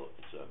criminal,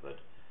 but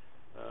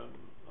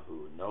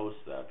who knows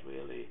that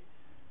really?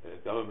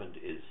 Government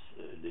is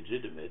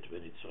legitimate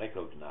when it's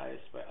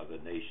recognized by other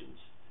nations.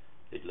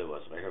 Hitler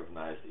was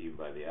recognized even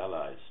by the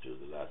Allies to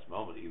the last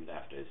moment, even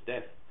after his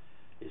death.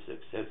 His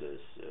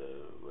successors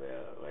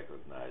were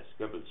recognized.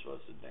 Goebbels was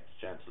the next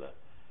chancellor,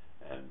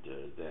 and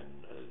then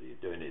the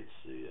Dönitz,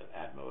 the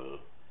admiral,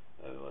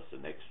 was the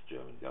next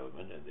German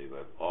government, and they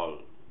were all,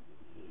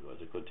 there was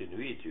a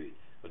continuity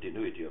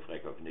of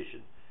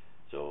recognition.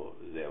 So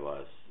there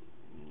was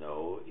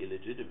no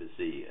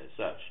illegitimacy as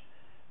such.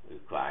 The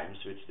crimes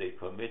which they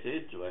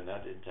committed were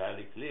not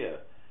entirely clear.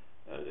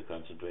 The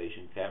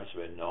concentration camps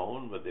were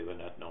known, but they were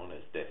not known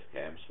as death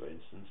camps, for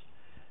instance.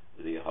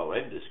 The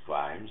horrendous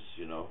crimes,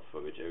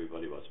 for which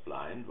everybody was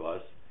blind,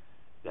 was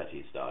that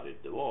he started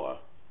the war.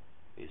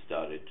 He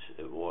started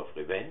a war of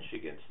revenge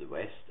against the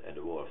West and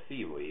a war of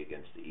thievery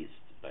against the East,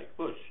 like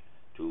Bush.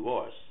 2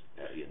 wars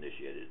he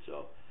initiated.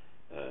 So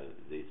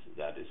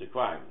that is a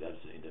crime.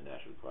 That's an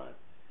international crime.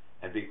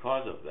 And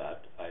because of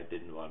that, I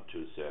didn't want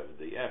to serve in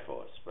the Air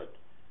Force, but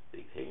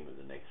they came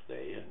the next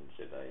day and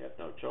said I had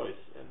no choice,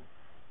 and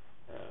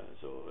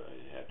so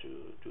I had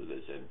to do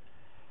this. And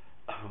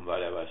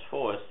while I was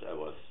forced, I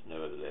was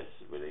nevertheless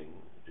willing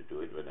to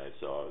do it. When I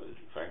saw that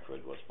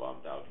Frankfurt was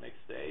bombed out next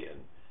day,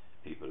 and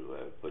people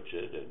were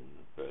butchered and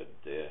burned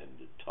there in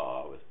the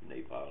tar with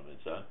napalm and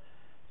so on,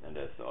 and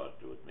I thought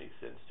it would make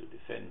sense to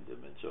defend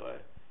them, and so I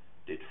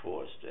did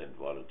forced and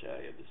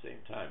voluntary at the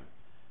same time.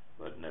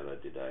 But never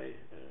did I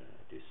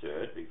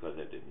desert, because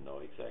I didn't know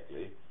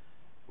exactly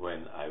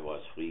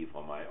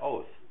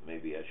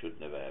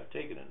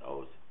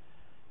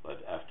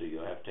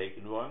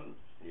one,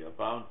 you're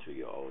bound to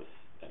your oath.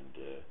 And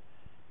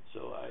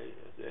so I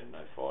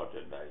fought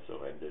and I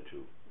surrendered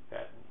to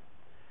Patton.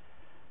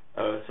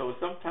 So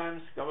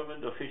sometimes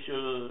government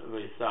officials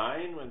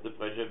resign when the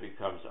pressure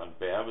becomes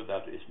unbearable.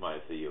 That is my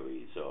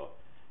theory. So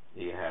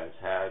he has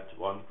had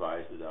one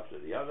crisis after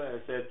the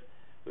other. I said,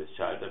 with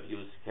child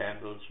abuse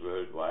scandals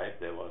worldwide.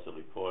 There was a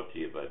report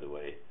here, by the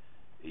way,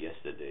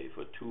 yesterday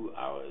for 2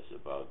 hours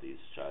about these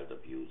child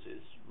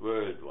abuses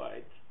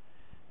worldwide.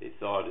 They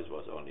thought it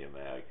was only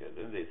America.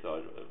 Then they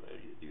thought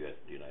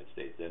the United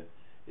States. Then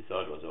they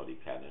thought it was only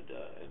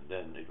Canada. And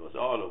then it was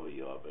all over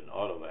Europe and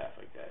all over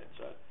Africa and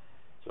so on.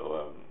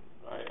 So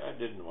I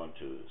didn't want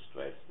to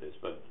stress this,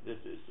 but this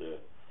is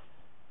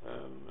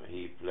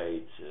he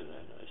played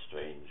a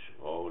strange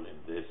role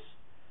in this,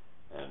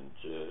 and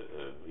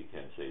we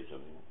can say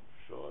something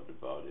short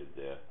about it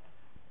there.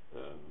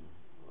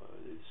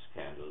 These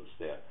scandals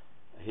there.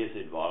 His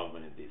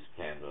involvement in these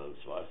scandals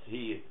was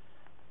he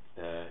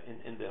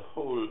in the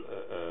whole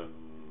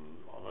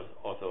almost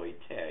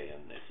authoritarian.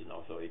 It's an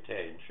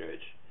authoritarian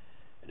church,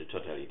 and a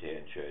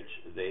totalitarian church.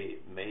 They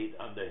made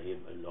under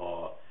him a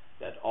law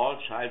that all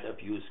child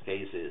abuse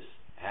cases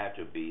had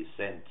to be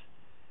sent,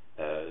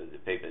 the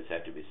papers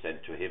had to be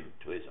sent to him,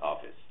 to his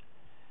office.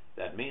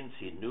 That means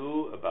he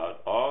knew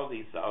about all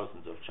these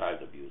thousands of child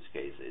abuse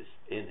cases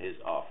in his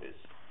office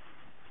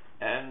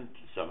and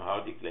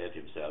somehow declared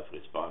himself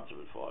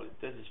responsible for it.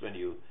 This is when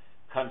you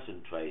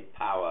concentrate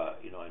power,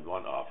 in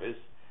one office,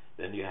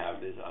 then you have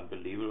this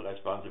unbelievable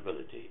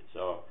responsibility.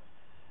 So,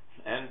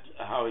 and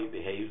how he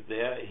behaved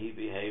there, he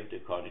behaved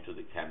according to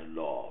the canon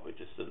law, which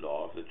is the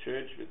law of the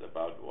church, with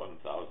about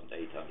 1,800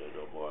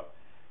 or more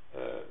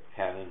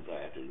canons.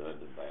 I had to learn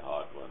them by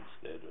heart once.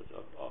 That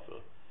was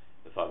awful.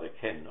 The Father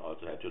Ken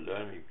also had to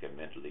learn. He became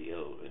mentally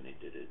ill when he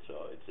did it.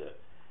 So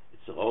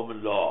it's a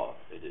Roman law.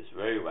 It is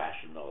very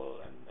rational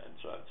and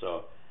so on.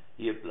 So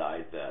he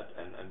applied that,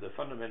 and the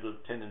fundamental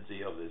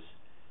tendency of this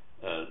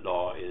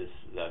law is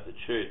that the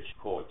church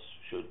courts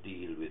should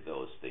deal with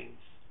those things.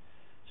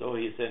 So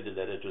he sent a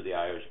letter to the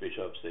Irish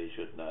bishops. They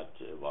should not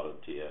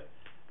volunteer,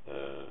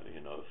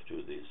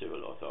 to the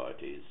civil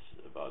authorities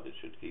about it,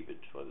 should keep it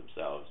for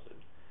themselves.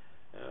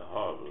 And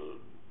horrible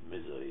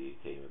misery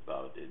came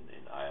about in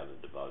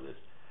Ireland about this.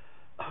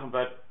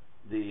 But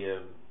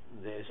there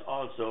is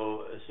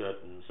also a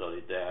certain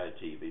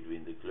solidarity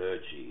between the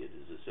clergy. It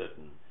is a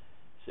certain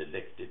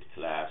selected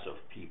class of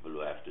people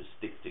who have to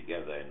stick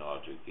together in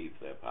order to keep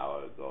their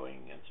power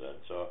going and so on.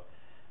 So,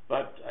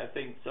 but I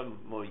think some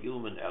more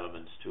human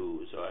elements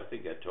too. So I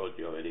think I told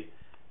you already,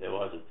 there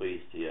was a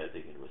priest here, I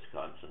think in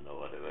Wisconsin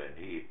or whatever, and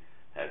he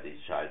had these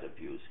child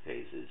abuse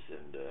cases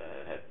and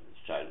had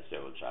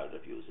several child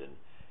abuse, and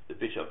the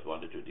bishops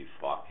wanted to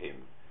defrock him,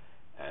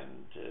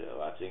 and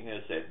Ratzinger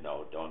said,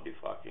 no, don't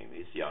defrock him.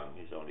 He's young.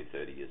 He's only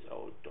 30 years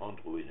old. Don't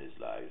ruin his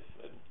life,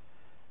 and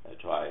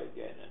try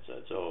again.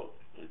 And so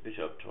the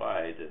bishop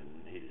tried,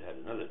 and he had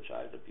another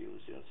child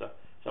abuse. So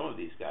some of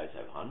these guys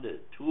have 100,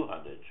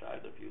 200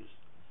 child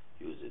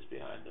abuses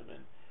behind them,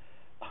 and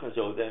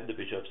so then the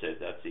bishop said,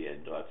 that's the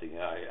end.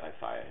 Ratzinger, I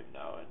fire him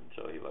now, and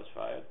so he was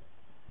fired.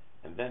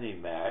 And then he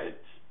married,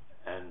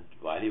 and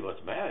while he was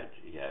married,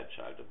 he had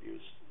child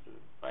abuse,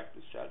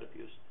 practiced child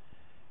abuse.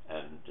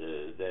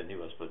 And then he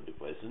was put into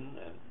prison,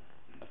 and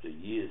after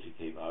years he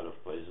came out of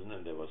prison,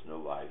 and there was no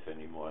wife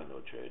anymore, no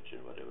church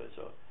and whatever.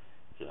 So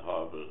it's a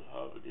horrible,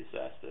 horrible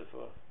disaster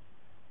for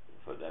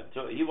that.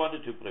 So he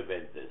wanted to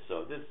prevent this.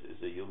 So this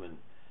is a human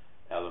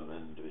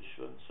element which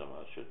one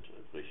somehow should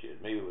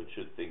appreciate. Maybe we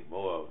should think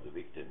more of the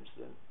victims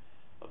than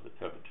of the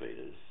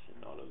perpetrators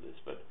in all of this.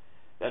 But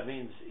that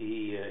means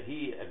he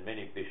and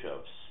many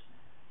bishops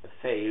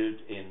failed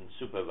in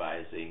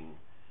supervising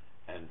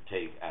and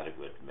take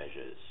adequate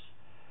measures.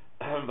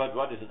 But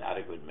what is an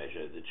adequate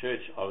measure? The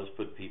church always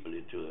put people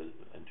into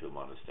a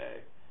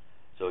monastery.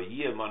 So a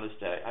year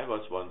monastery. I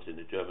was once in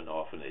a German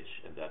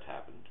orphanage, and that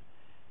happened.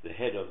 The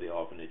head of the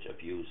orphanage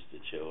abused the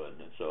children,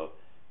 and so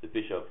the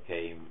bishop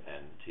came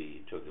and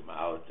he took him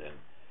out,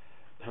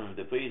 and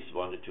the priest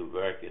wanted to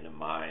work in a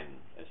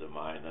mine as a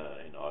miner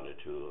in order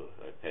to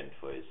repent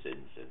for his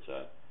sins, and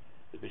so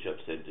the bishop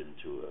sent him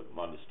to a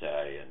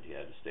monastery, and he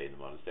had to stay in the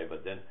monastery.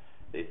 But then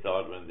they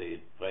thought when they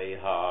pray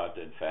hard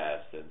and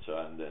fast and so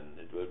on, then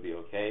it will be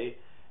okay,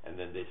 and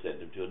then they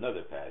sent him to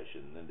another parish,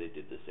 and then they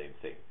did the same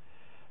thing.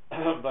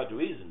 But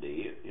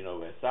recently,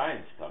 where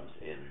science comes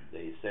in,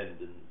 they send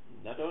him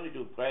not only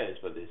to prayers,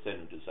 but they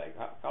send him to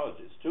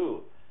psychologists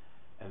too.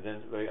 And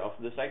then very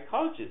often the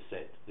psychologist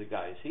said, the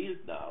guy is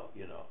healed now,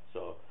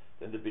 So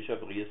then the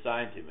bishop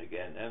reassigned him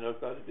again, and of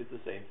course it did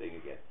the same thing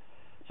again.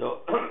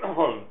 So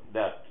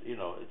that,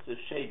 it's a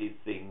shady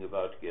thing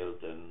about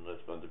guilt and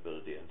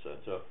responsibility and so on.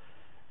 So,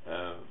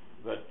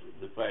 but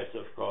the press,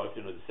 of course,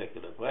 the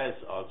secular press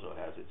also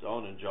has its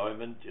own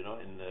enjoyment, in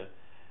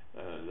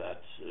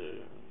that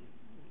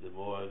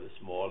the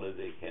smaller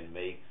they can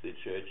make the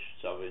church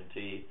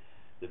sovereignty,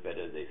 the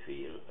better they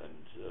feel,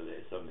 and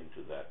there's something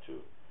to that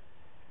too.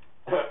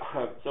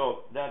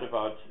 So that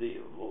about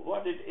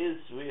what it is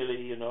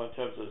really, in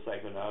terms of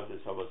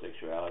psychoanalysis,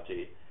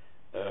 homosexuality.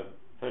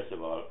 First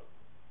of all,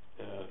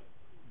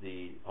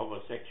 the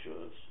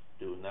homosexuals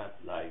do not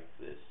like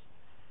this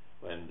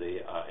when they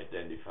are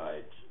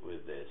identified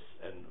with this,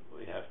 and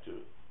we have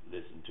to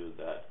listen to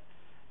that.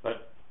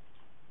 But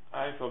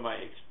I, from my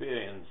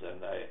experience,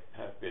 and I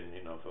have been,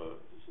 for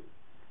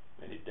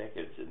many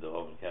decades in the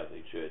Roman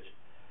Catholic Church,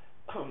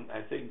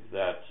 I think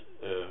that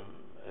a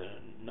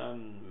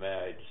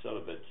non-married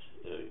celibate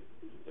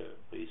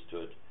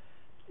priesthood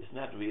is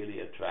not really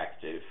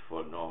attractive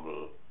for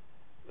normal,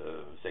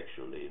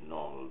 sexually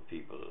normal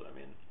people. I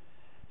mean,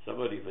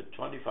 somebody for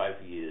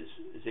 25 years,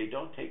 they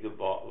don't take a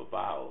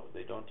vow,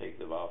 they don't take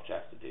the vow of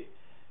chastity.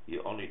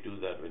 You only do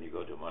that when you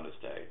go to a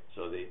monastery.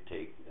 So they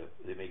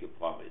make a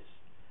promise.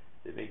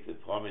 They make the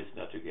promise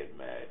not to get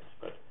married.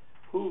 But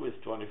who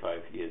with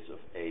 25 years of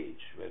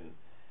age, when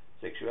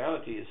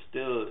sexuality is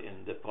still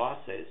in the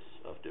process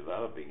of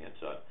developing and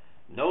so on,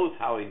 knows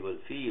how he will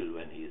feel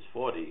when he is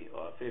 40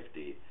 or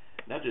 50,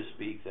 not to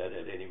speak that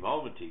at any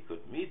moment he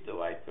could meet the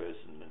right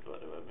person and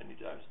whatever. Many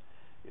times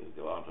you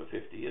go on for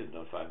 50 years and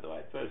don't find the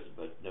right person,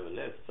 but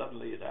nevertheless,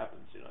 suddenly it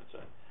happens, so.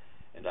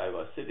 And I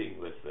was sitting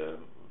with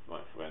my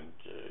friend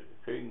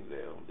King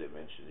there, whom they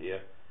mentioned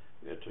here.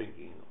 We were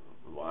drinking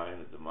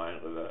wine at the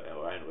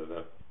Rhine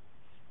River,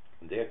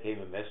 and there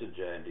came a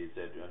messenger, and he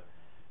said,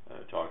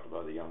 talked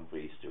about a young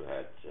priest who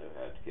had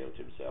killed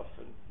himself,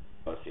 and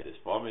he had his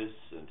promise,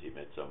 and he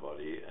met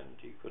somebody, and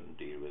he couldn't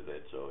deal with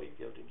it, so he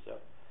killed himself.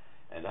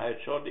 And I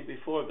had shortly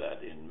before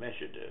that in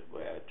Meschede,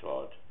 where I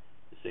taught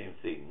the same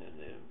thing, in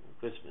the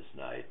Christmas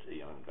night, a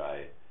young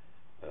guy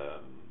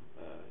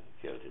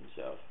killed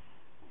himself,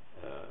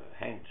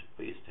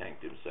 priest hanged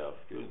himself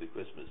during the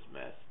Christmas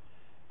Mass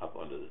up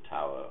under the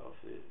tower of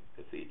the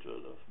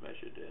Cathedral of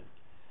Meschede.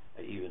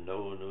 I even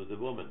knew the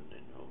woman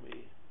in whom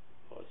he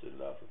was in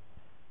love,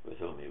 with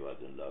whom he was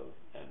in love,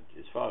 and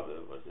his father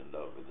was in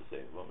love with the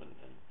same woman,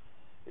 and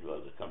it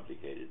was a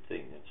complicated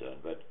thing and so on.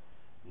 But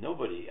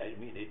nobody,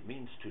 it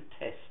means to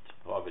test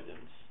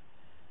providence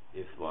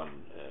if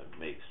one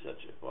makes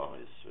such a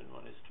promise when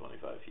one is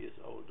 25 years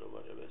old or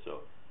whatever.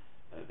 So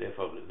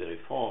therefore the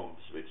reforms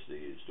which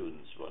the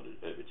students wanted,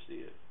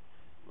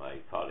 my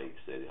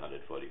colleagues, the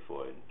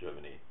 144 in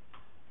Germany,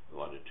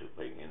 wanted to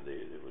bring in,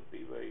 they would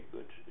be very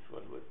good if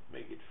one would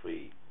make it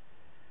free.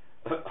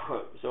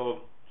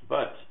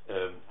 But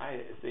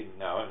I think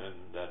now,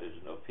 and that is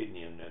an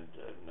opinion and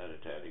not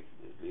entirely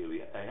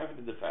clearly, I have it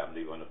in the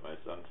family. One of my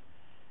sons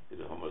is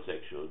a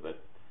homosexual, but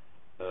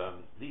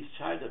these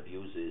child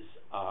abuses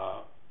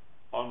are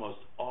almost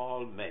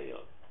all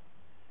male.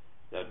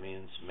 That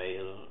means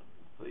male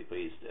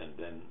priest and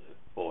then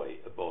a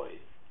boy.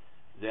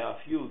 There are a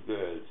few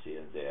girls here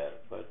and there,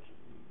 but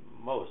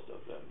most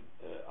of them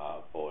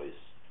are boys.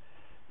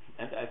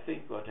 And I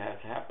think what has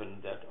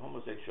happened, that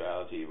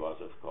homosexuality was,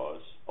 of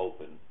course,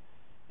 open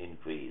in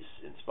Greece,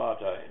 in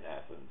Sparta, in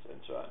Athens, and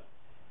so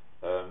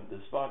on.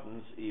 The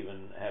Spartans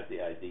even had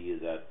the idea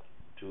that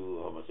two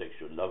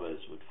homosexual lovers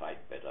would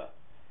fight better.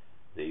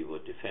 They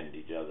would defend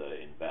each other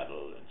in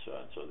battle and so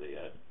on. So they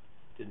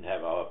didn't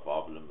have our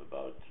problem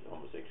about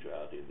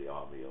homosexuality in the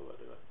army or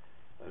whatever.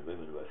 And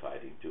women were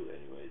fighting too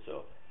anyway.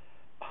 So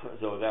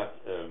that.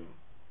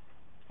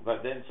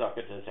 But then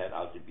Socrates had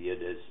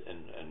Alcibiades,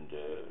 and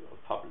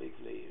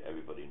publicly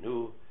everybody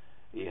knew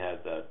he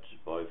had that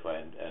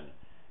boyfriend, and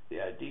the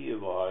idea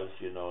was,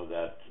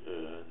 that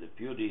the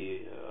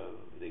beauty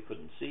they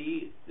couldn't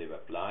see. They were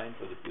blind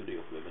for the beauty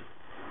of women,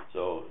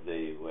 so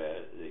they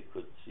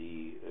could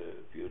see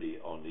beauty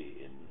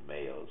only in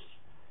males.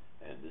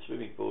 And the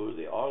swimming pool,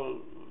 they all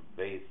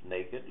bathed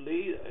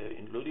nakedly,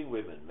 including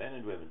women, men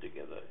and women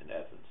together in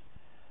Athens.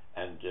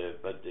 And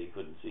but they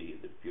couldn't see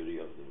the beauty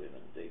of the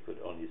women. They could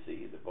only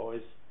see the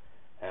boys.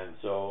 And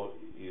so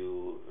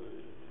you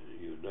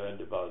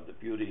learned about the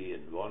beauty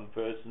in one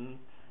person,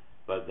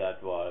 but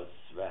that was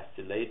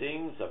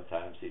vacillating.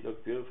 Sometimes he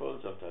looked beautiful,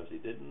 sometimes he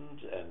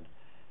didn't, and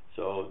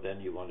so then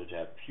you wanted to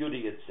have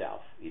beauty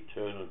itself,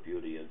 eternal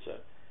beauty and so on.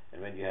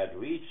 And when you had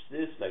reached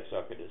this, like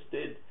Socrates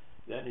did,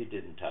 then he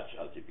didn't touch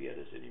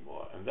Alcibiades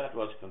anymore, and that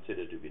was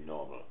considered to be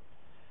normal.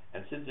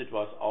 And since it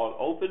was all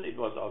open, it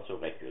was also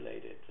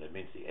regulated. That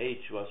means the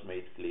age was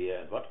made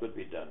clear, and what could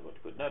be done,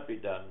 what could not be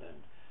done, and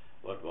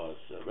what was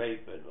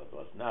rape and what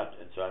was not,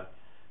 and so on.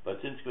 But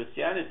since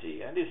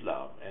Christianity and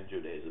Islam and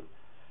Judaism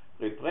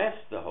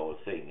repressed the whole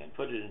thing and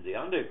put it in the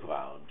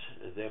underground,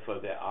 therefore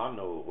there are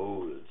no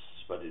rules,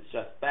 but it's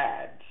just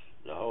bad.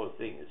 The whole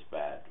thing is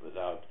bad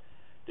without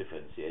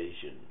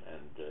differentiation,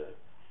 and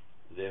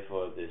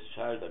therefore this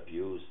child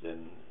abuse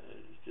then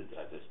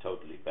that is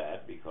totally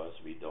bad, because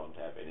we don't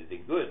have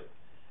anything good.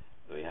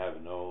 We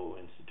have no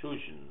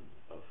institution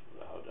of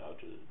how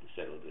to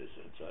settle this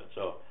and so on.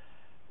 So,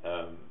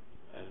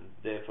 and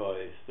therefore,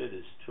 if it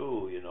is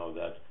true,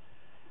 that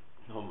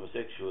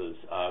homosexuals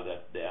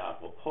that there are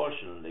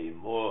proportionally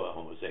more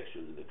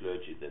homosexuals in the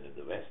clergy than in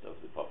the rest of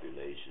the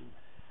population,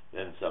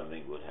 then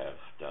something would have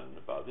done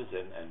about this,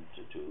 and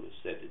to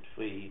set it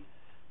free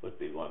would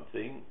be one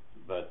thing,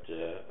 but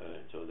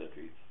so that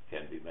we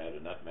can be married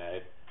or not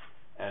married.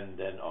 And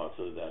then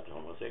also that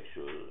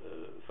homosexual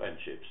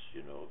friendships,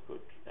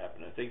 could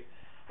happen. I think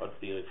but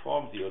the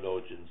Reform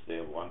theologians, they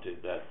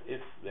wanted that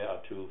if there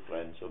are two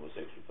friends,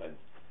 homosexual friends,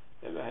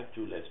 they will have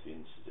two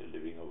lesbians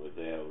living over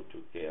there who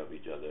took care of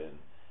each other and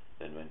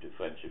then went to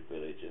Friendship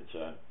Village and so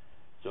on.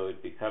 So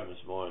it becomes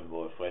more and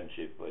more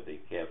friendship where they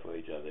care for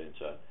each other and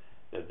so on,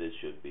 that this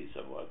should be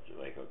somewhat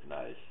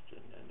recognized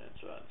and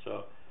so on.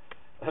 So,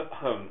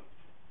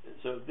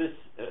 so this,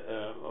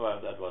 well,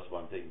 that was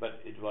one thing,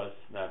 but it was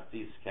not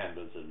these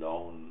scandals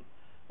alone.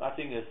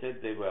 Ratzinger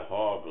said they were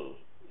horrible,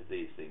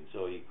 these things,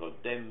 so he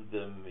condemned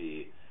them,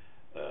 he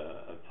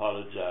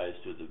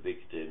apologized to the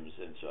victims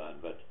and so on,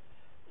 but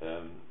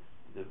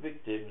the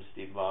victims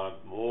demand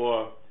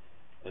more.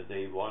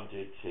 They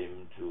wanted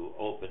him to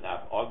open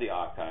up all the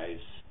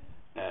archives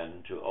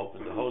and to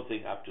open the whole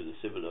thing up to the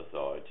civil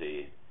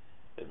authority.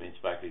 That means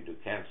practically to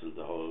cancel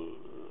the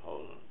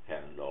whole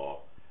canon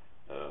law,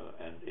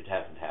 and it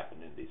hasn't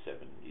happened in these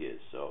 7 years.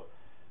 So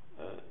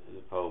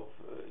the Pope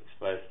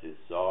expressed his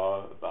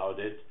sorrow about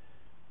it,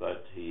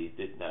 but he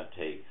did not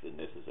take the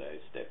necessary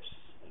steps,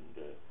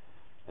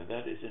 and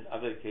that is in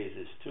other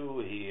cases too.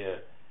 He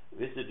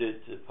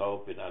visited the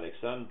Pope in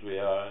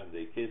Alexandria and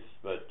they kissed,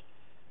 but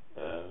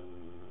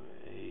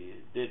he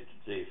did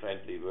say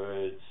friendly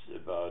words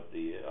about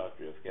the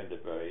Archbishop of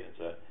Canterbury and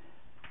so on,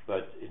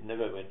 but it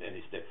never went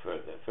any step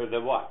further.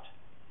 Further what?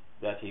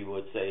 That he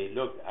would say,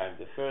 look, I'm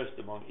the first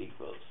among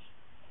equals.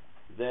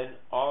 Then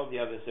all the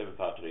other 7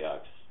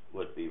 patriarchs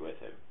would be with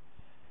him.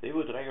 They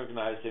would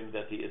recognize him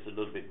that he is a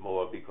little bit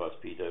more because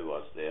Peter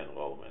was there in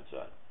Rome and so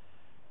on.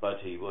 But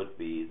he would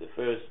be the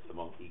first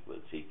among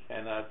equals. He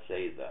cannot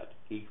say that.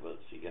 Equals.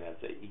 He cannot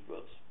say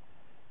equals.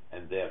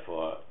 And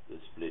therefore the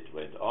split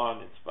went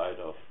on in spite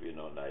of,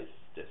 nice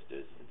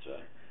gestures and so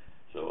on.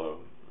 So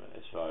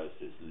as far as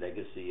this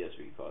legacy, as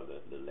we call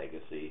that, the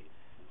legacy,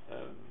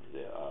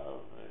 there are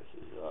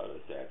a rather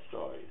sad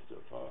story so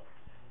far.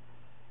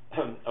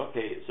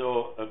 Okay,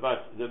 so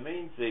but the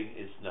main thing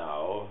is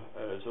now,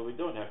 so we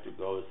don't have to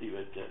go see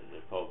the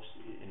Pope's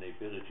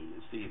inability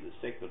to see the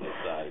secular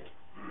side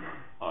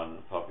on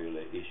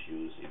popular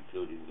issues,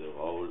 including the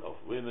role of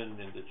women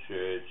in the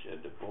church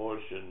and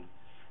abortion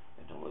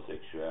and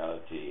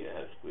homosexuality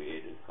has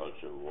created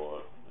culture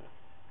war.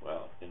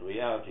 Well, in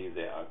reality,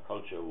 there are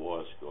culture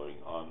wars going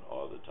on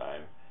all the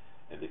time,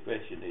 and the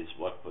question is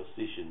what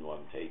position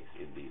one takes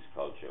in these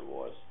culture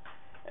wars.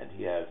 And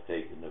he has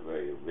taken a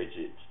very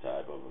rigid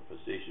type of a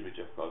position, which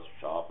of course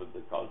sharpened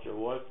the culture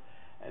wars,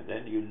 and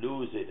then you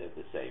lose it at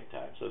the same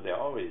time. So there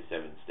are already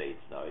 7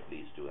 states now, at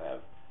least, to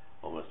have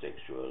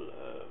homosexual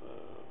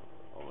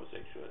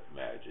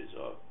marriages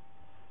or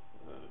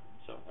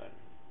some kind of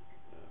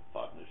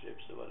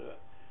partnerships or whatever.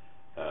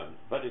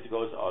 But it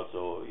goes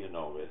also,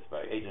 with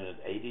by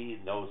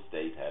 1880, no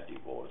state had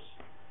divorce.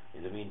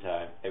 In the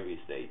meantime, every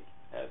state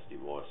has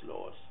divorce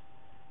laws,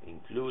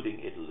 including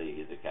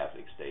Italy, the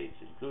Catholic states,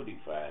 including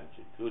France,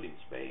 including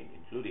Spain,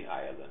 including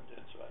Ireland,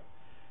 and so on.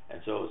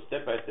 And so,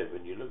 step by step,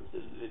 when you look at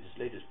the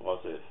legislative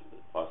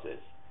process,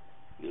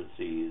 you'll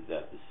see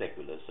that the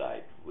secular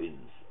side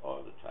wins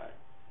all the time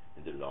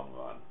in the long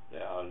run.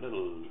 There are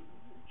little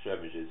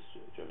skirmishes,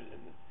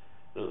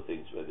 little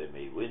things where they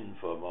may win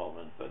for a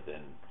moment, but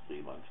then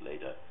 3 months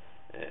later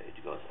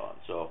it goes on.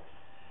 So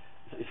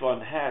if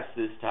one has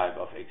this type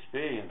of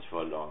experience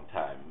for a long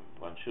time,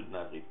 one should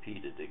not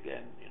repeat it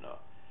again.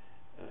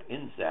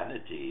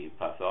 Insanity,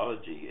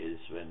 pathology, is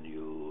when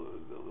you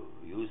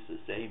use the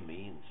same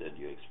means and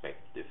you expect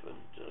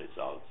different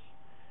results.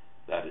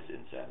 That is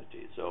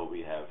insanity. So we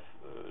have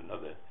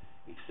another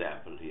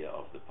example here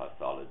of the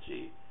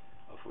pathology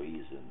of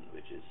reason,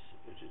 which is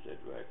at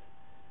work.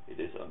 It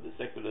is on the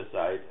secular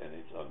side and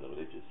it's on the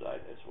religious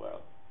side as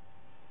well.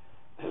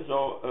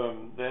 So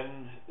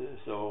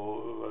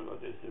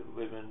what is the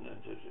women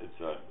and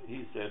so on?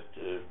 He said,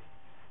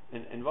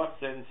 in what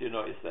sense, is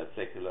that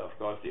secular? Of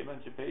course, the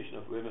emancipation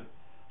of women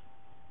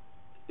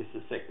is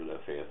a secular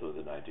affair through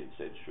the 19th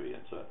century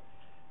and so on.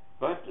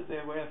 But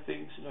there were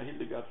things,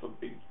 Hildegard from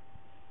being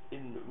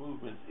in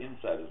movements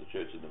inside of the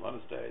church and the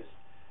monasteries,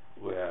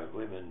 where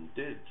women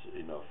did,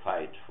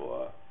 fight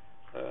for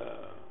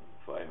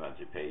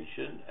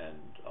emancipation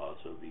and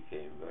also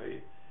became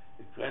very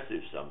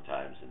aggressive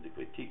sometimes in the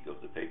critique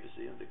of the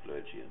papacy and the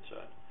clergy and so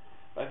on.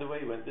 By the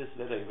way, when this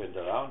letter went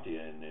around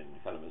here in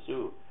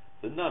Kalamazoo,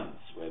 the nuns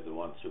were the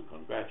ones who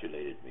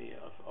congratulated me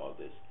of all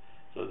this.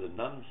 So the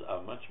nuns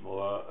are much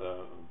more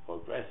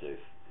progressive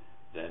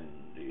than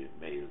the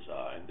males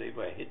are, and they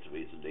were hit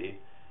recently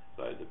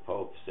by the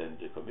Pope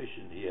sent a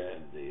commission here,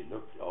 and they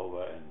looked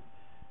over and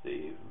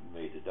they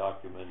made a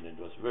document and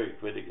was very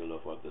critical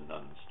of what the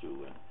nuns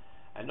do. And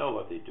I know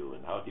what they do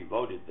and how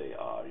devoted they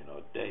are,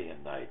 day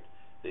and night.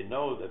 They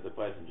know that the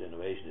present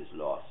generation is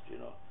lost,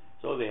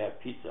 So they have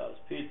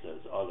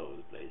pizzas all over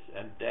the place,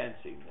 and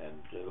dancing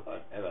and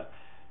whatever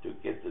to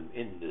get them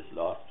in this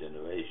lost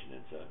generation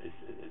and so on.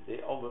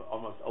 They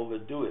almost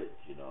overdo it,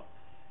 in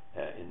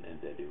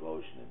their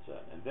devotion and so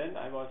on. And then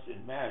I was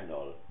in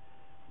Marinol.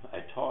 I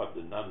taught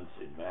the nuns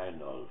in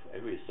Marinol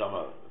every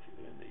summer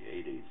in the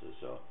 80s or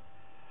so,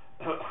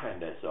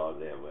 and I saw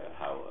there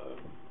how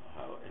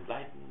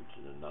enlightened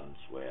the nuns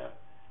were,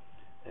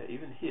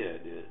 even here,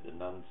 the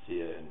nuns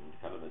here in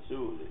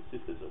Kalamazoo, the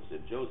Sisters of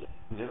St. Joseph,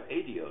 there are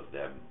 80 of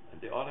them,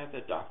 and they all have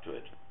their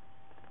doctorate.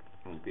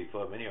 And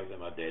before, many of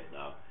them are dead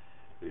now.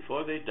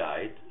 Before they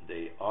died,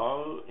 they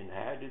all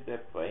inherited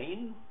their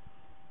brain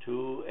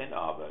to Ann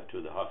Arbor,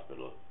 to the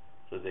hospital,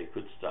 so they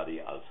could study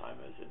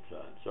Alzheimer's and so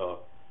on. So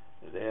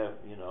they're,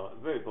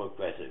 very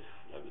progressive.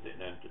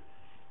 Everything. And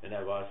when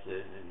I was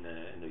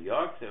in New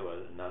York, there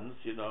were nuns,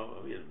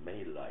 real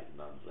male-like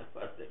nuns, I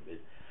must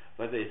admit,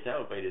 but they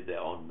celebrated their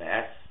own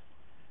mass.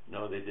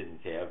 No, they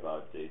didn't care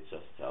about. They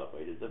just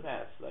celebrated the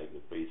mass like a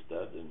priest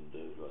does, and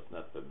it was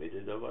not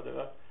permitted or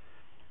whatever.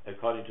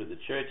 According to the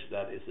church,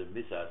 that is a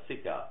missa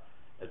sicca,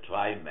 a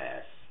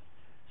tri-mass.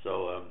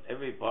 So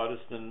every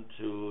Protestant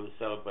who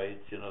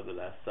celebrates, the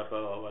Last Supper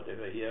or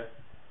whatever here,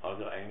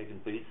 also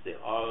Anglican priests, they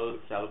all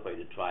celebrate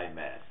a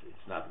tri-mass.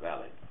 It's not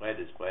valid. Bread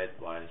is bread,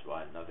 wine is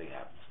wine, nothing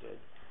happens to it.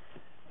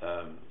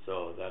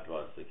 So that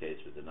was the case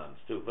with the nuns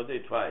too. But they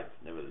tried,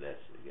 nevertheless,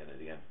 again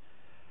and again.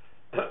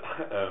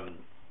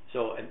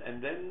 So,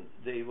 and then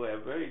they were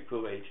very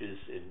courageous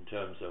in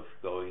terms of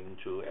going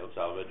to El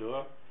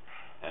Salvador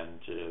and,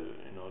 to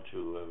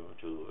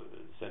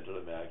Central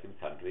American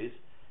countries,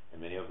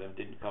 and many of them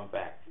didn't come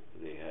back.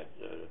 They had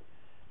a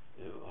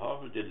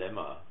horrible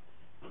dilemma.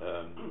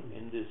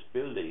 In this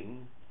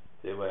building,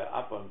 they were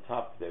up on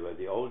top, they were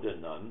the older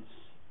nuns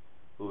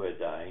who were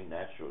dying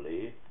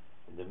naturally.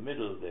 In the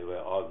middle, they were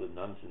all the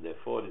nuns in their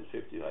 40s,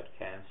 50s who had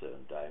cancer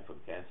and dying from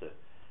cancer,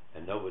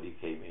 and nobody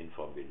came in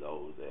from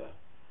below there.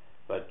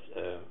 But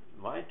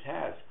my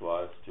task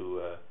was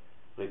to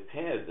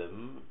prepare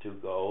them to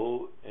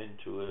go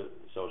into a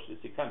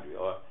socialistic country,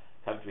 or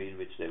a country in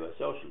which they were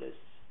socialists,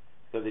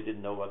 because they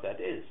didn't know what that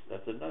is.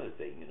 That's another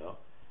thing,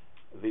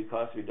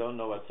 Because we don't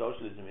know what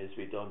socialism is,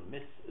 we don't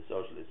miss a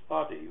socialist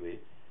party. We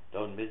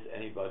don't miss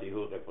anybody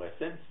who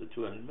represents the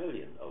 200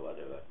 million or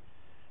whatever.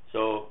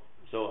 So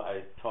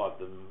I taught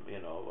them,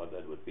 what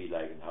that would be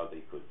like and how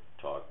they could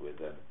talk with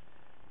them.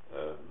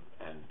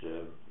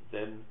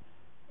 Then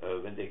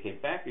when they came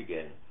back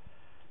again,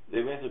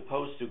 they were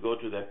supposed to go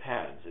to their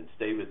parents and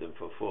stay with them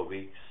for 4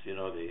 weeks. They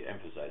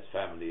emphasized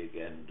family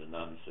again, the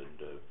nuns,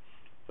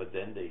 but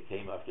then they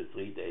came after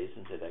 3 days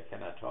and said, I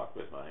cannot talk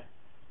with my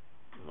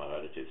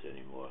relatives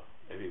anymore.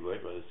 Every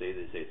word what they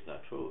say it's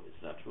not true.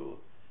 It's not true.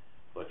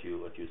 What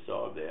you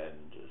saw there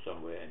and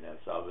somewhere in El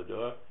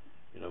Salvador,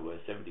 where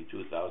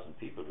 72,000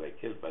 people were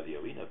killed by the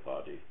Arena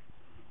Party,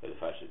 by the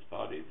fascist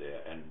party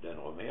there, and then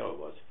Romero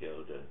was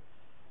killed, and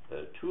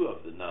 2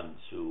 of the nuns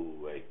who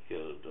were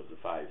killed, of the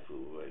 5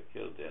 who were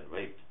killed and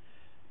raped,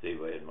 they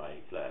were in my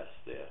class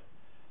there,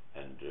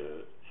 and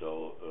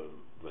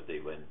but they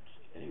went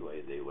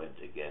anyway. They went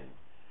again,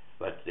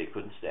 but they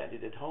couldn't stand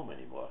it at home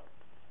anymore.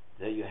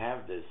 There you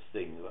have this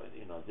thing,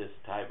 this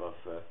type of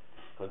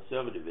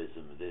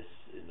conservatism, this,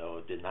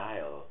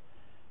 denial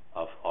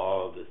of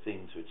all the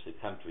things which the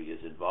country is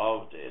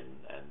involved in,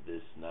 and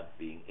this not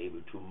being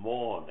able to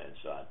mourn and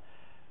so on,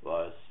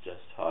 was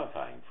just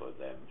horrifying for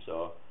them.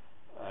 So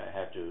I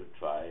had to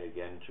try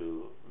again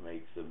to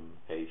make them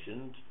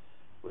patient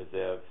with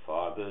their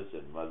fathers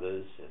and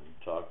mothers and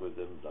talk with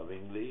them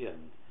lovingly,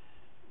 and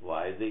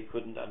why they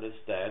couldn't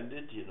understand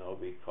it,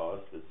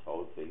 because this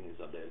whole thing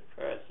is under a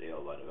curse here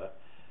or whatever.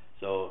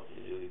 So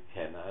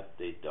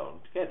they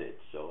don't get it.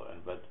 So,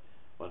 but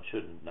one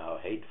shouldn't now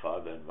hate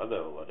father and mother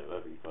or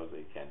whatever because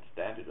they can't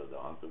stand it, or the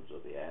uncles or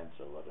the aunts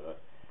or whatever.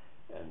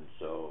 And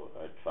so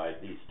I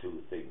tried these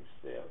 2 things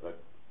there, but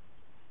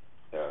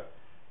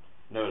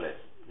no less.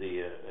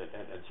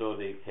 And so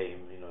they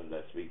came,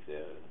 last week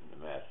there in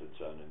the mass and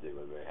so on, and they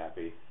were very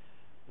happy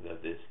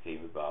that this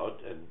came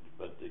about.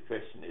 But the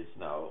question is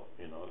now,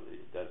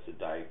 that's the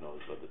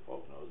diagnosis, what the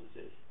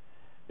prognosis is.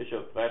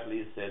 Bishop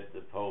Bradley said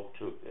the Pope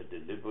took a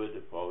deliberate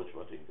approach,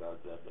 what in God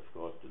that, of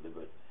course,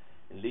 deliberate,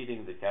 in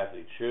leading the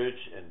Catholic Church,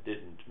 and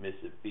didn't miss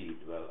a beat.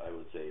 Well, I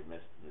would say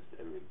missed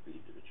every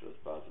beat which was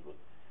possible,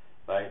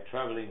 by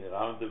traveling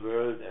around the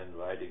world and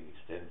writing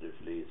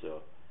extensively.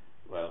 So,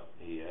 well,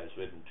 he has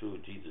written 2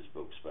 Jesus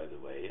books, by the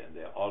way, and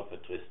they're all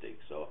patristic,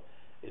 so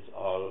it's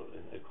all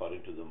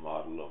according to the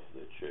model of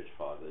the Church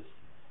Fathers.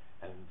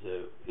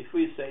 And if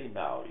we say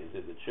now,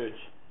 the Church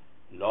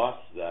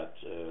lost that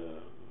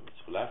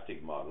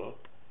scholastic model,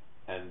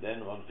 and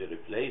then wanted to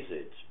replace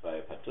it by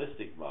a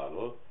patristic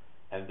model,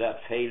 and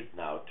that failed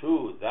now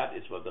too, that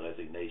is what the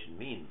resignation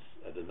means,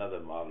 that another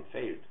model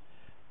failed.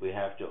 We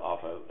have to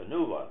offer a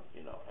new one,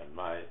 and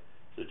my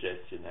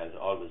suggestion has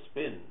always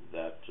been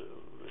that,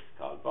 with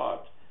Karl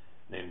Barth,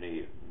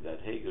 namely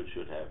that Hegel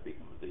should have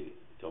become the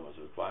Thomas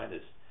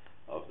Aquinas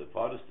of the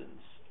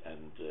Protestants,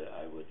 and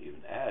I would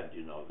even add,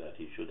 that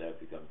he should have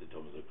become the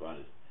Thomas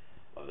Aquinas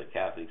of the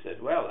Catholics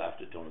as well,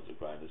 after Thomas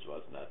Aquinas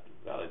was not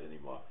valid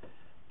anymore.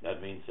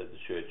 That means that the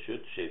Church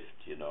should shift,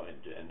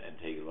 and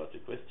Hegel was a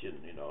Christian,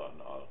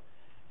 on all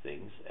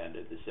things, and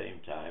at the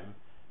same time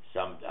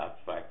summed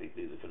up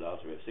practically the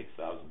philosophy of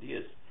 6,000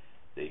 years.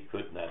 They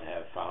could not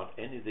have found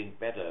anything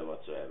better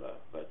whatsoever,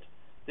 but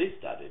they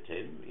studied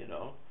him,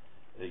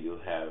 You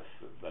have,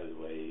 by the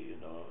way,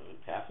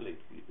 Catholic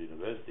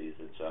universities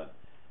and so on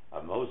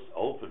are most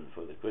open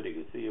for the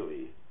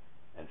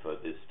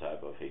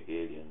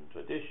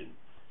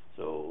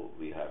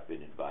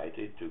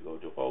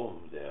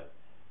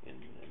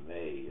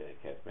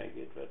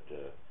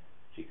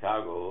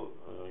Chicago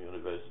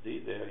University,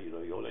 there,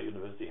 Yola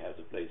University has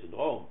a place in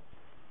Rome,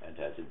 and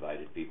has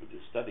invited people to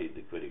study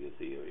the critical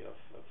theory of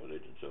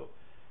religion. So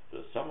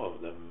some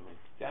of them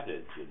got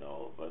it,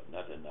 but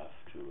not enough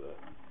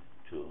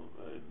to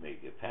make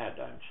a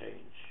paradigm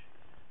change.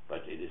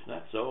 But it is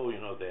not so.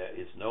 There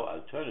is no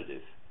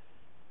alternative,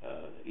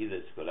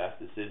 either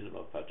scholasticism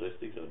or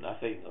patristics or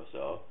nothing or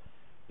so.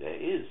 There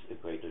is a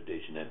great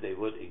tradition, and they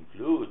would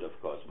include, of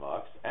course,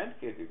 Marx and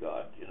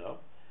Kierkegaard,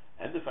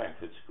 and the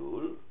Frankfurt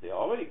School. They're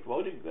already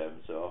quoting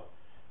them, so.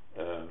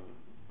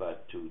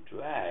 But to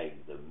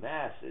drag the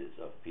masses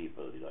of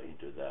people,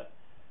 into that,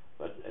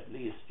 but at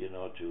least,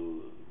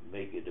 to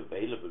make it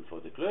available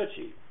for the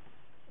clergy,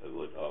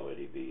 would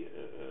already be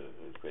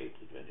a great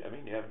advantage. I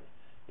mean, you have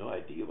no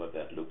idea what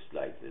that looks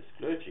like. This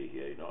clergy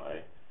here,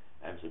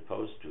 I'm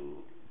supposed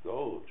to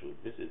go to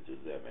visit to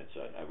them and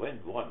so on. I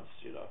went once,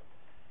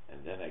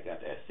 and then I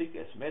got as sick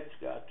as Metz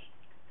got.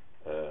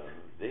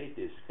 They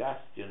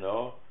discussed,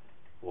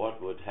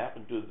 what would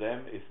happen to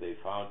them if they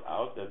found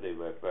out that they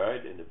were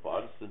buried in a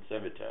Protestant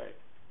cemetery.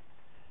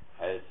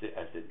 I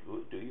said,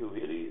 would you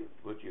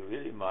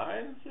really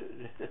mind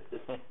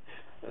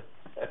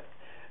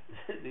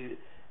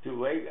to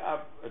wake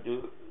up,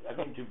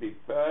 to be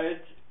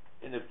buried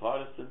in a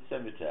Protestant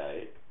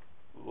cemetery?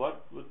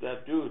 What would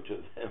that do to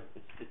them?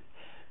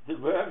 The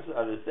worms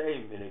are the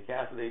same in a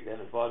Catholic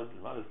and a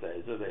Protestant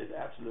monastery, so there is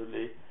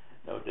absolutely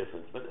no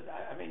difference. But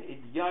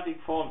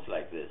idiotic forms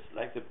like this,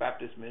 like the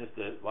Baptist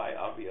minister, why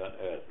are we on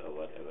earth, or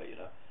whatever,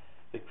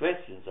 the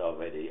questions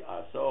already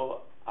are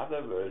so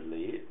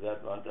otherworldly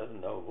that one doesn't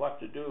know what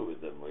to do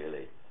with them,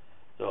 really.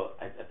 So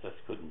I just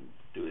couldn't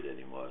do it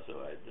anymore.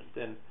 So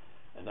then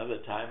another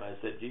time I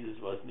said Jesus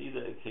was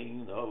neither a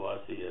king nor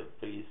was he a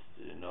priest,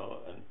 and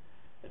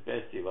at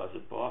best he was a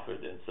prophet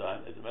and so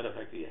on. As a matter of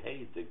fact, he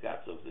hated the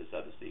guts of the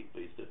Sadducee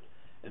priesthood,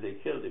 and they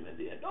killed him in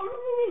the end.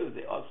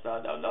 They all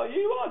started out, no,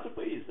 he was a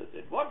priest. I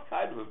said, what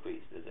kind of a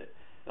priest? I said,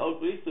 the whole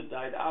priesthood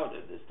died out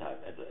at this time,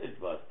 and it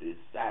was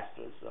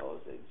disastrous, the whole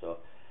thing. So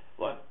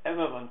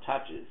whatever one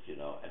touches,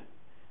 and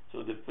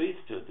so the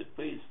priesthood, the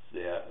priests,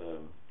 they are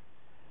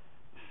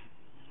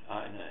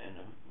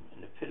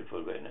in a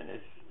pitiful way, and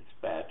it's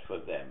bad for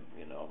them.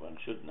 One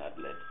should not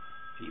let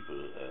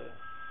people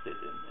sit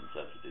in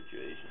such a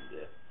situation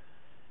there.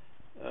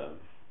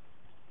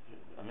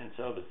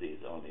 Celibacy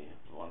is only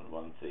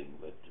one thing,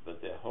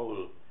 but their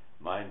whole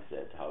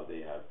mindset, how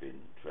they have been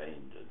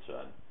trained and so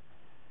on.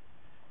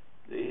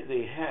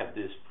 They had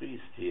this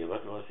priest here.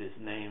 What was his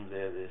name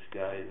there? This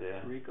guy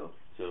there. Rico.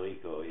 So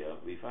Rico, yeah.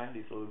 We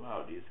finally threw him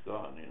out. He's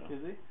gone.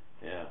 Is he?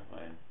 Yeah,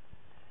 fine.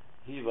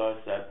 He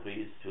was that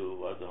priest who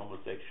was a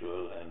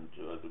homosexual and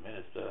was a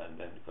minister, and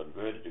then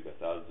converted to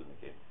Catholicism,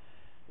 became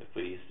the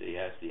priest. He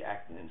has the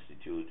Acton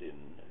Institute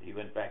he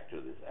went back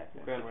to this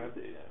Acton Grand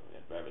Institute.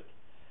 Rapids. Grand Rapids.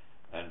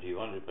 And he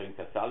wanted to bring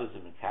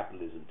Catholicism and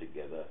capitalism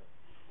together.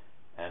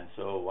 And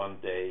so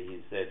one day he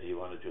said he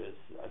wanted to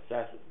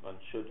one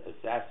should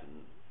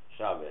assassin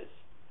Chavez.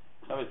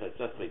 Chavez had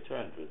just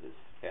returned with this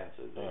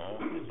cancer.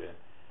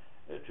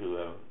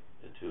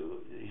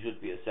 He should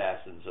be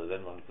assassinated, so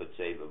then one could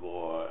save a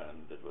war,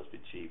 and it would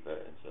be cheaper,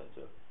 and so on.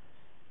 So,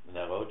 and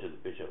I wrote to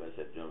the bishop. I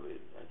said,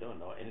 I don't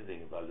know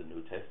anything about the New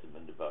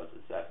Testament about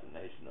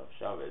assassination of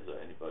Chavez or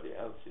anybody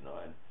else, and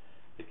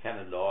the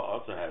canon law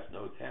also has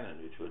no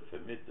canon which would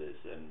permit this,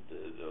 and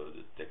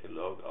the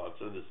Decalogue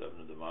also the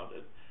Sermon on the Mount.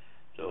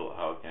 So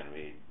how can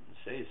we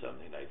say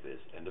something like this?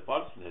 And the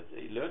Protestants,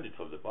 he learned it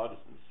from the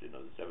Protestants, the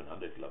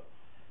 700 Club.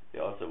 They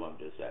also wanted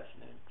to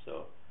assassinate him.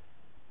 So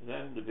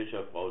then the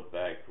bishop wrote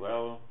back,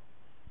 well,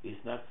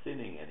 he's not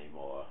sinning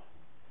anymore.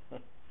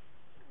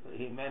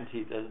 He meant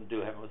he doesn't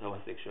do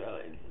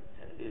homosexuality.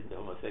 He's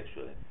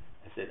homosexual.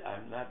 I said,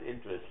 I'm not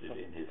interested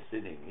in his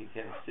sinning. He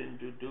can sin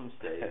to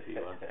doomsday if he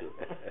wants to.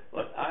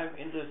 But I'm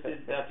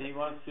interested that he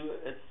wants to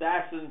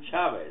assassinate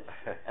Chavez.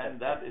 And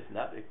that is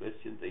not a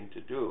Christian thing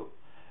to do.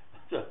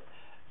 So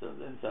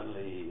then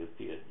suddenly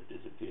he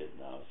disappeared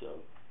now.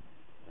 So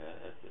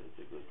that's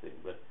a good thing.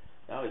 But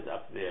now he's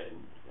up there in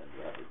Grand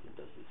Rapids and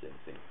does the same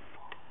thing.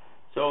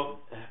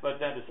 So, but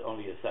that is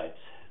only a side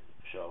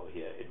show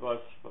here. It was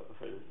for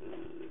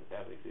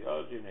Catholic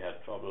theology, and they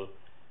had trouble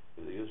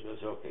with the use.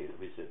 Okay,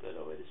 we said that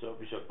already. So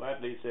Bishop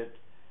Bradley said,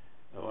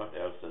 what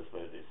else does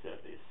Bradley say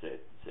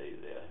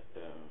there?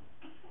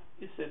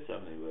 He said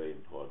something very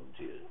important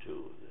here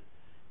too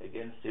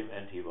against him,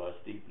 and he was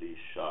deeply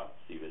shocked.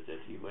 Siebert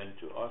said he went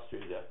to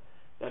Austria.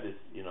 That is,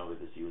 with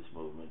this youth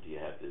movement, he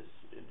had this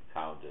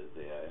encounter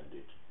there, and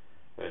it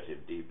hurt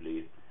him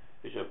deeply.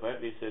 Bishop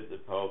Bradley said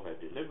the Pope had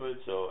delivered,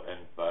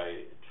 and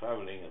by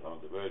traveling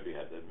around the world,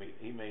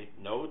 he made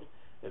note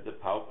that the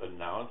Pope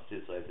announced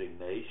his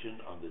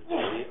resignation on the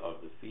day of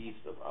the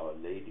feast of Our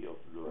Lady of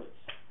Lourdes.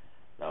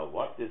 Now,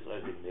 what this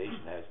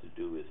resignation has to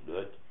do with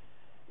Lourdes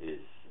is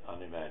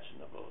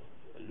unimaginable.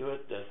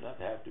 Lourdes does not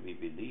have to be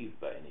believed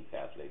by any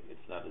Catholic.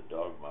 It's not a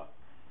dogma.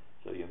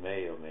 So you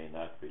may or may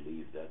not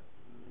believe that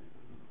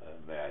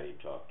Mary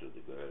talked to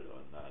the girl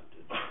or not.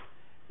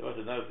 There was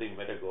another thing,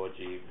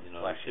 pedagogy,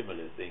 a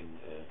similar thing,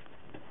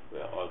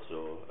 where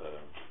also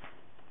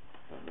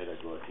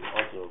what he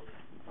also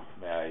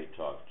Mary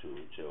talked to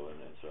children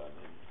and so on.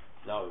 And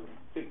now a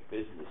big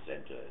business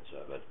center and so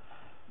on, but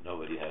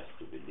nobody has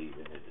to believe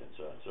in it and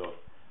so on. So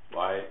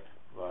why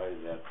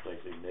that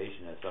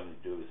resignation has something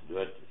to do with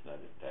Lurt is not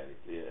entirely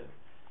clear. And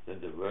then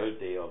the World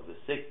Day of the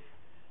Sick.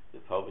 The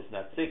Pope is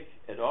not sick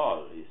at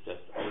all. He's just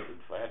old and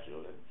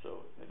fragile, and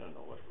so I don't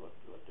know what he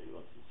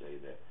wants to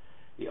say there.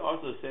 He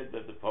also said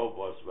that the Pope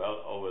was well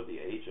over the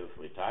age of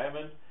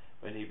retirement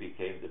when he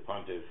became the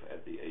pontiff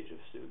at the age of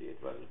 38.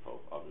 Well, the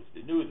Pope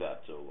obviously knew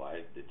that, so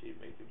why did he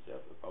make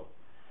himself a Pope?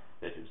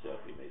 Let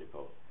himself be made a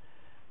Pope.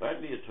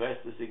 Rightly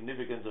addressed the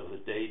significance of the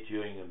day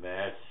during a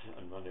Mass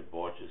on Monte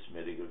Borges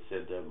Medical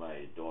Center.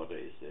 My daughter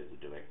is there, the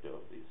director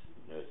of these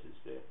nurses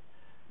there.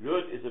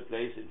 Lourdes is a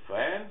place in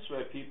France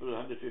where people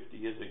 150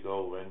 years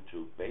ago went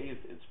to bathe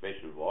in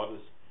special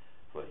waters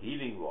for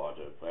healing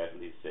water.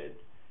 Bradley said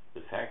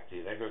the fact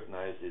he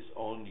recognized his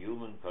own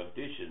human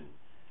condition,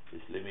 his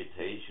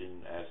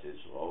limitation as his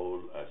role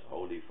as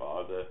Holy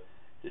Father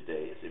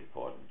today is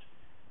important.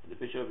 And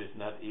the bishop is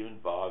not even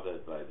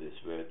bothered by this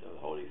word of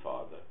Holy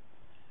Father,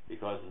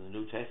 because in the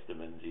New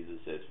Testament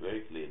Jesus says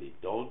very clearly,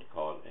 don't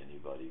call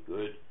anybody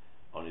good,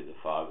 only the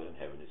Father in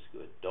heaven is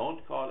good. Don't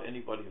call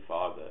anybody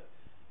Father.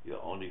 Your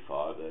only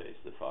Father is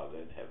the Father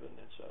in heaven,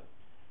 and so on.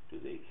 Do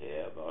they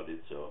care about it?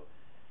 So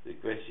the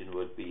question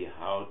would be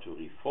how to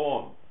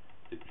reform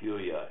the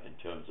Curia in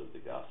terms of the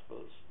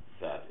Gospels.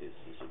 That is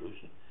the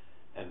solution,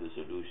 and the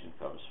solution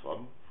comes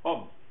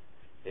from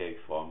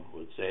Erich Fromm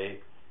would say,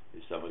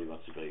 if somebody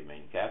wants to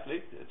remain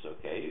Catholic, it's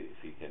okay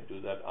if he can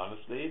do that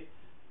honestly,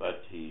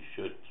 but he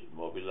should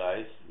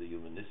mobilize the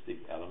humanistic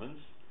elements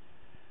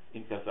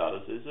in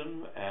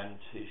Catholicism, and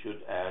he should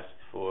ask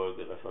for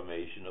the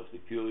reformation of the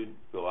Curian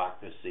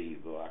bureaucracy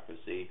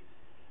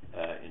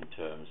in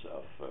terms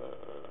of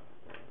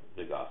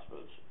the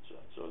Gospels.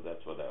 So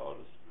that's what I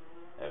always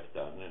have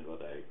done and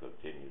what I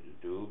continue to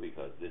do,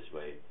 because this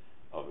way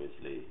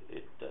obviously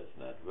it does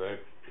not work.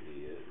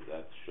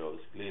 That shows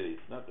clearly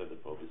it's not that the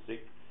Pope is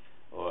sick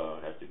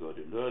or has to go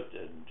to Lourdes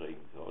and drink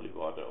holy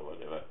water or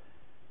whatever.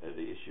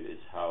 The issue is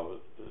how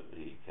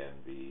that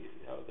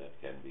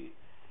can be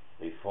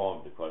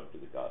reformed according to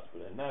the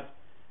Gospel. And that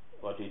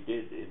what he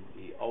did,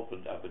 he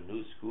opened up a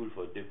new school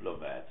for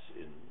diplomats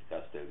in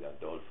Castel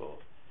Gandolfo.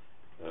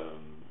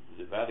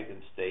 The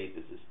Vatican State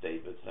is a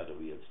state, but it's not a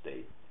real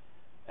state.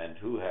 And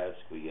who has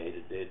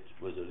created it?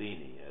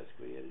 Mussolini has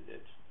created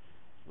it.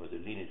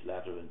 Mussolini's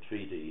Lateran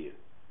Treaty.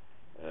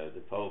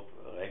 The Pope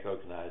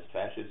recognized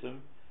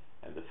fascism,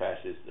 and the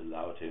fascists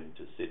allowed him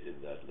to sit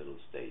in that little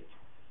state.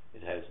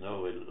 It has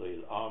no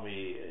real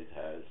army.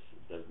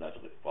 Does not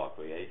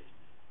procreate.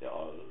 They're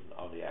all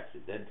only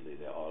accidentally.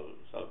 They're all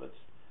Soviets,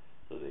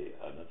 so they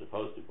are not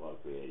supposed to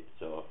procreate.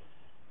 So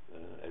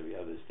every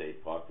other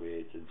state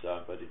procreates and so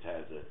on. But it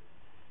has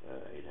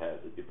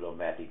a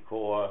diplomatic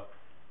corps,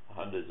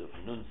 hundreds of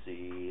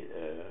nunci,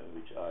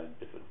 which are in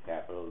different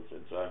capitals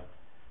and so on.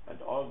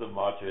 And all the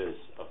martyrs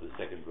of the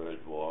Second World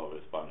War,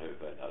 with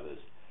Bonhoeffer and others,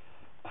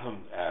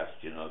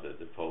 asked, that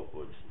the Pope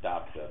would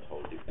stop that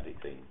whole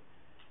diplomatic thing.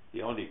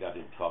 He only got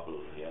in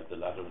trouble. He had the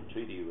Lateran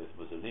Treaty with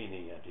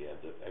Mussolini, and he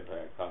had the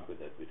Empire conquered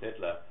that with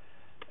Hitler,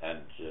 and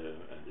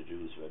the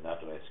Jews were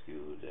not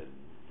rescued, and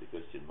the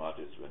Christian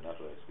martyrs were not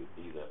rescued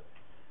either.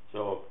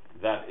 So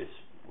that is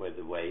where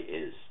the way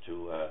is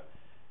to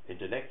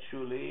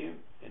intellectually,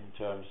 in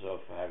terms of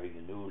having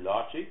a new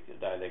logic, a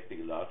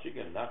dialectical logic,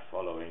 and not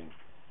following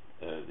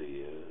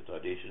the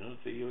traditional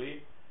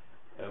theory,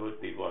 would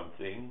be one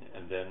thing,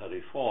 and then a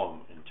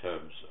reform in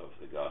terms of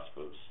the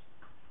Gospels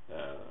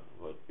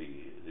would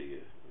be the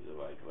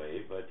right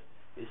way. But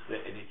is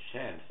there any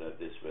chance that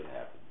this will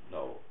happen?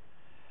 No.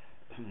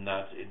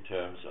 Not in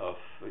terms of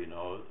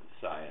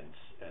science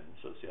and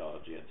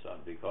sociology and so on,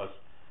 because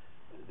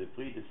the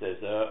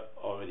predecessor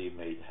already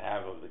made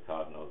half of the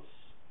cardinals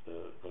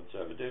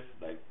conservative,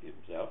 like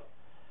himself,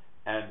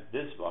 and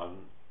this one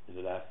in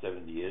the last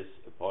 7 years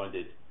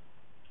appointed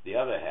the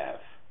other half,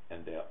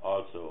 and they're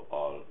also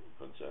all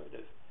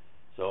conservative.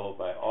 So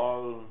by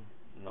all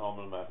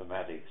normal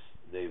mathematics,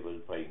 they will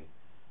bring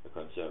a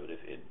conservative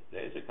in.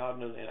 There is a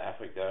cardinal in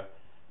Africa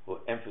who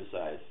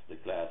emphasized the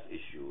class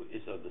issue,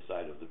 is on the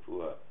side of the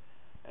poor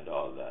and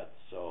all that.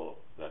 So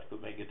that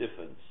could make a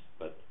difference,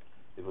 but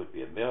it would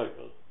be a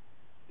miracle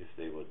if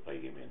they would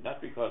bring him in.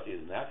 Not because he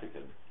is an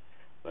African,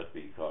 but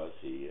because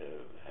he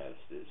has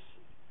this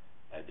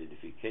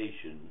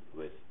identification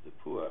with the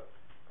poor,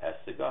 as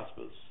the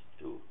Gospels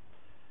do.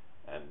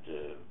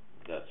 And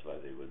that's why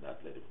they will not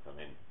let him come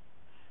in.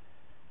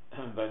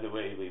 By the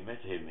way, we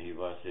met him. He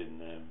was in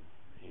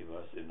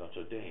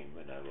Notre Dame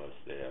when I was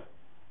there,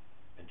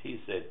 and he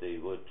said they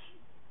would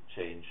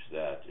change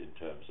that in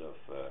terms of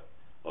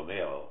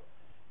Romero,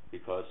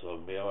 because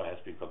Romero has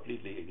been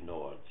completely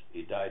ignored.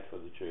 He died for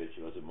the church.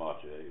 He was a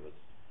martyr. He was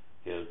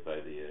killed by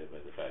the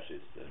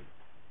fascists, and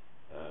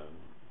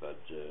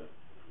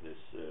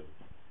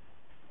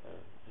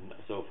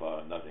so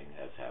far nothing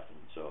has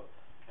happened. So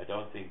I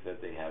don't think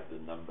that they have the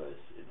numbers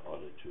in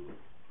order to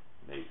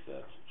make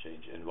that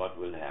change. And what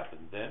will happen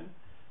then?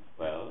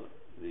 Well,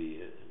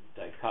 the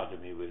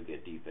dichotomy will get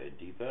deeper and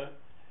deeper.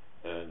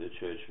 The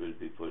church will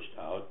be pushed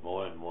out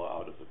more and more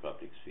out of the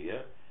public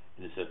sphere.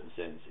 In a certain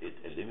sense, it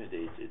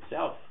eliminates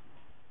itself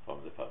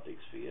from the public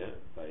sphere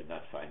by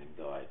not finding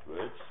the right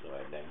words, the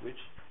right language,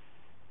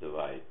 the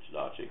right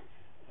logic,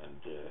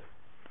 and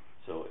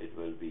so it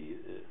will be,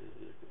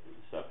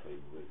 suffering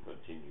will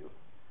continue.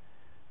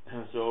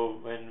 So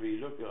when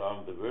we look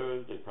around the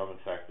world, the common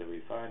factor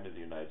we find in the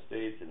United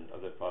States and in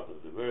other parts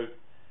of the world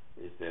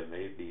is there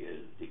may be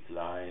a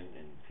decline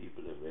in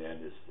people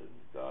awareness, and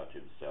God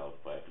himself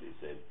rightly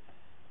said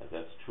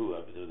that's true.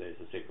 So there's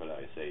a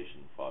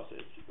secularization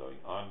process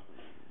going on,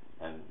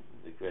 and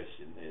the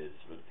question is,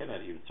 we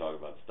cannot even talk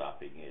about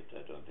stopping it.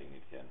 I don't think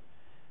it can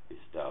be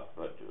stopped,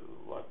 but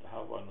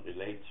how one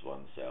relates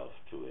oneself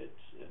to it,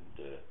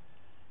 and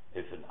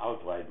if an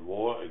outright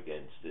war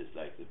against this,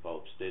 like the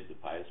popes did, the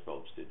pious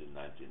popes did in the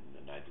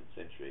 19th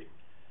century,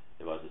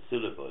 there was a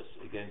syllabus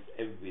against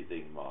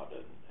everything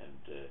modern,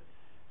 and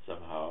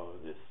somehow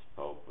this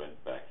pope went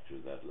back to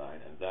that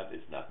line, and that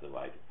is not the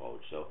right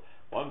approach. So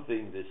one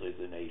thing this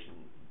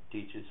resignation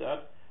teaches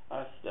us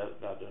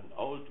that an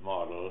old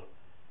model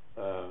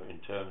in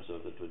terms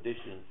of the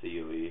traditional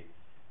theory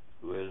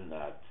will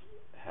not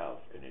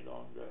help any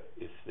longer.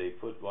 If they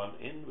put one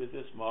in with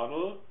this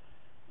model,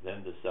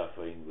 then the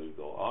suffering will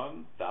go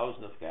on.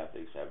 Thousands of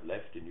Catholics have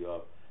left in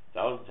Europe,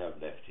 thousands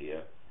have left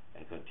here,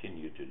 and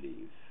continue to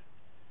leave.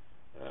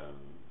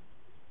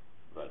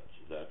 But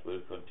that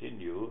will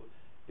continue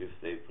if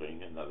they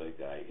bring another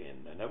guy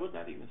in. And I would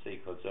not even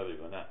say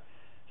conservative or not.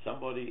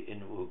 Somebody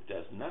who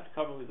does not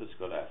come with a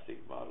scholastic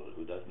model,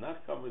 who does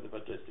not come with a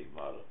patristic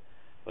model,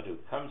 but who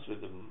comes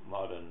with a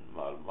modern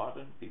model.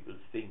 Modern people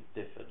think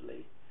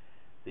differently.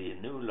 The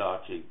new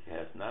logic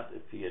has not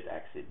appeared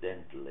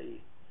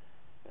accidentally.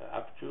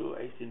 Up to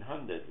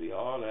 1800, we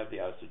all have the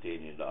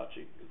Aristotelian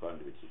logic, according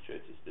to which the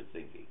church is still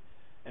thinking.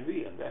 And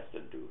we in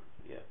Western do,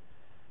 yeah.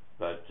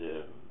 But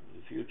the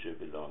future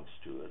belongs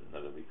to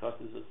another, because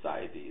the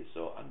society is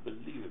so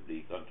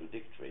unbelievably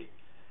contradictory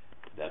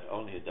that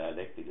only a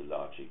dialectical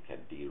logic can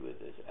deal with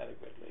this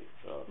adequately.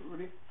 So,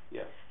 Rudy?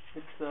 yeah.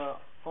 It's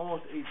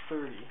almost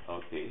 8:30.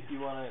 Okay. Do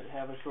you want to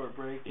have a short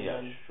break and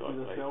then short do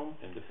the break film?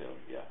 in the film,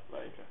 yeah,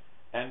 right. Okay.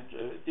 And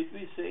did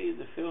we say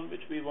the film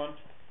which we want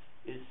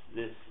is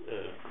this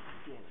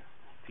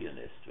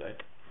pianist, right?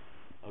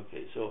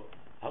 Okay, so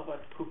how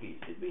about cookies?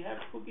 Did we have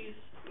cookies?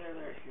 Yeah,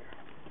 they're here.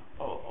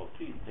 Oh,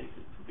 please take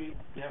the cookie.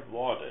 We have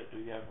water. Do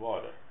you have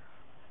water?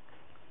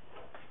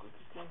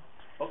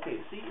 Okay,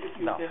 see if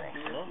you No, can thanks.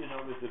 do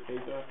it, with the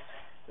paper,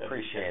 that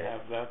Appreciate we can it.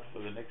 have that for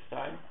the next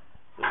time,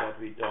 so that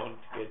we don't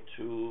get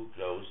too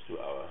close to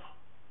our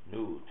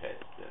new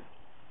test then.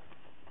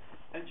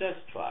 And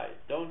just try.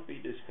 Don't be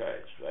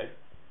discouraged, right?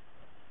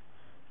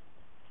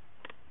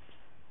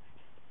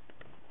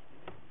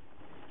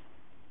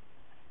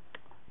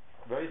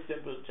 Very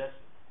simple, just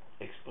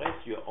express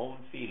your own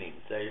feelings.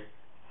 Say,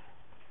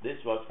 this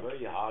was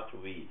very hard to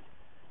read,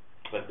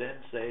 but then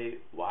say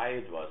why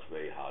it was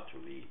very hard to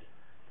read.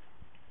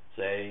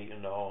 Say,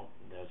 there are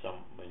so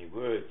many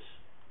words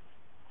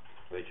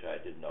which I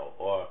didn't know,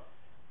 or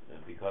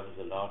because of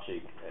the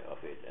logic of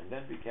it, and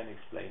then we can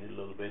explain it a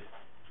little bit,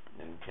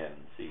 and can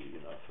see,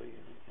 for you,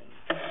 we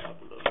can help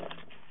a little bit.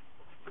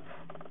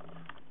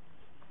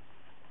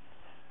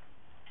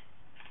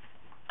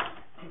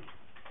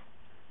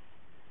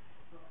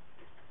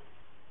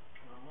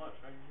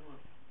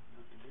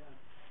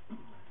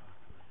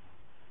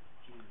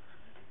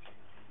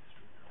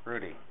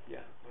 Rudy, Yeah.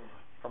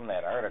 from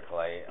that article,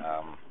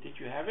 Did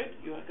you have it?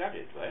 You got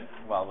it, right?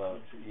 well,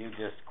 you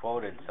just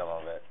quoted some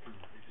of it.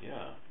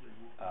 Yeah.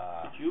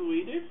 Uh, Did you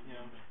read it?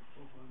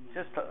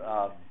 just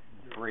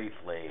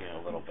briefly, a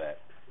little bit,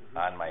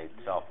 on my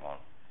cell phone.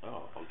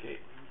 Oh, okay.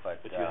 But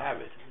you have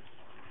it.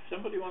 If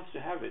somebody wants to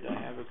have it, I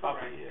have a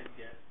copy here.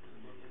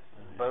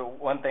 But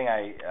one thing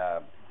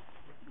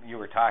you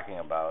were talking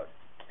about,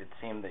 it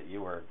seemed that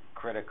you were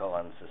critical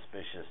and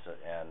suspicious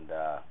and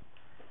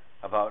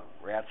about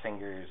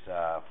Ratzinger's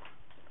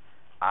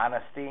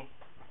honesty.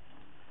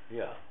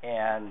 Yeah.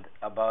 And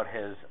about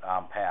his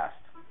past.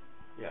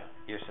 Yeah.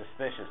 You're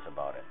suspicious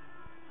about it.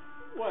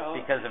 Well,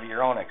 because of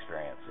your own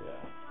experience.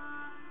 Yeah.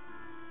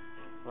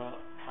 Well,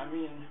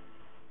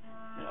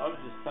 in order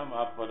to sum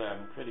up what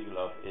I'm critical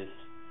of is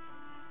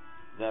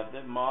that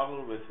the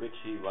model with which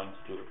he wants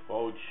to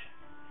approach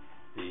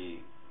the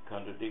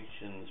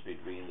contradictions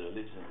between the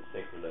religious and the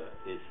secular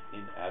is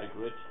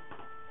inadequate,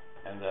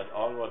 and that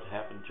all what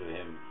happened to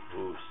him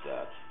proves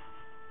that.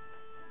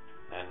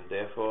 And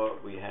therefore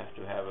we have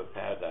to have a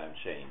paradigm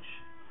change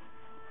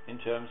in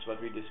terms of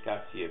what we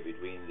discussed here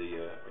between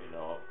the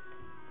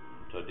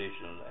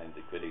traditional and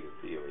the critical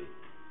theory.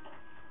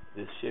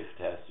 This shift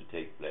has to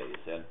take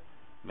place, and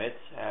Metz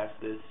has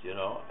this,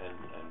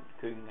 and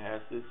Küng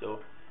has this, so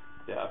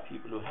there are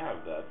people who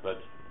have that,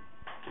 but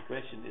the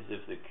question is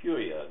if the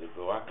curia, the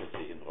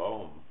bureaucracy in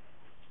Rome,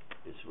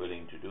 is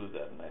willing to do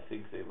that, and I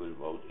think they will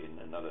vote in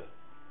another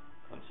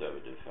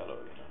conservative fellow,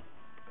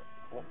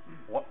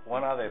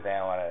 One other thing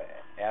I want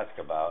to ask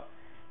about,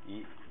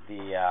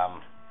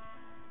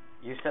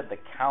 you said the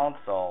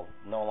council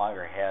no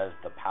longer has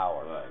the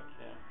power. Right,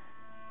 yeah.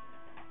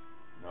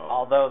 No.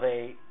 Although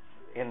they,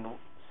 in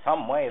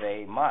some way,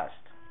 they must.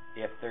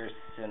 If there's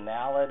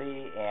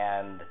senility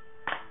and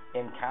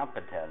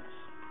incompetence,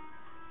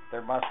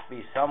 there must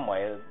be some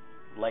way,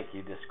 like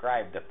you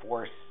described, to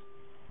force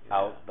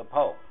out the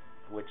Pope,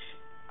 which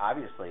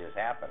obviously has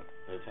happened.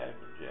 It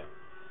happened, yeah.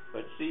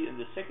 But see, in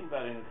the Second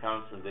Vatican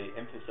Council, they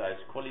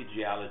emphasized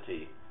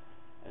collegiality,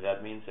 and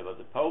that means there was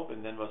the Pope,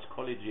 and then was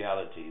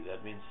collegiality.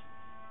 That means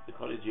the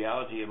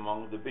collegiality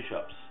among the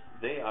bishops.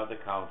 They are the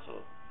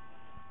council.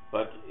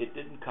 But it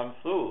didn't come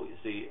through. You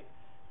see,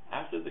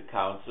 after the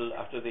council,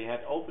 after they had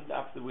opened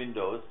up the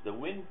windows, the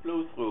wind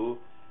blew through,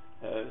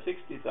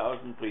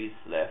 60,000 priests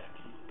left,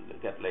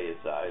 got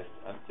laicized,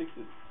 and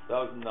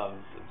 60,000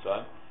 nuns and so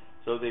on.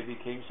 So they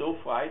became so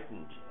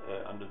frightened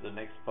under the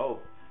next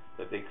Pope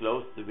that they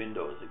closed the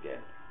windows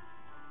again.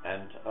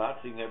 And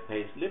Ratzinger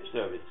pays lip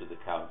service to the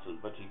council,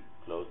 but he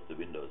closed the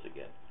windows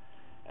again.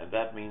 And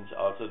that means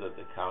also that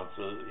the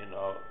council,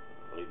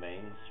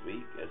 remains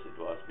weak as it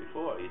was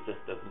before. He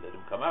just doesn't let him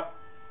come up.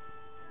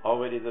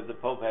 Already that the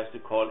Pope has to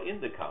call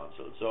in the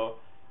council. So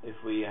if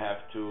we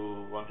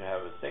want to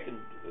have a second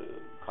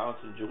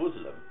council in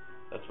Jerusalem,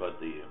 that's what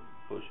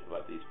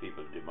what these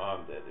people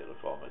demand there, the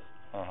reformers.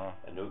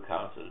 A new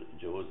council in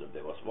Jerusalem.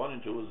 There was one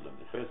in Jerusalem,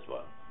 the first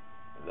one,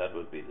 and that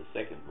would be the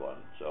second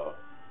one. So,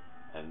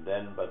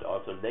 but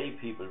also lay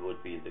people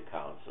would be in the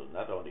council,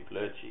 not only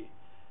clergy.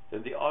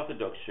 Then the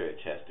Orthodox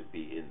Church has to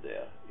be in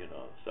there.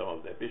 Some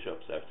of their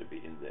bishops have to be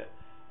in there.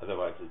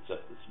 Otherwise, it's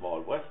just a small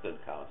Western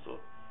council.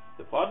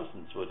 The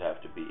Protestants would have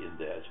to be in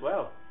there as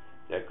well.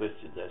 They're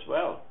Christians as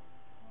well.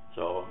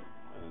 So,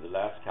 in the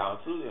last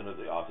council,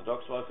 the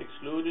Orthodox was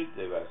excluded.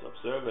 They were as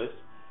observers.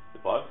 The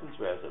Protestants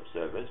were as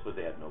observers, but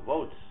they had no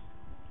votes.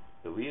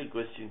 The real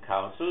Christian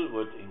council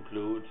would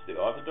include the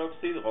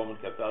Orthodoxy, the Roman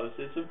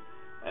Catholicism,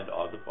 and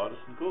all the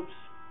Protestant groups.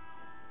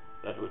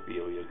 That would be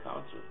a real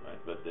council, right?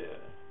 But there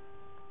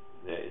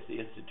is the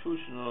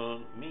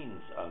institutional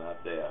means are not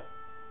there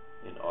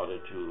in order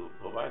to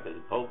provide that.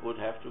 The Pope would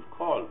have to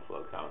call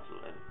for a council,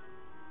 and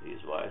he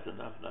is wise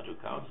enough not to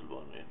counsel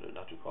one,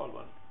 not to call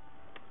one.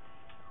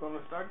 Want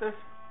to start this?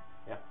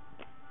 Yeah.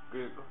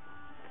 Good.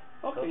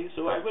 Okay,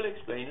 so I will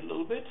explain a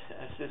little bit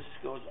as this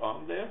goes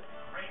on there.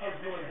 I was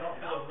really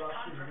helpful with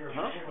Rusty here, with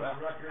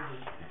the record,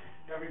 and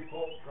every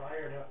pope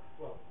prior to,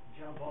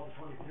 John Paul the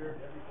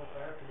 23rd, every pope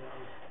after that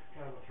was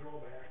kind of a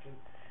throwback, and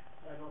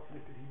I don't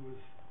think that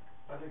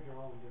I think they're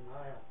all in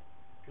denial,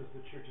 because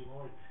the church has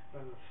only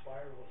been in a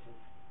spiral since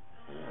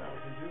that we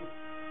can do.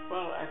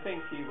 Well, I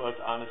think he was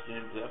honest in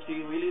himself.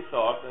 He really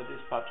thought that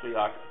this patristic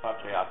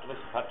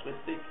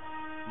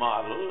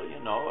model,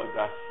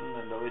 Augustine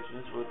and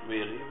Origen's would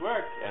really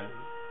work, and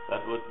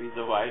that would be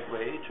the right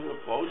way to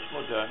approach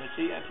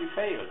modernity, and he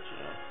failed.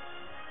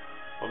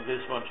 From this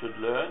one should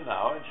learn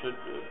now and should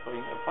bring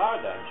a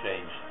paradigm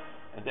change,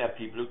 and there are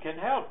people who can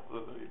help.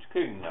 It's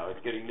King now; it's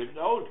getting a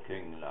little old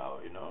King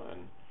now, and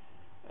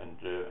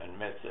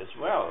Metz as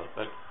well.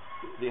 But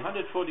the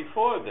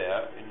 144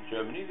 there in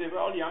Germany, they were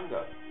all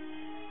younger.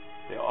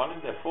 They're all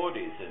in their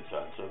 40s and so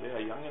on, so they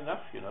are young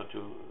enough, and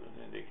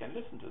they can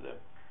listen to them.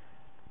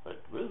 But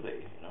will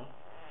they,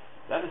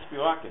 That is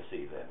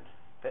bureaucracy then.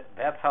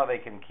 That's how they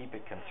can keep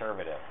it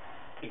conservative.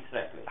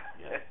 Exactly,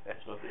 yeah.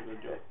 That's what they will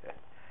do.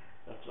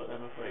 That's what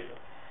I'm afraid of.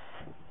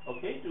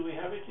 Okay, do we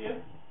have it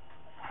here?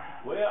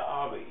 Where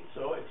are we?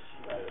 So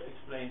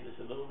explain this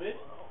a little bit.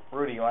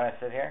 Rudy, you want to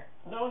sit here?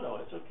 No,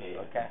 it's okay.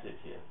 I Okay. can sit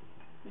here.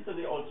 These are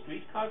the old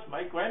streetcars.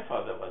 My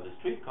grandfather was a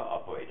streetcar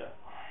operator.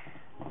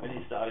 When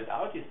he started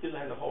out, he still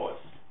had a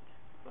horse.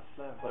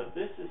 But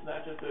this is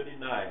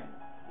 1939.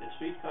 The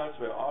streetcars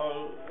were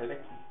all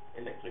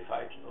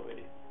electrified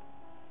already.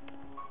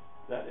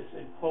 That is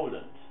in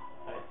Poland.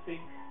 I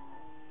think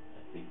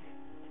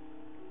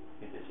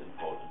it is in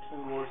Poland.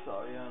 In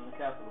Warsaw, yeah, in the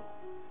capital.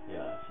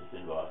 Yeah, this is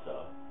in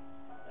Warsaw.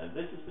 And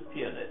this is the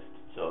pianist.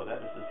 So that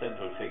is the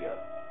central figure.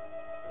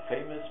 A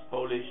famous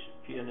Polish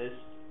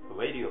pianist, a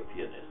radio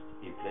pianist.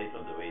 He played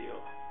on the radio.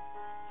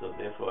 So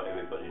therefore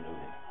everybody knew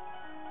him.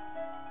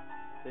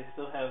 They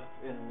still have,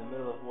 in the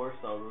middle of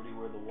Warsaw, Rudy,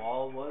 where the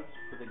wall was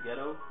for the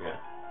ghetto, Yeah.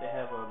 they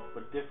have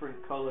a different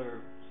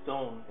color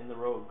stone in the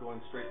road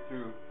going straight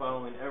through,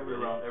 following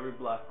around every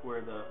block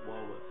where the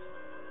wall was.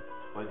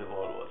 Where the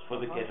wall was. For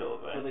the ghetto,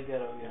 right? For the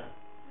ghetto, yeah.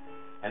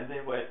 And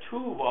there were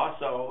two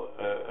Warsaw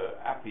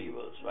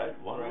upheavals, right?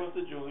 One Right. was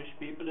the Jewish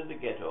people in the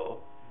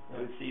ghetto. You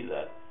will see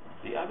that.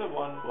 The other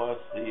one was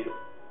the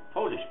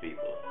Polish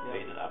people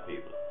made an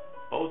upheaval.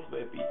 Both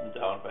were beaten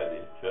down by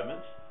the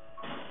Germans.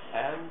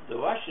 And the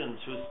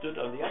Russians who stood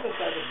on the other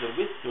side of the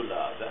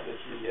Vistula, that is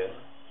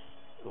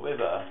the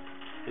river,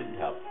 didn't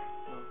help.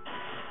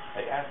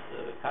 I asked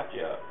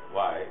Katya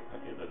why.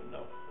 Katya doesn't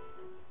know.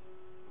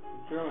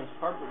 The Germans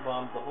carpet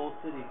bombed the whole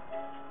city.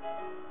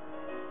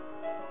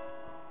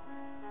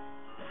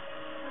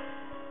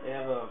 They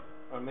have an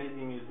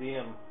amazing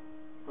museum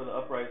for the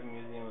Uprising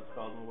Museum, it's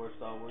called, in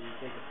Warsaw, where you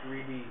take a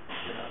 3D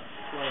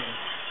plane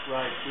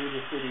Right, through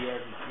the city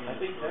Argentina. I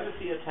think that was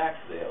the attack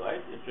there,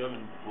 right? The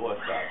German war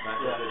starts,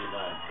 1939.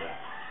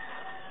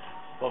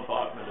 Yeah.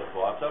 Bombardment of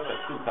Warsaw with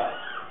two cars.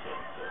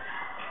 So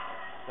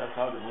that's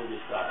how the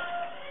movie starts.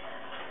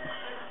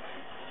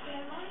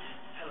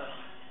 Hello.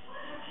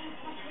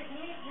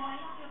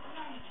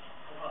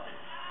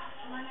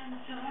 My name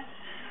is Siebert.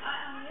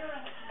 I'm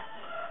Europe.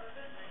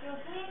 You're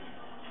dead.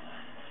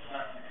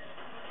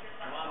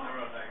 Come on,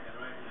 Rudolf, I can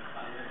write in the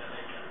calendar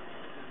later.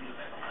 This isn't the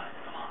best time.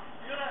 Come on.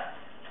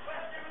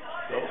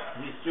 So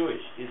he's Jewish.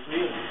 He's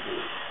really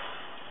Jewish.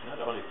 Not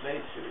only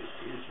plays Jewish,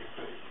 he is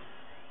Jewish.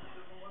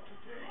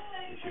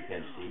 If you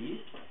can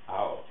see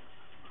how.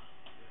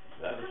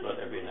 That is what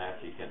every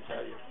Nazi can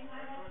tell you.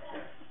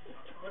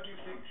 What do you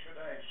think? Should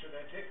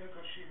I take her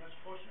because she must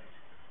force me?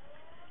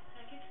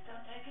 Take it,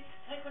 don't take it.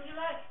 Take what you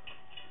like.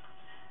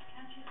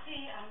 Can't you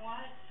see I'm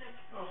wild sick?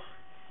 Oh,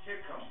 here,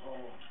 come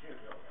home. Here,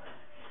 go.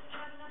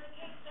 Have another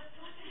cake, just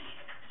one thing.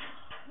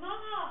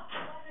 Mama!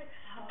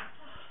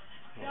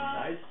 A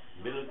nice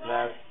middle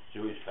class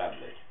Jewish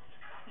family.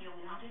 You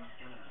want it?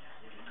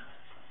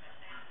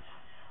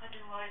 I've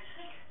been worried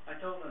sick. I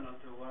told her not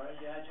to worry.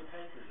 You had your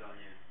papers on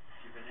you.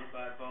 If you've been hit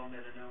by a bomb,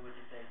 they'd have known where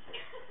to take you.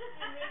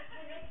 You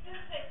make two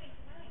faces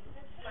tonight.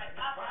 Right,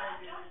 up.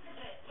 Not for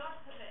bed.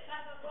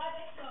 Why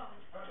they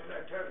closed? How did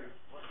I tell you?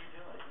 What are you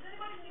doing? Does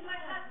anybody see my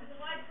hat with the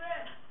white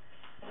bird?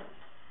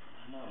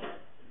 No.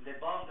 They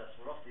bombed us.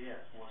 We're off the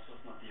air.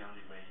 Warsaw's not the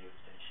only radio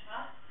station.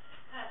 Huh?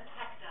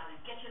 Pack, darling.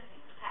 Get your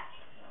things. Pack.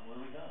 Where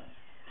are we going?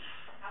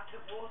 Out to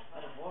Warsaw.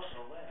 Out of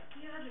Warsaw, where?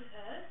 You haven't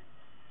heard?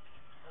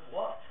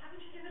 What?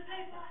 Haven't you seen the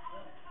paper?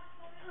 Oh,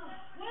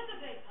 where's the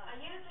paper? I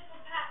used it for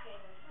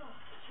packing. Oh,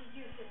 she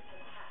used it for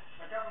packing.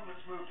 The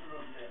government's moved to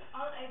Rudolf.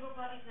 All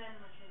able-bodied men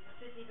were to the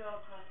city go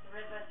across the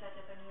river, set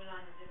up a new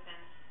line of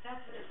defense. That's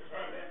what it There's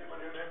hardly says.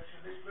 anybody left in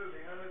this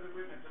building. Only the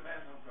women. The men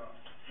have gone.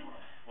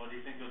 What do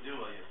you think you'll do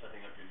while you're setting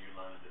up your new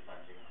line of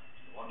defense? You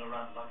wander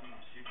around lugging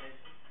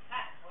suitcases?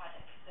 Pack,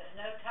 Wadek. There's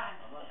no time.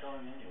 I'm not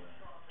going anywhere.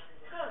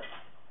 Good.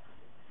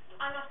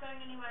 I'm not going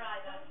anywhere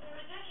either. You're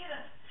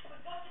ridiculous.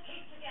 We've got to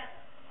keep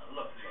together.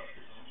 Look,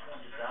 I'm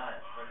going to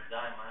die. I'm going to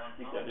die in my own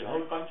Think home. that a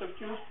whole bunch of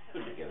Jews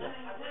put together.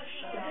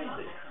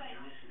 Amazing.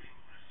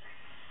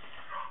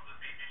 From the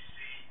BBC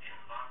in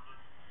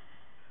London,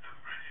 the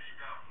British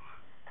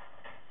government,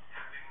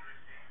 having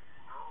received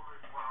no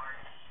reply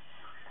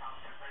to the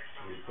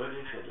occupation The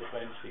British and the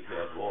French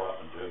declared war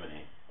on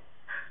Germany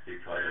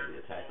because of the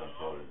attack on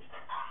Poland.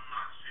 on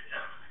Nazi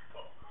Germany.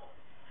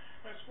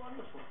 That's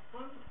wonderful.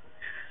 Wonderful.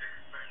 It is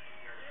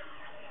expecting a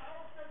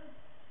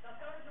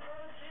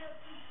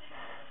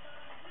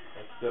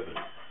That's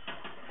Goebbels,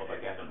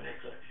 propaganda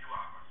minister. few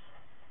hours.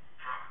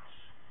 France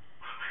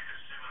will make a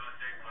similar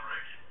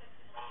declaration.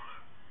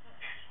 Poland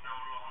is no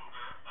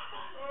longer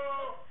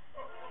alone.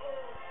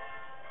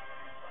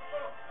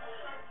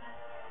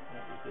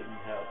 It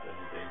didn't help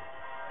anything.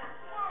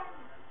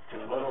 It Too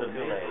was little, a too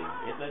delay.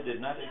 late. Hitler did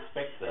not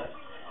expect that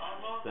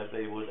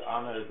they would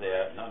honor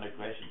their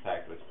non-aggression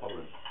pact with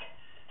Poland.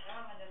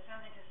 Well, when there's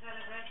something to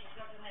celebrate, you've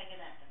got to make it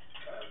happen.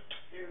 Well,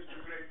 here's to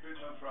Great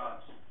Britain and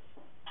France.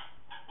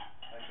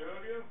 I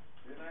told you,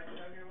 didn't I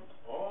tell you?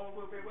 All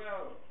will be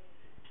well.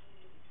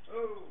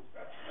 Oh,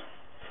 that's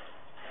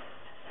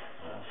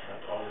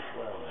Not all is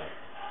well there.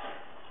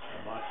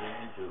 They're marching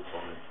into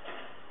Poland.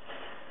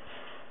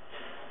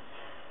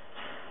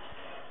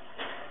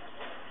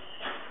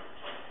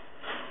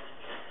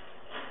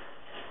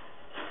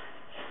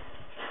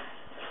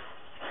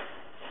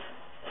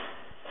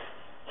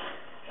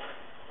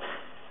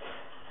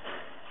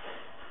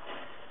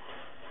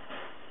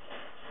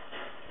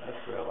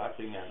 That's we're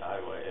watching an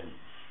highway in.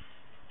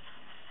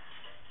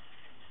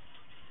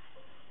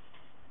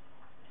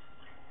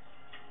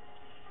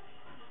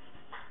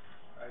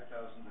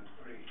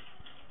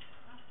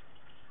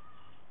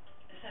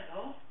 Is that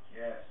all?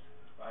 yes,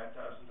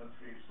 5,003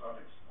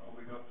 zlotys. All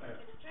we got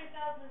left.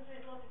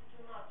 3,003 zlotys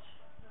too much.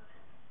 Look.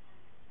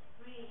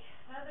 3.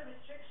 Further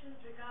restrictions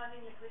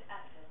regarding liquid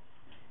assets.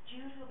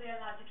 Jews will be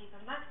allowed to keep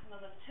a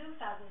maximum of 2,000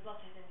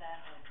 zlotys in their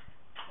home.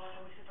 What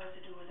are we supposed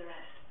to do with the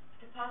rest?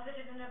 Deposit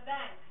it in a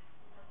bank.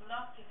 A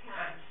blocked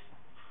account.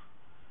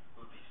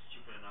 Who'd be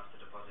stupid enough to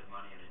deposit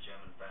money in a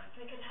German bank?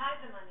 We could hide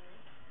the money.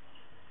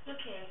 Look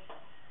here.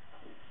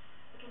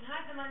 We can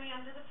hide the money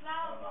under the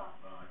flower pot.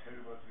 No, I tell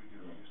you what we do.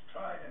 Just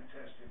tried and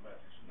tested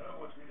methods. You know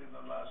what we did in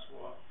the last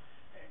war?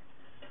 Hey,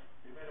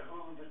 we made a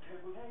hole in the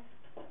table leg.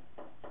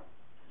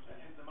 I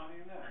hid the money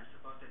in there. And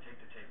suppose they take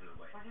the table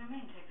away. What do you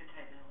mean, take the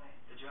table away?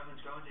 The Germans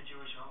go into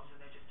Jewish homes and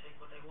they just take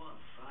what they want.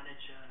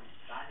 Furniture,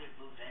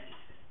 valuables,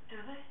 anything.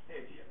 Do they?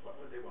 Hey, dear, what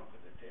would they want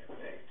with a table?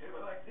 Hey, table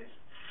like this?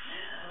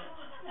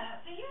 What on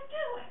earth are you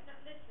doing? No,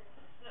 listen,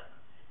 look.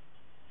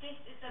 This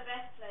is the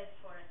best place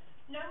for it.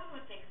 No one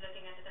would think of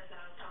looking under the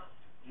flower pot.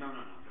 No.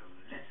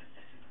 Listen.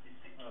 I've been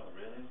thinking. Oh,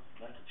 really?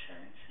 That's a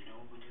change. You know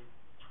what we do?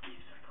 We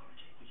use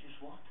psychology. We use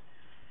what?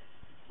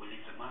 We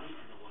leave the money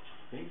in the water.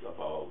 Think of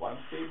our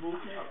one-day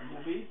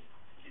movie,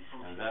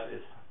 and that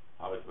is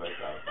how it works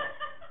out. Are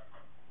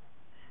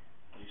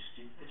you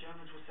stupid? The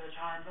Germans will search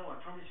high and low. I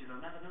promise you, they'll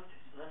never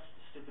notice. That's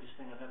the stupidest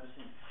thing I've ever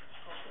seen. Of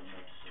course I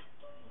noticed it.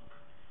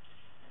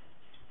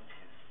 Look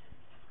here.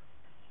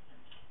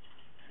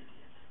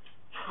 Idiot.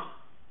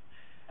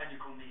 And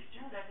you call me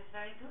stupid? No, that is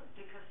very good,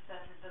 because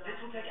that is the This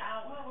will take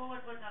hours. Well,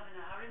 we're not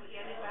in a hurry. We'll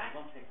get it It back.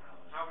 won't take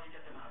hours. How will you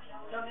get them out?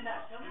 Tell me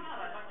that. Tell me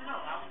that. I'd like to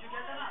know. How would you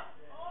get them out?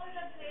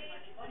 Order, please.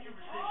 Why do you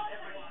resist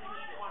everything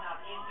each one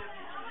out individually?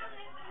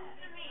 Listen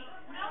to me.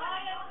 No,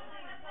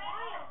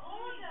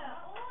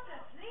 Order,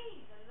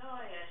 please. The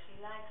lawyer, she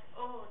likes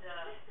order.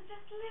 Listen,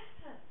 just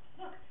listen.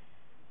 Look,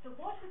 the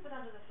water we put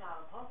under the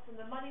flower pots and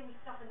the money we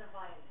stuff in the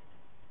violin.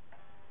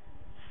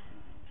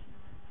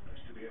 Nice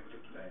to be able to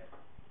play.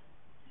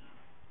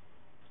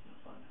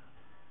 You'll find out.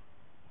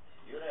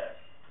 You there?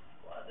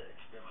 Ładek,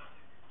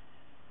 śpiewacie.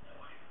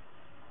 How are you?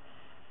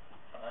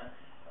 Fine,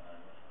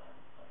 fine,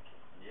 thank you.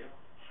 And you?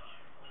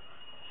 Fine,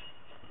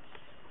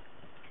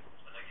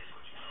 But I guess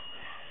what you know,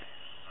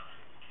 there's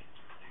nothing we can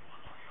do. They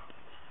want we are on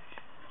the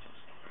station. We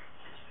just grab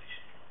the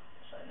station.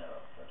 Yes, I know,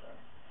 but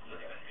Not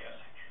even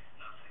music.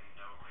 Nothing.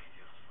 No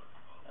radios for the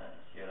call.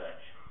 you're right.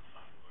 Sure,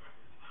 fine work.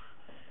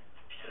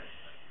 Pianist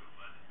like you,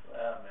 but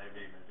Well,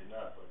 maybe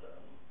not, but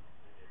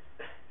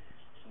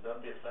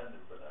don't be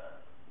offended, but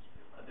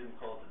I didn't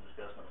call to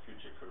discuss my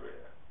future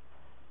career.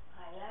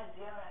 I learned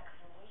Xerox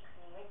for weeks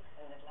and weeks,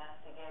 and at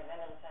last he gave in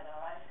and said,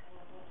 all right, come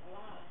with me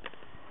tomorrow.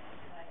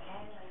 So I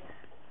came,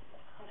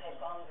 and they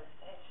bombed the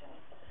station.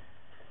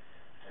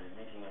 So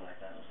meeting you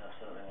like that was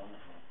absolutely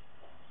wonderful.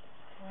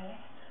 Really?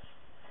 Yes.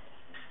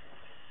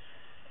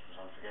 It was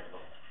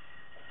unforgettable.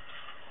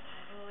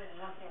 I've always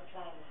loved your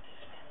playing, Mr.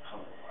 Spencer.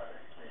 Come on, Waddy,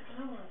 please.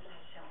 No one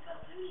plays so well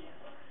like you.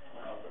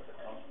 Well, that's a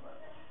compliment.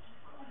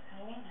 Of course,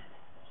 I mean it.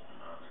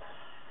 No, it's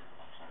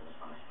kind of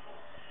funny.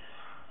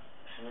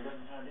 Shall we go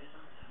to Paradise?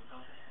 Have a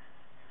coffee?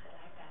 I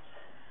like that.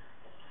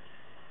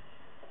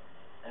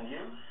 And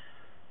you?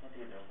 What do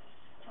you do?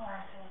 Oh,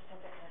 I finished at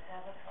the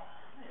conservatoire.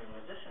 You're a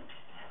musician.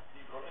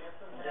 You go to get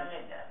them? What do you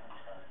mean? Yeah, I'm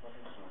sorry. What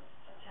instrument?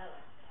 A cello.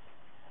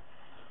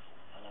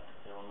 I'll have to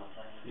say one more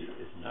time. She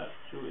is not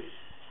Jewish.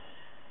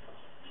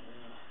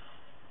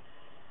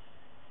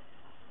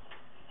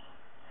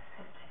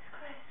 It's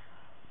disgraceful.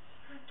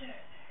 How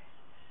dare they?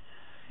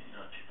 You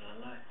know what people are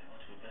like. They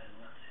want to be better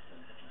than Nazis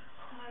and Hitler.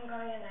 Oh, I'm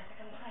going in there to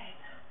complain.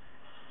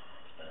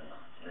 It's better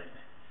not. Believe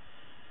me.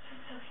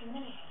 It's so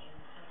humiliating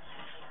when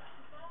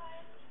someone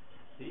like you.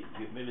 See,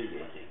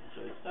 humiliating. So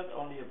it's not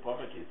only a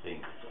property thing,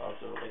 it's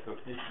also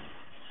recognition.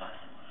 Fine,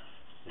 well.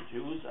 The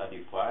Jews are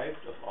deprived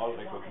of all Walk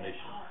in the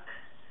recognition. park.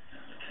 No,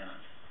 they cannot.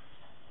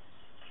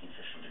 It's an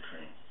official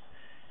decree.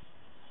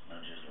 No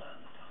Jews allowed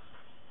in the park.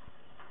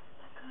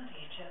 God, are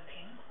you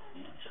joking?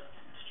 I'm not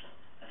joking, it's true.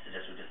 I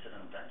suggest we just sit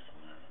on a bench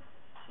somewhere.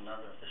 It's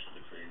another official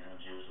decree. No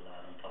Jews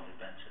allowed on public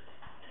benches.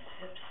 This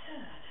is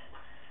absurd.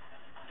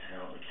 I'll tell you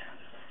what we can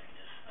do. We can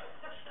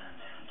just stand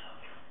here and talk.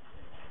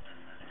 And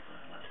I think we're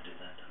allowed to do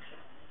that, don't you?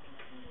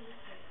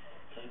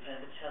 So you play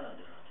the cello,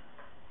 Dorota.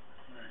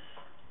 That's nice.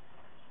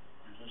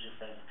 And who's your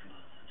favorite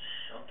composer?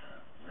 Chopin.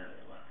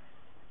 Really well.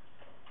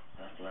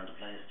 You'll have to learn to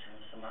play his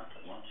cello sonata,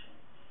 won't you?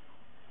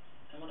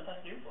 And what about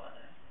you,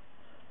 Boade?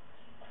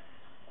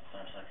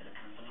 Perhaps I could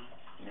accompany?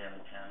 Me on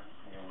the piano,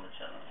 you on the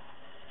cello.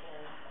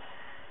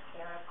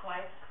 You're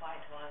quite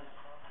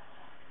wonderful.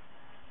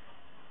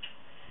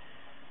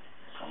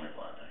 Call me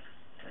Boade,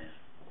 please.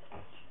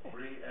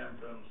 Free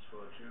emblems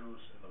for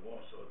Jews in the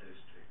Warsaw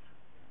District.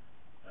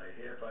 I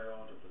hereby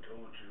order that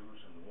all Jews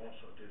in the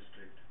Warsaw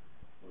District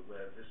will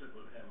wear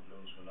visible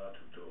emblems when out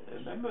of doors.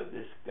 Remember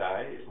this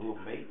guy who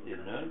made the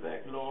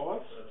Nuremberg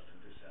laws? 1st of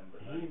December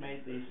He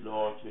made these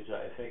laws which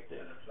are effective.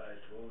 and applies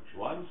to all Jews.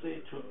 Once they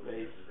took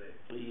place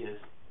 3 years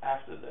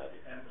after that,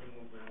 The emblem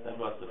will be worn that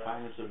was on the right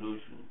final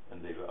solution,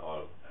 and they were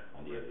all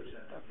on and the will other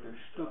represent a side. blue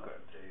star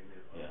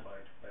David on Yeah.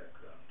 white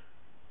background.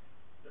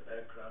 The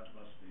background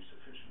must be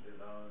sufficiently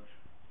large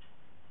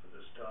for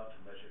the star to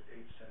measure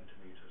 8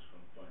 centimeters from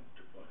point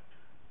to point.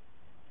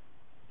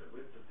 The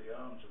width of the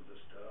arms of the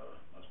star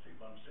must be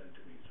 1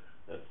 centimeter.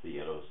 That's the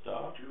yellow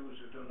star. Jews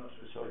who do not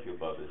I respect told you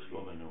about this decree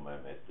woman whom I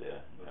met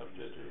there and will helped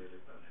be her to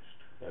severely punished.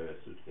 carry her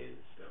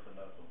suitcases.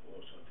 Governor of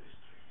Warsaw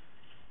District,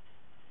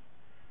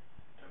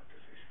 Dr.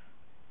 Fisher.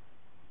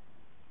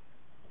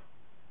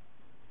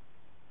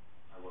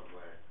 I won't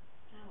wear it.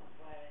 I won't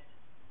wear it.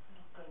 I'm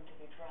not going to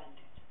be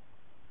branded.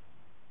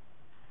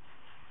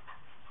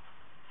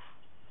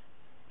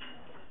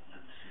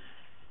 Let me see.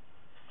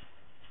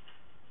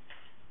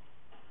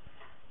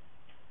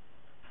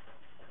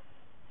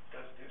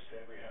 Doesn't it say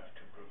we have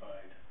to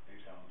provide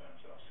these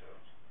armbands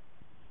ourselves?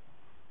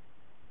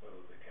 Where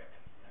will we get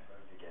them? I'm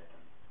going to get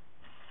them.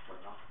 But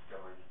not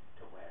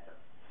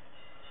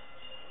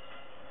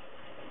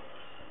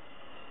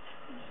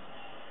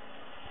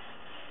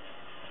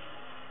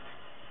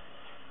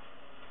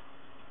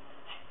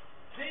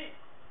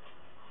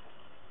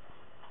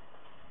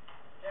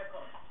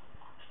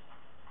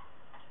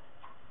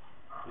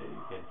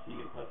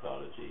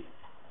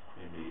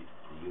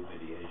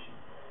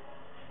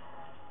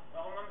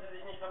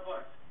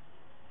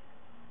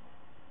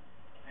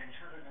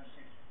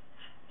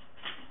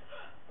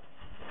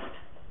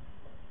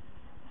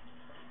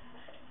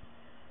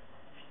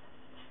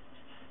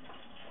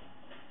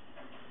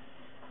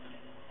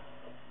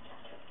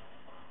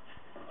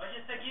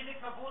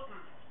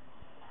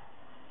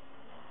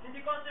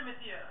Qui pense,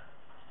 monsieur?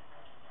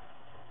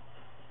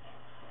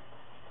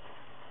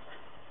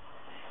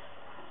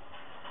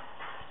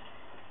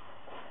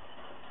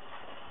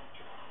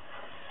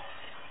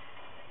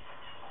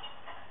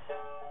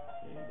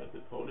 Yeah, but the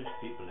Polish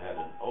people had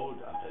an old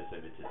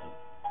anti-Semitism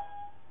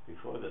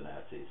before the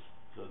Nazis,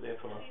 so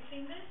therefore Have you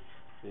seen this?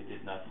 they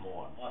did not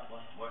mourn. What?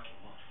 Working,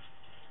 what?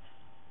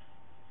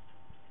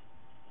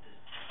 What is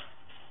it?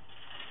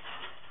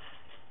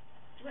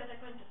 Where they're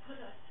going to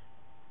put us.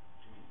 What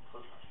do you mean,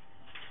 put us?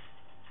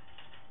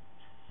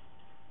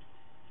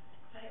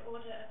 By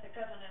order of the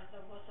governor of the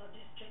Warsaw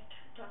District,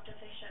 Dr.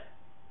 Fischer,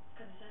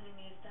 concerning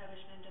the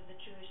establishment of the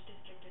Jewish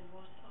district in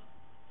Warsaw.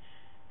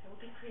 There will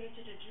be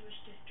created a Jewish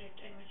district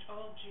in which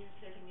all Jews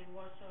living in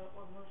Warsaw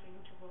or moving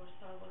to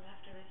Warsaw will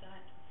have to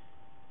reside.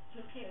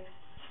 Look here.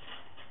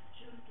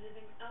 Jews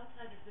living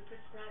outside of the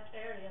prescribed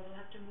area will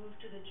have to move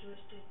to the Jewish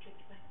district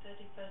by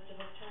 31st of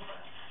October,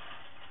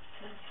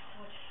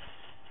 1940.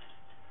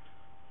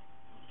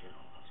 Get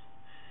on, Russell.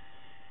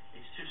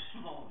 It's too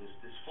small. There's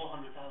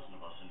 400,000 of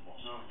us in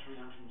Warsaw. No,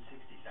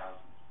 360,000.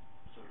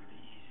 So it'll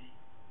be easy.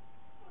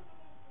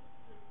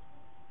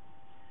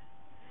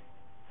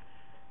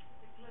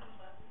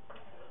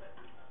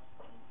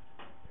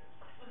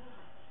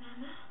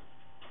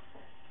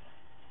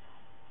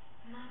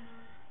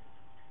 Mama,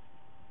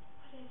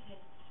 what is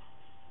it?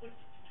 20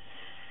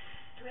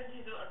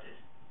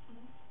 zlotys.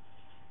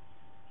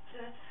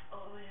 That's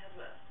all we have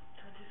left.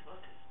 20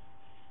 zlotys.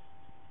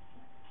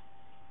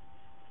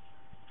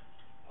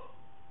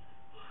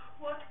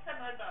 What can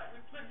I buy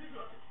with 20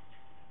 zlotys?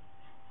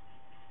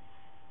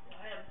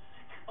 I am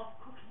sick of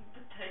cooking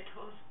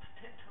potatoes.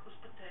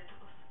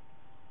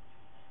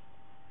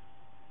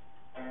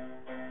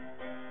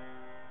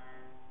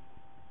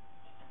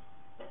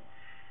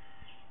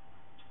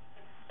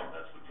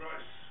 That's the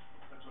price.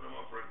 That's what I'm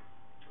offering.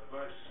 My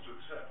advice is to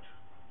accept.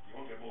 You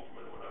won't get more from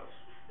anyone else.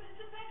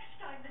 Mr.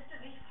 Beckstein, Mr.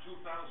 Lee.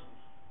 2,000.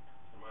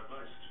 And my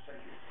advice is to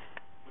take it.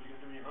 What are you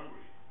going to do when you're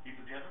hungry? Eat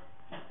the piano?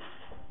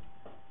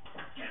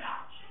 Get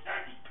out!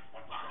 Take it!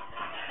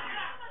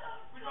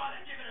 We'd rather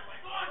give it away.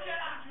 Go on, get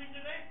out! Between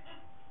today?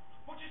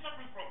 What you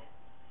suffering from?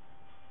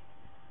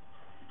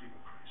 You people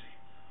are crazy.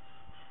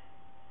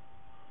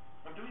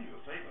 I'm doing you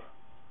a favor.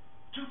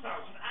 2,000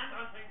 and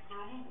I'm paying for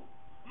the removal.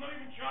 I'm not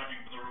even charging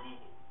for the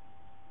removal.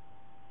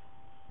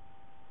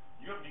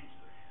 You haven't eaten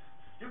today.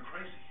 You're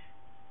crazy.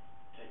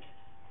 Take it.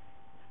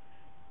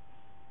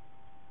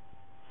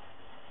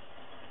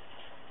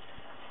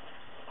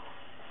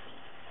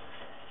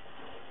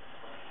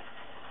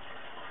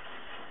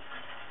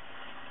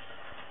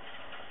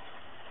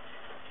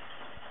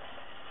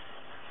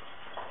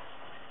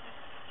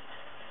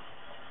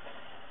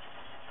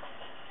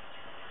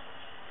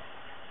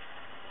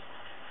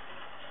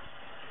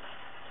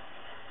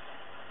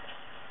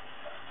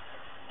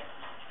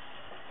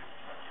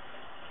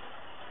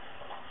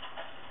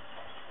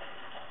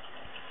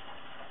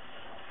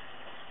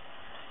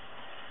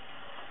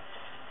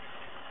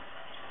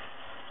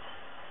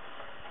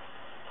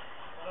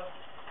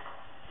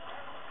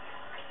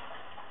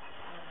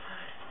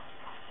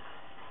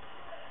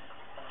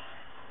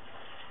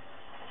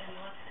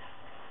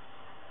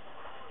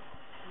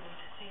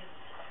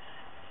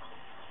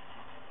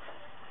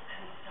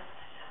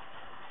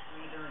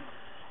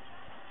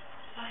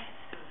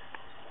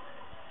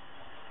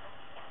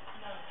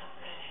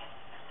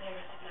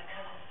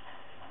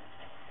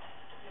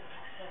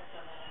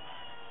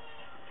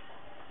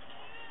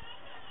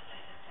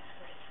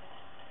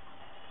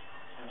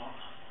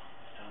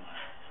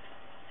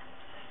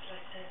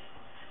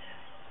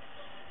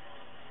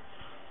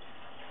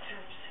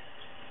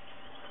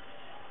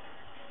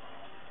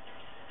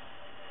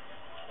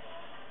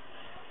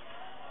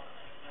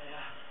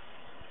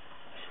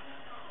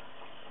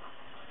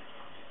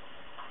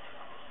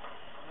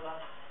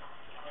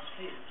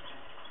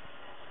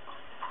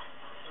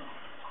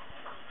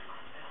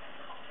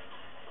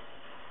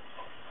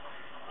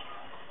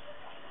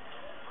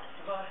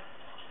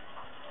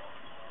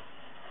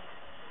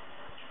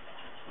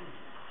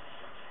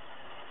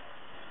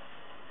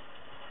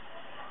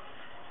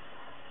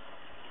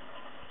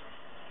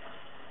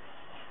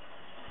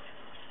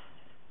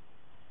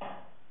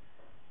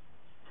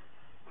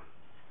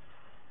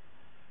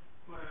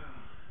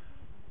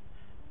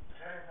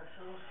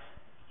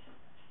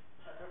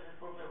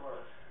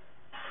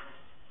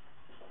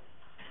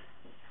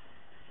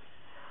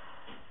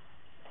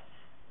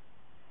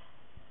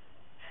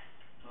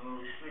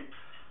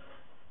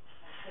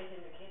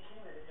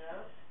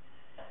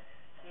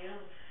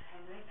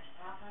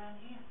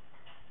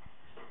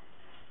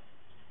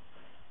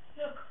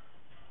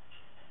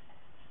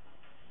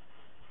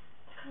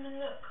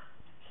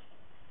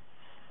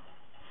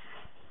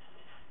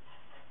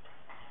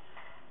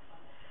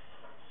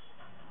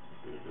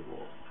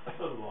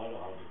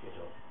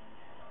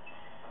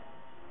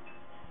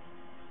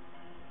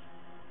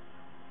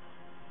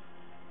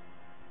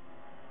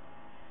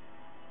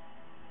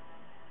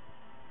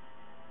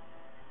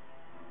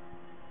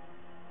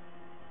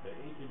 By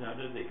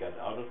 1800 they got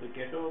out of the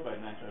ghetto, by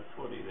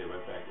 1940 they were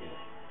back in it.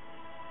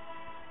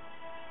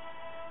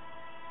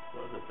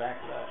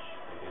 backlash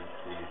against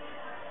the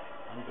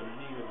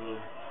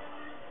unbelievable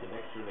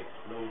intellectual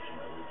explosion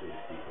of the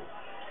Jewish people.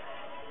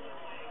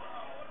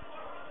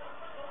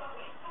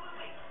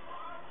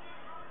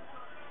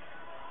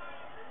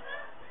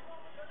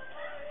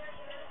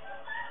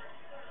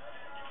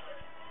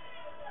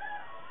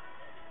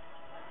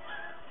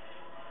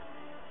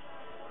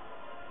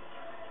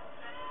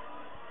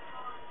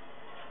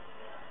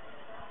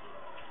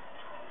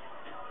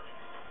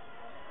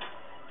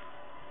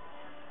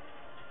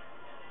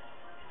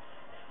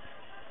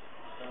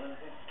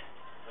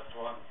 Just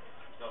one.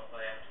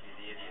 Dostoevsky,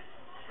 the idiot.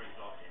 3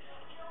 zlotys.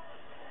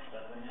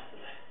 Better than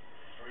yesterday.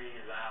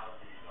 3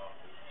 lousy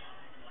zlotys.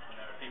 And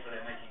there are people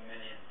there making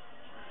millions.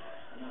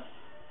 No.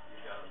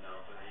 You don't know,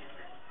 believe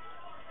me.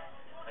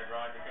 They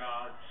bribe the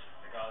guards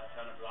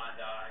turn a blind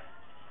eye.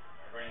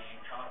 They're bringing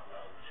in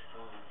cartloads,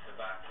 food,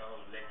 tobacco,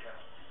 liquor,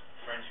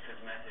 French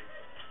cosmetics.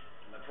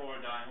 And the poor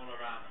are dying all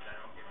around them. They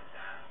don't give a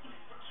damn.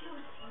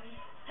 Excuse me,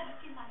 have you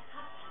seen my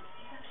husband?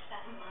 He's a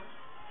Steinmann.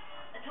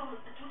 A tall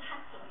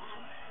handsome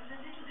man with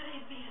a little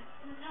grey beard.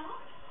 No?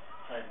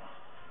 Afraid not.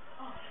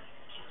 Oh,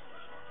 excuse me.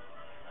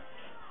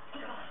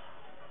 Goodbye.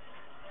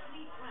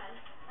 Sleep well.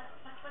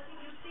 But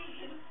if you see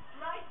him,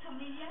 write to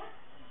me, yes?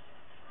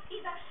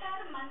 He's a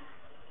Sherman.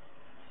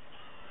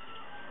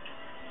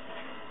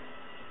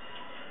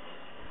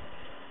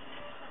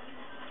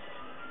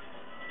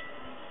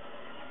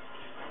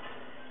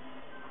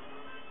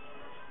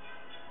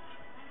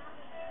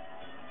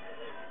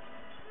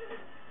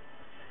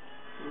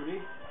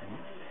 Rudy,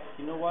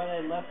 you know why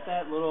they left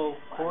that little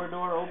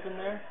corridor open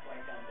there?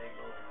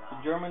 The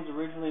Germans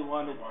originally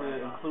wanted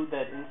to include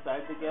that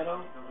inside the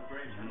ghetto,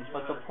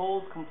 but the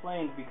Poles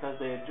complained because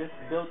they had just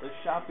built a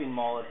shopping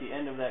mall at the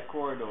end of that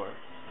corridor,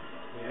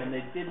 and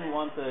they didn't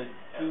want the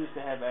Jews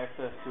to have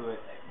access to it,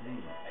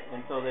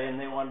 and so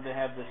they wanted to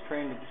have this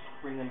train to just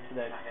bring them to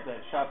that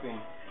shopping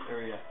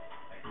area.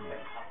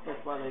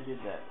 That's why they did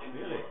that.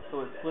 Really?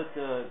 So it split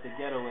the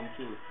ghetto in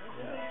two.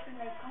 Yeah.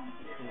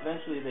 And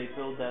eventually they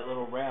build that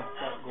little ramp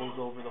that goes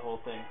over the whole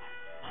thing.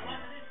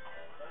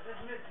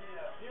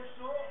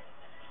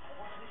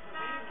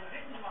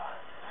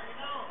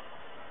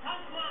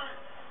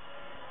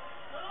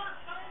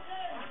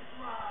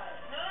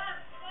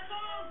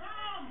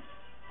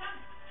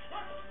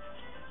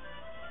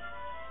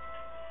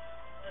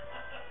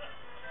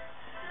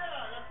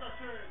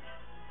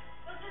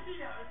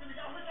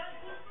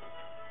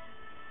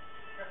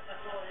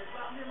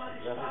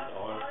 That is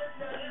all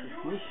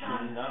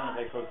recognition,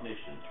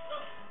 non-recognition.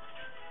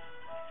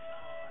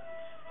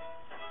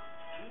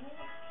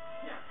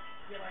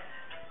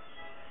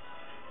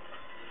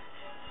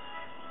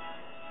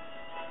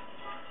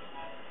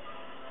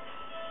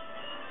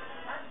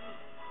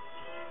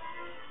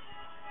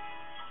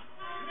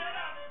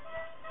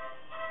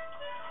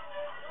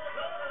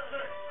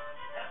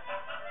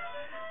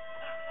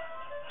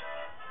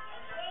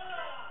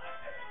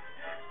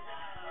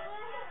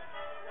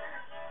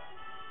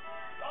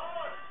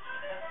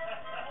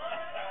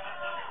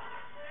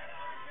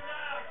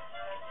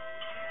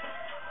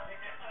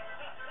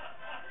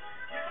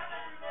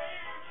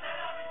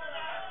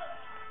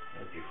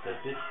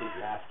 Sadistic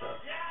laughter.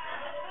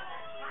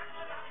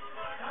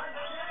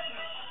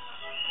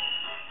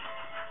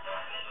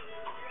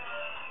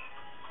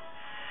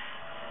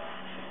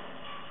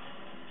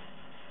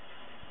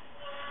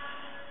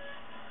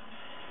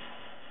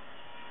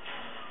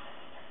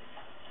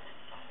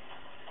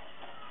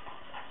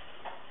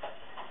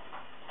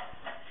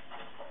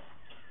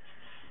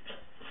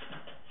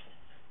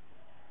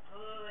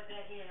 Oh,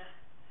 they're here.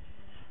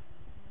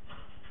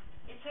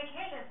 It's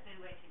Helen's been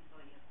waiting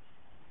for you.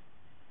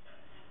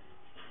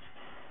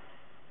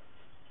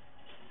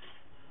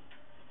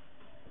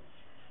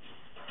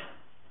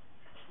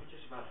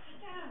 Just about. Sit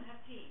down,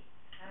 have tea.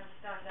 I'll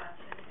start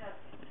answering the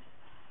husband.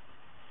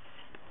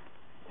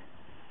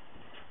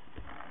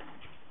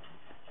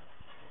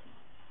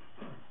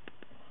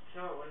 So,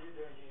 what are you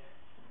doing here?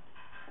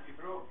 He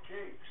brought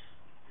cakes.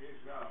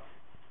 Here's Ralph.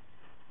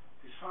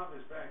 His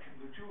father's back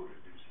in the jewelry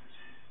business.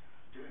 He's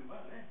doing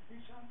well, eh?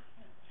 He's on.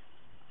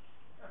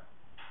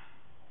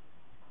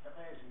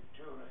 Amazing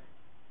jewelry.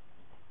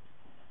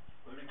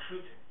 We're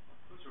recruiting.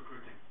 Who's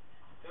recruiting?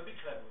 Don't be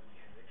clever with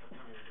me, Henrik. I'm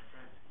coming as a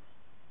friend.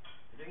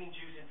 They're bringing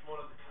Jews in from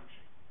all over the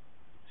country.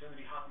 Soon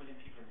there'll be 500,000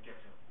 people in the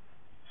ghetto.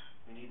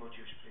 We need more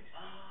Jewish police.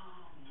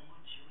 Oh, more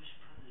Jewish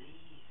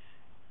police.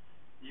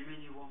 You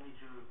mean you want me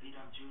to beat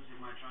up Jews in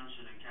my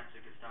truncheon and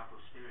capture Gestapo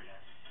spirit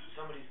asses?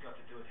 Somebody's got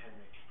to do it,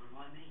 Henrik. But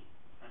why me?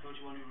 I thought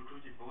you only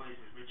recruited boys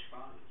with rich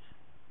fathers.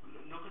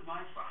 Well, look at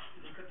my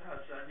father. Look at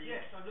us. I mean...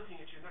 Yes, I'm looking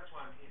at you, and that's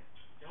why I'm here.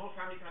 Your whole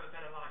family can have a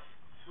better life.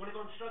 You want to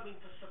go on struggling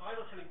for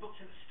survival, selling books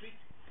in the street?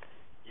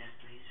 Yes,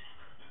 please.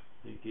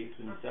 He keeps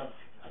himself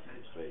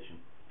administration.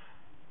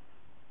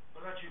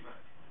 What about you,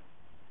 Barrett?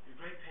 You're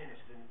a great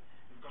pianist, and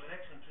we've got an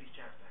excellent police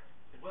jazz band.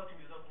 They'd welcome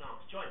you with open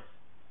arms. Join us.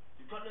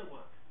 You've got no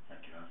work.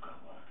 Thank you, I've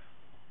got work.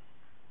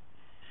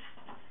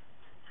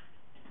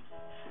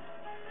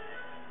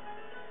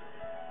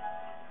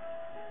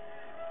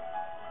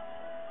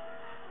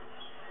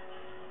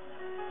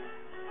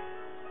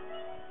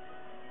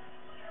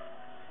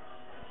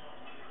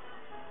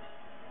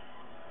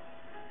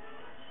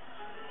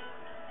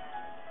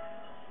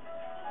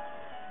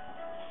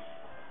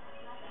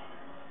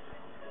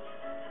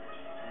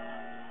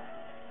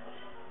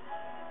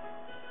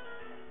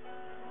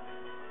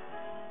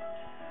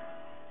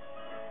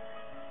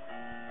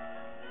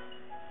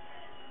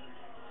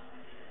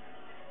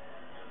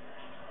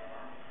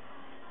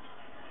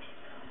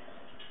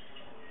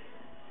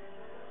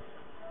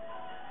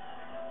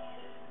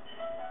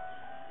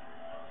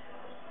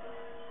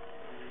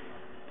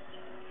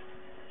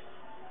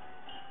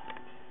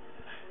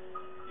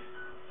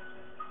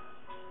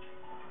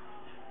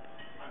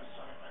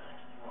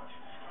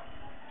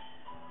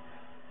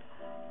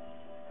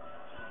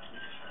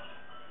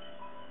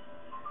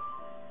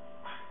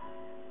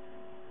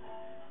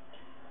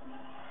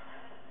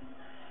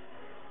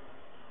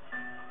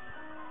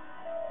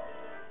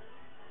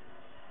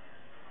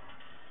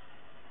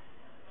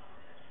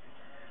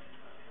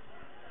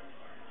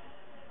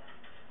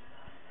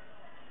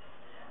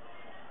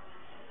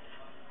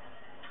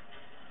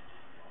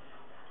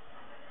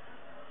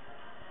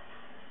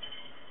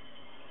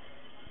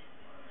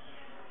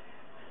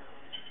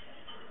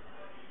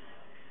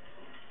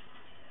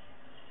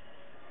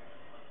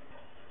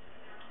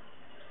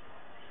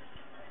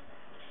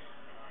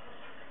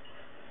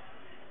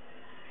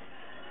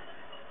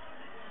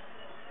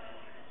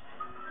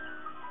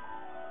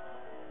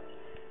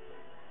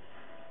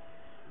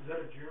 Is that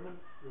a German,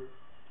 or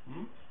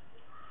Hmm?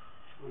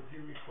 was he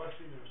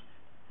requesting a?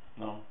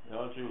 No, they're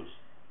all Jews.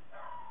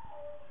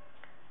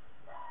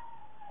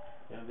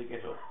 They're in the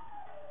ghetto.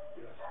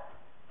 Yes.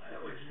 I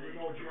always You say,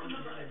 know Germans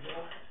are gonna go.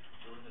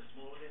 you're in a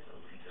small ghetto,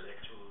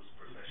 intellectuals,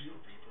 professional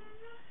people,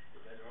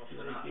 you're better off So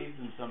than they us. gave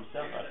them some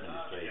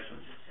self-administration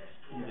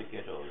in the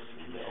ghettos,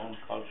 in their own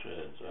culture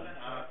and so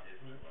on.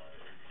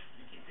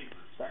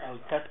 The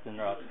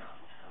Altestenrat.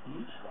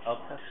 Hmm? The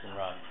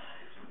Altestenrat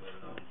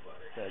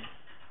said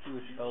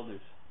Jewish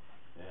elders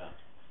Yeah.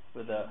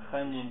 with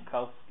Chaim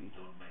Lumkowski.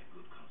 Don't make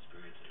good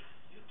conspirators.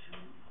 You're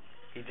too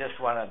He just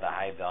wanted the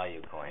high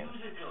value coins.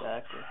 musical.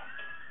 Exactly.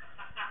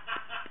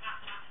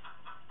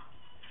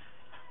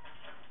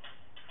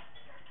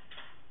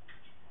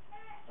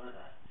 What is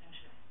that?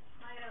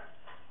 Higher.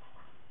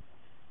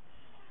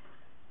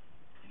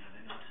 You know,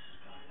 the notice is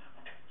going up.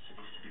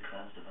 Cities to be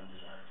cleansed of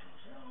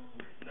undesirables.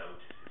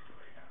 Notice is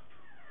going up.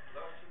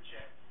 Lost your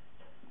check.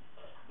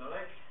 No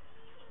like?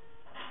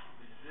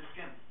 Mrs.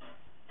 Zipkin.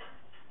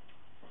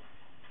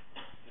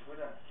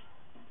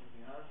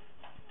 Anything else?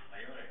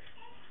 Majorek,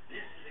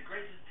 this is the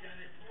greatest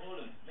pianist in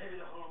Poland, maybe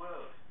the whole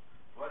world.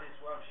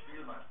 Władysław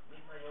Szpilman.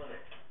 Meet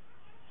Majorek.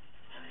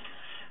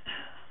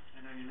 I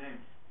know your name.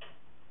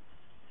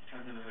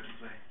 I've never heard you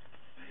play.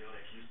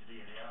 Majorek used to be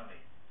in the army.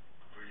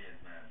 Brilliant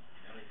man.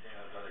 The only thing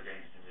I've got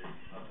against him is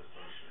he's not a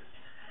socialist.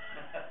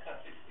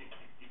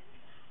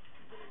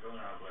 You better go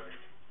now, buddy.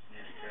 It's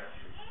nearly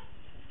curfew.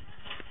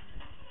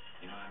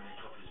 You know how many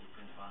copies we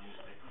print of our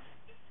newspaper?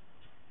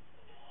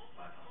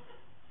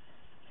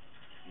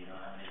 500. You know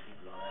how many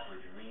people on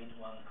average read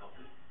one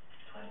copy?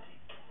 20.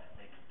 That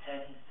makes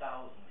 10,000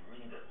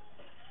 readers.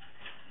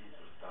 These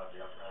will start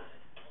the uprising.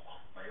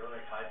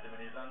 Majorek hides them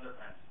in his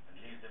underpants and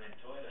leaves them in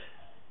toilets.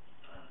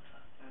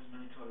 As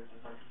many toilets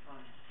as I could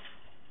find.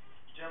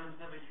 Germans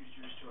never use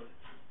Jewish toilets.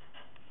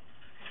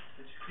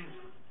 They just clean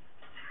them.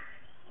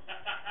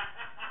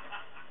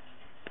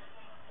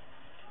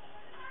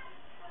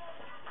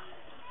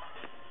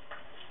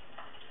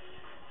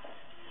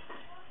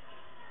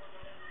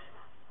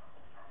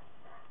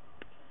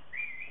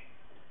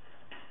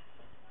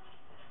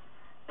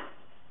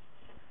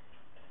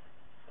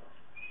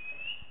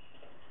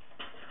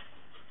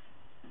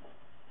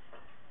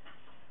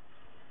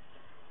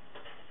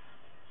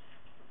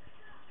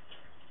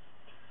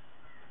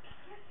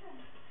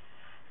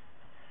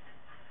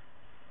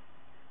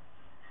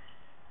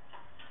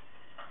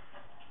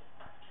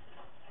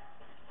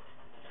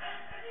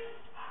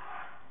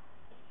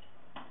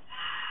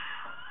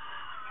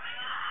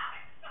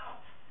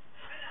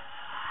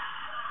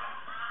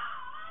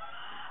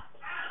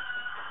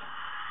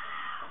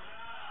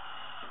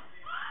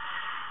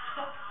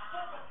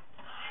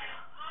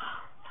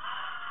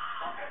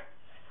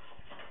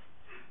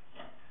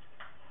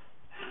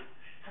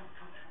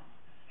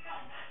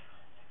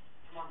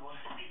 Come on, boy.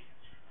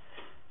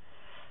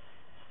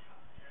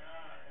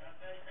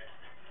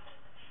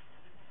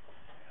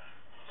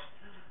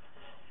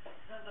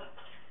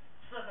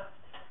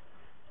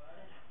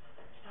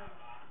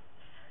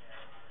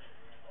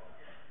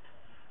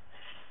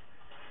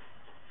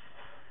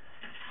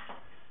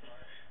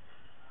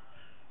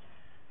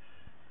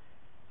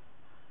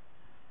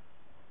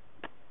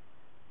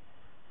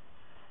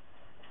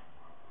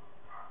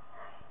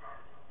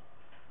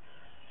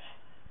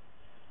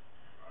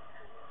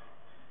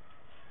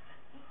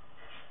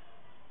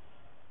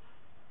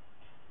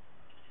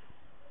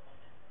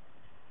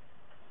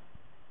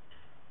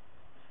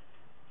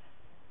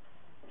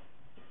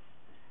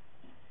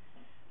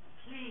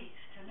 Please,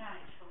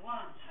 tonight, for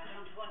once, I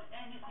don't want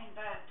anything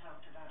bad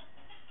talked about.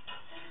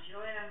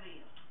 Enjoy our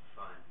meal.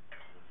 Fine.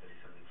 I'll tell you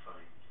something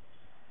funny.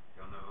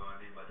 You all know who I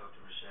mean by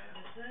Dr. Rocher?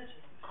 The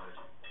surgeon. The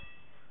surgeon.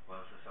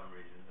 Well, for some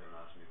reason, don't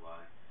ask me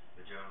why,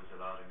 the Germans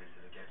allowed him into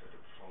the ghetto to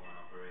perform an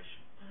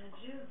operation. On a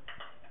Jew.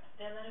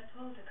 They let a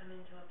Pole to come in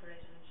to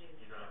operate on a Jew.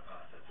 He got a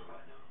pass, that's all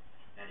I know.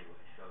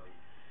 Anyway, so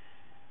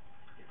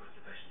he puts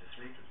the patient to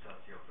sleep and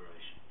starts the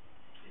operation.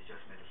 He's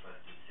just made the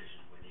first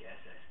incision when the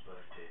SS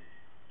burst in,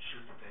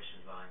 shoot the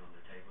patient lying on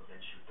the table, then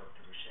shoot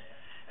Dr. Rocher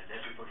and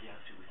everybody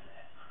else who was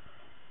there.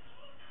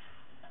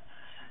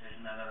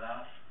 Isn't that a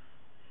laugh?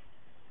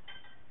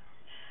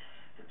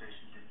 The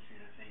patient didn't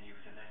feel a thing, he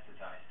was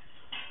anesthetized.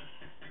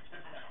 I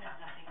said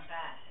nothing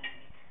bad,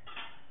 Henrik.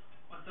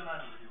 What's the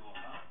matter with you all,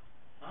 huh?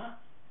 Huh?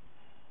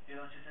 You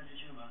lost your sense of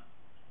humor?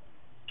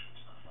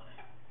 It's not funny.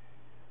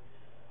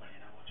 Well, you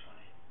know what's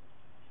funny?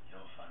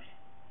 You're funny,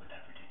 with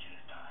that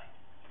ridiculous tie.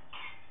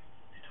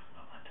 You're talking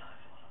about my tie,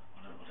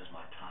 Father? What does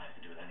my tie have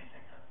to do with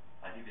anything,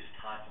 huh? I need this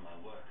tie for my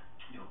work.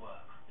 Your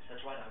work? Yes,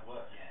 that's right, I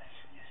work. Yes,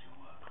 your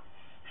work.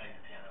 Playing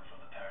the piano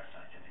for the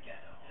parasites in the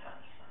ghetto.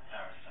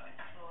 Parasites.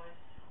 Boys.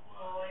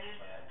 Boys.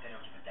 They don't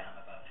give a damn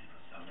about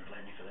people's suffering. You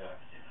blame me for their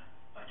apathy,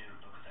 huh? I do,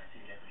 because I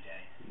see it every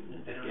day. Even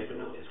in They the don't even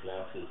ghetto, notice the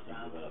what's class going system on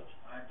around them. developed.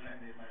 I blame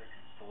the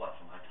Americans. For what?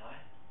 For my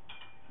tie?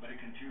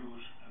 American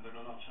Jews and the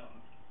Rudolf J.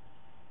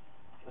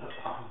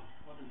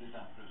 What have they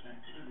done, President?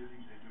 What do they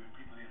think they're doing?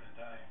 People here that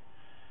die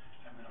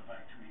haven't got a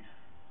bite to eat.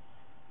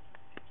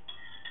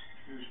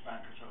 Jewish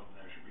bankers over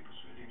there should be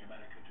persuading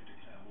America to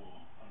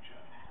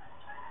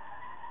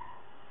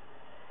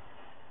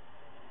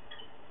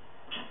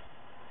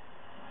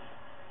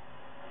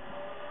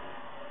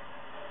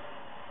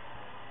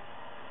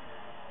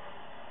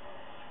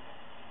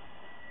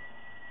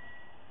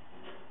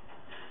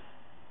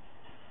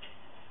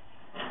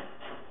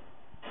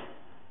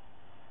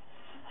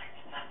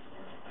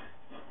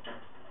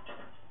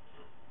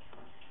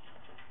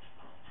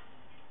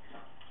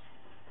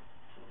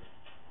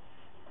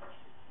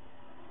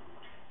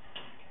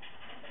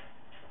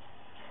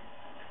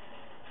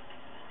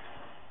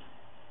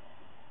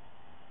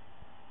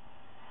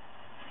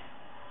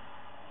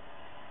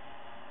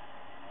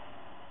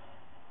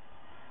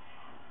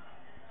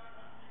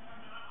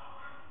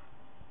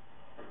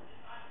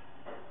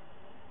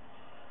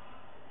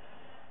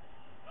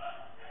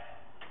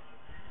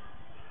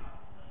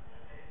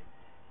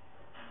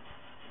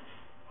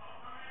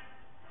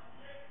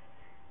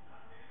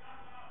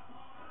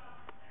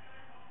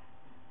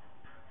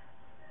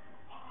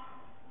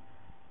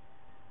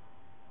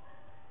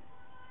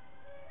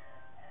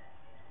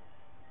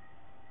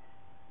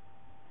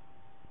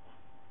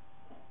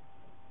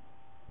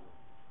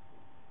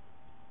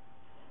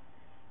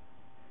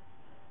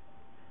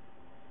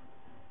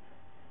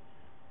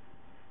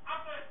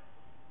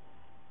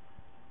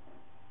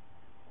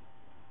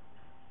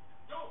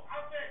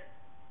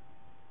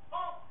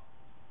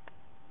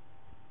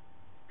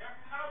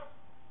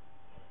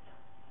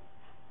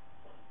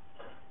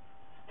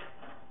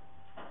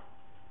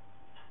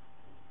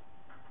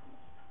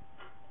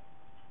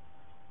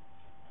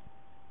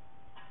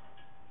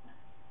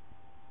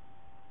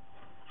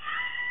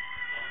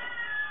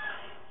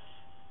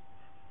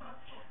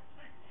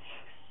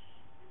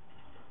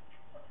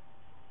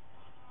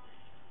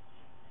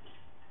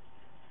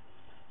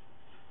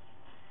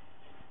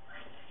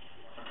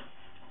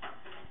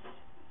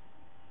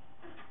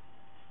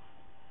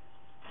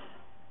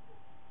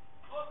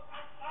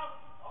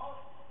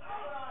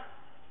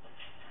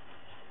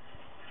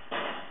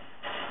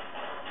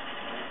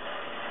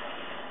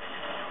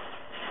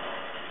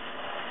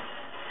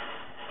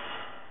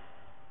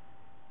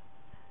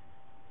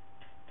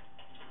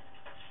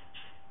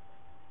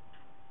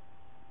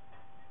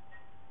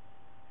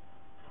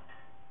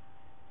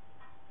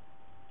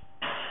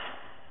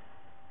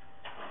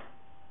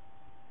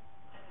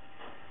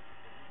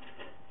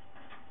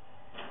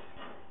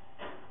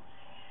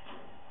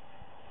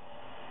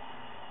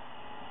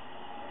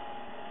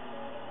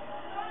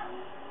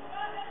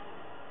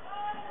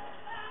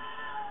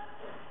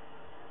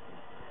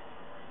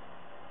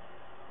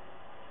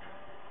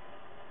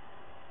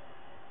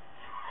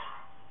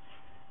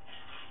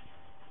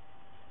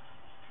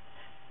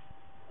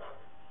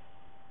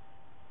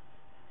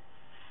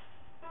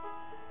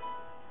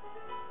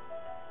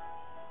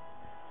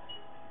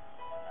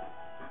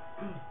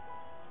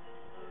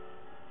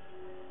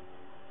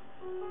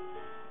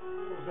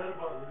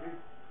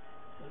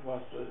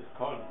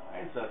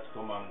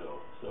Einsatzkommando.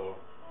 So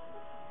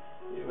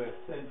they were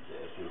sent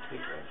there to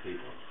pick on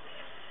people.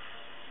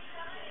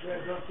 They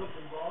had done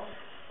something wrong?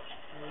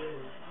 Or they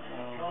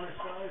were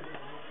counter-sized?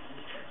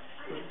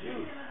 Could be.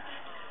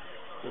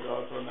 Could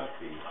also not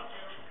be.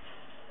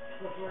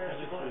 That's why I And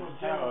asked it's about a when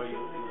terror.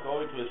 Germans- You go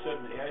into a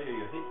certain area,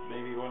 you hit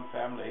maybe one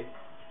family,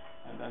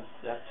 and then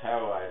that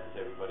terrorizes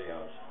everybody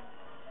else.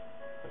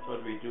 That's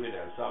what we do in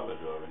El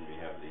Salvador when we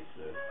have these,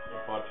 in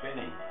Fort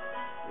Benning,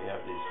 we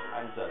have these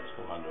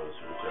Einsatzkommandos,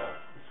 which are,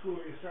 The school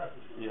of the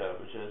assassins.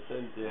 which are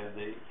sent there,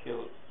 they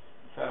kill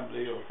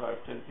family of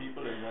 5-10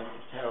 people and then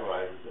it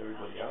terrorizes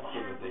everybody else so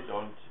that they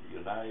don't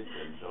unite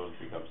and don't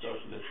become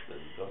socialists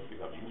and don't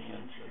become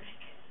unions. And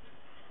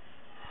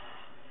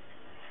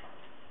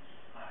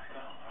Alright, go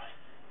on, right?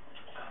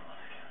 Go on, I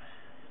got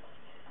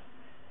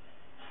it.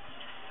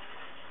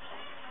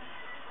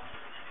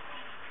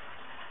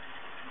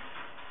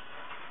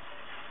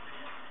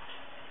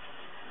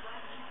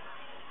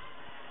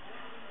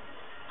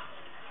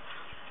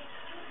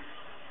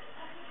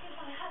 Have you seen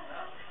my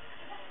husband?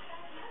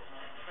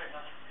 Afraid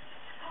not.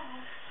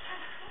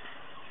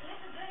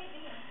 Listen very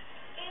dear.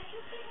 If you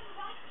see him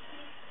write to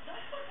me,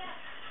 don't forget,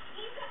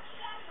 he's a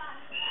Sherman.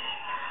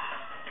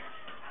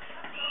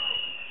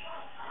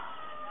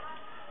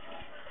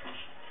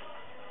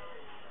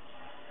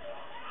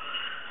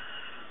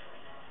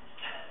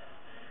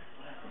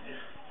 What happened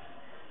here?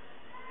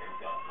 They've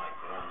got my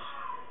guns.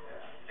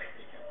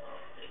 Technical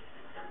politics.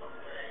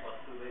 What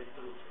do they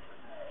do?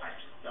 I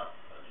stop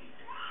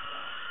believing.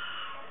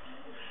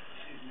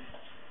 Excuse me.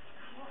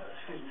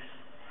 Excuse me.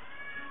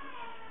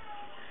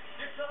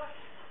 Inside!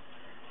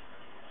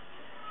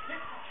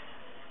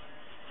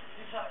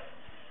 Inside!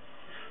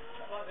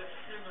 What the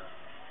Schlimmer?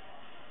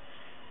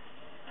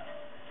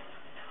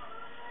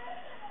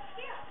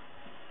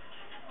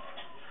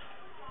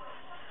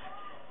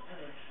 I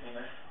haven't seen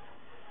her.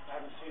 I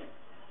haven't seen him.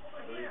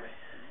 Believe me.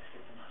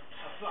 Get them out.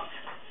 Tough luck.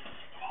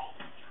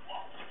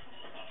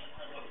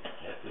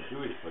 that's the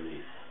Jewish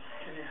police.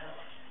 Can you help?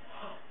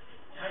 Oh,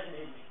 now you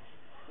need me.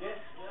 Yes,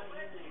 now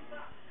you need me.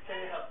 Can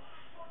you help?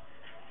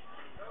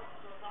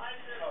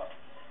 Oh.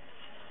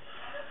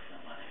 No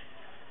money.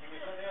 Think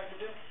there's something I could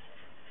do?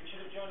 You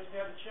should have joined us. We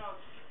had a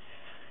chance.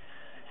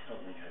 They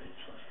told me how you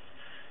joined.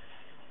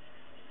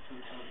 Who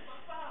told you?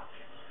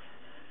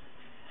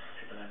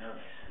 People I know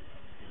this.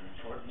 You're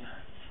important.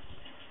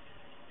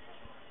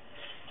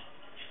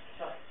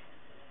 Sorry.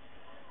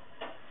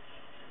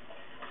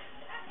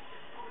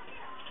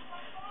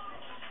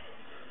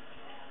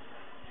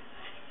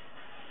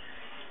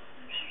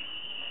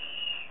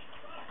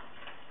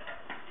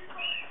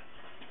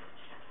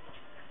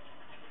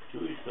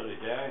 Jewish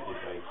solidarity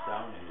breaks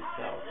down in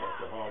itself.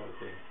 That's a horrible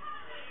thing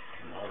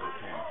in all the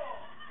camps.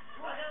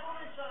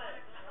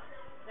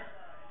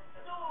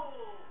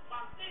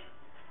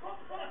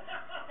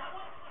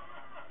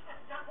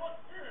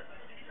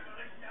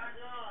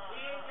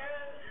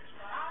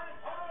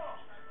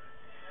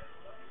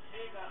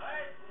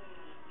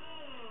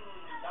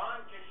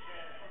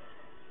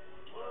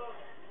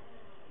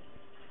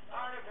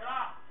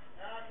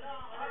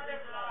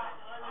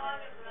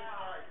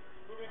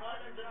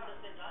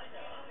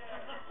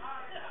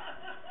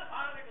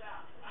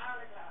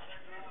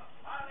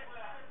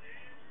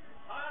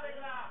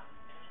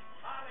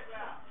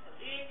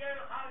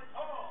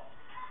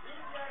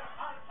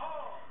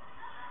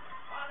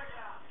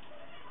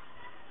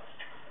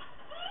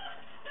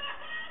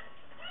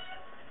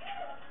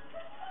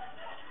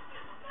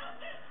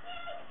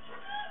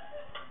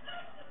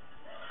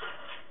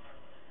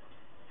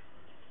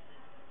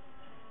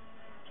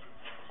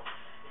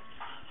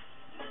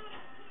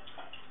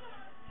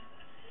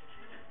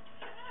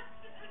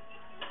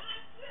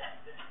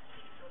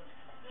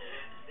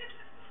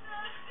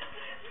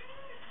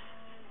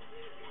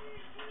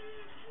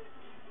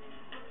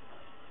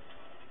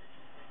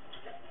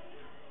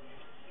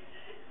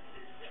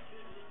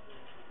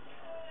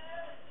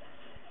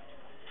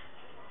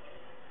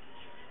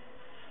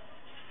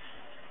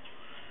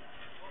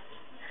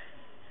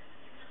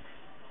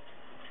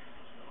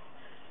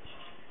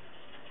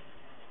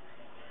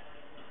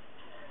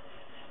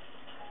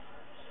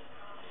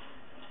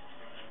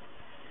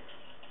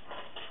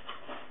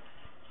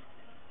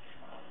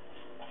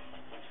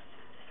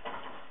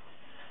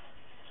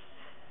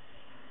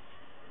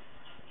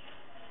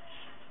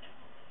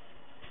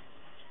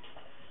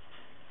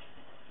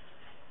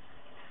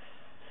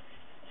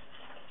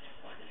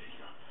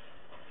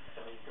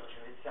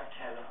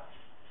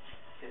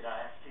 Did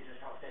I ask you to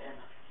talk to him?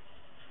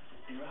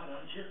 You're out,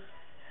 aren't you?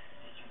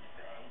 Did you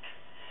beg?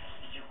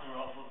 Did you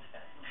grovel?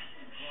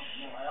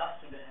 No, I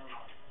asked him to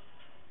help.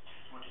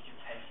 What did you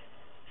pay him?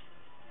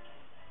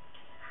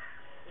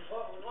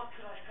 With what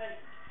could I pay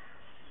him?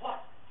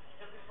 What?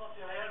 I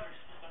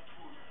understood the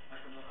food. I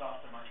can look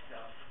after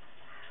myself.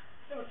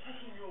 They were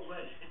taking you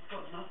away. It's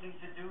got nothing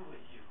to do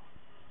with you.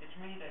 It's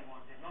me they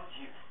wanted, not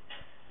you.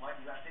 Why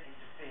do you have to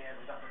interfere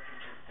with other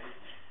people's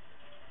business?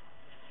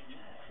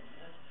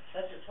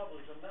 That's your trouble,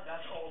 isn't it?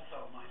 That's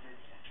also my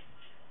business.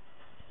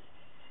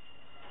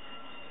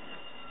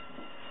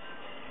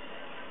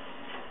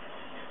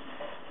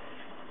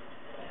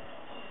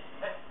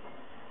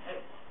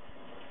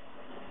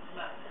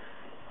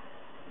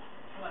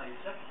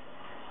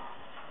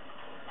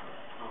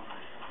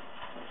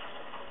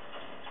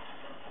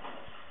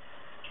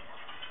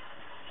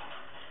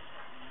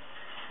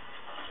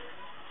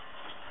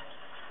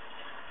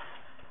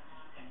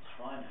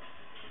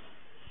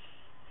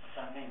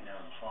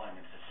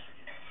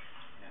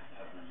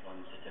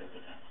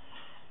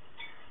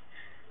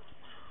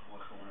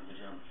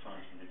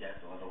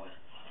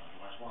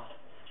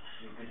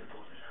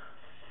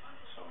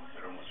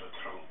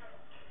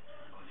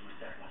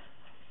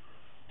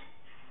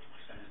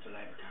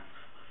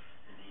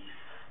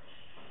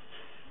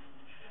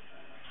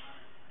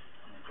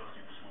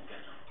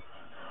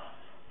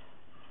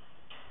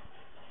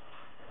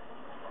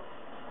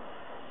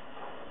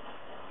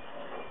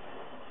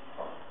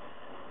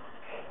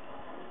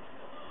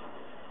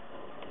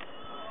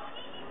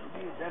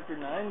 after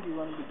 9, do you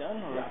want to be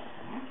done? Or? Yeah.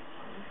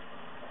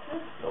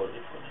 Let's close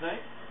it for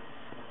tonight.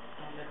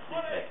 And let's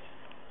reflect.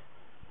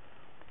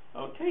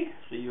 Okay,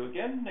 see you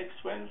again next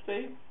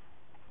Wednesday.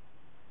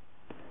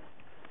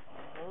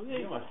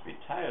 Okay. You must be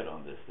tired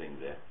on this thing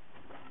there.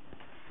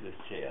 This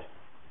chair.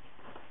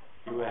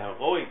 You were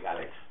heroic,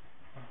 Alex.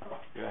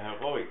 You were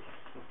heroic. I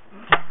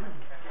think I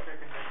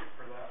can make it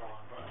for that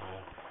long, but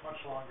much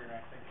longer than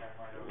I think I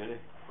might have. Really?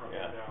 broken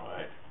Yeah, down.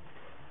 right.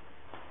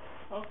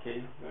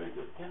 Okay, very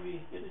good. Can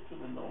we get it to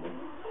the normal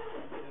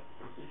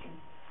position?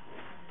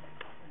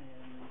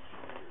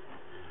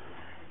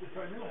 If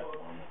I knew the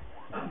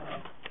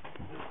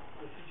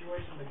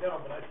situation they got,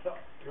 but I thought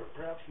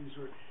perhaps these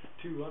were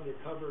two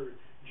undercover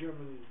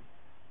German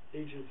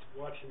agents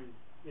watching,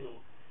 you know,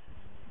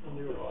 when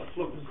they were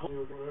flipping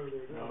or whatever they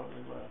were doing. No,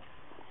 they were.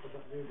 I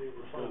thought maybe they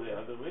were So they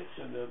are the rich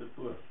and they are the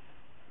poor.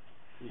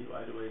 See,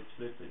 right away it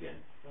splits again.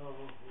 Oh,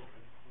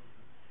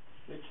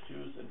 okay. Rich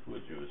Jews and poor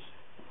Jews.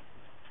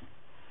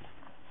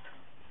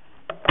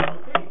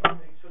 Okay,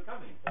 thanks for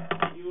coming.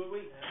 See you a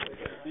week.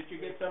 Did you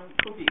get some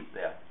cookies?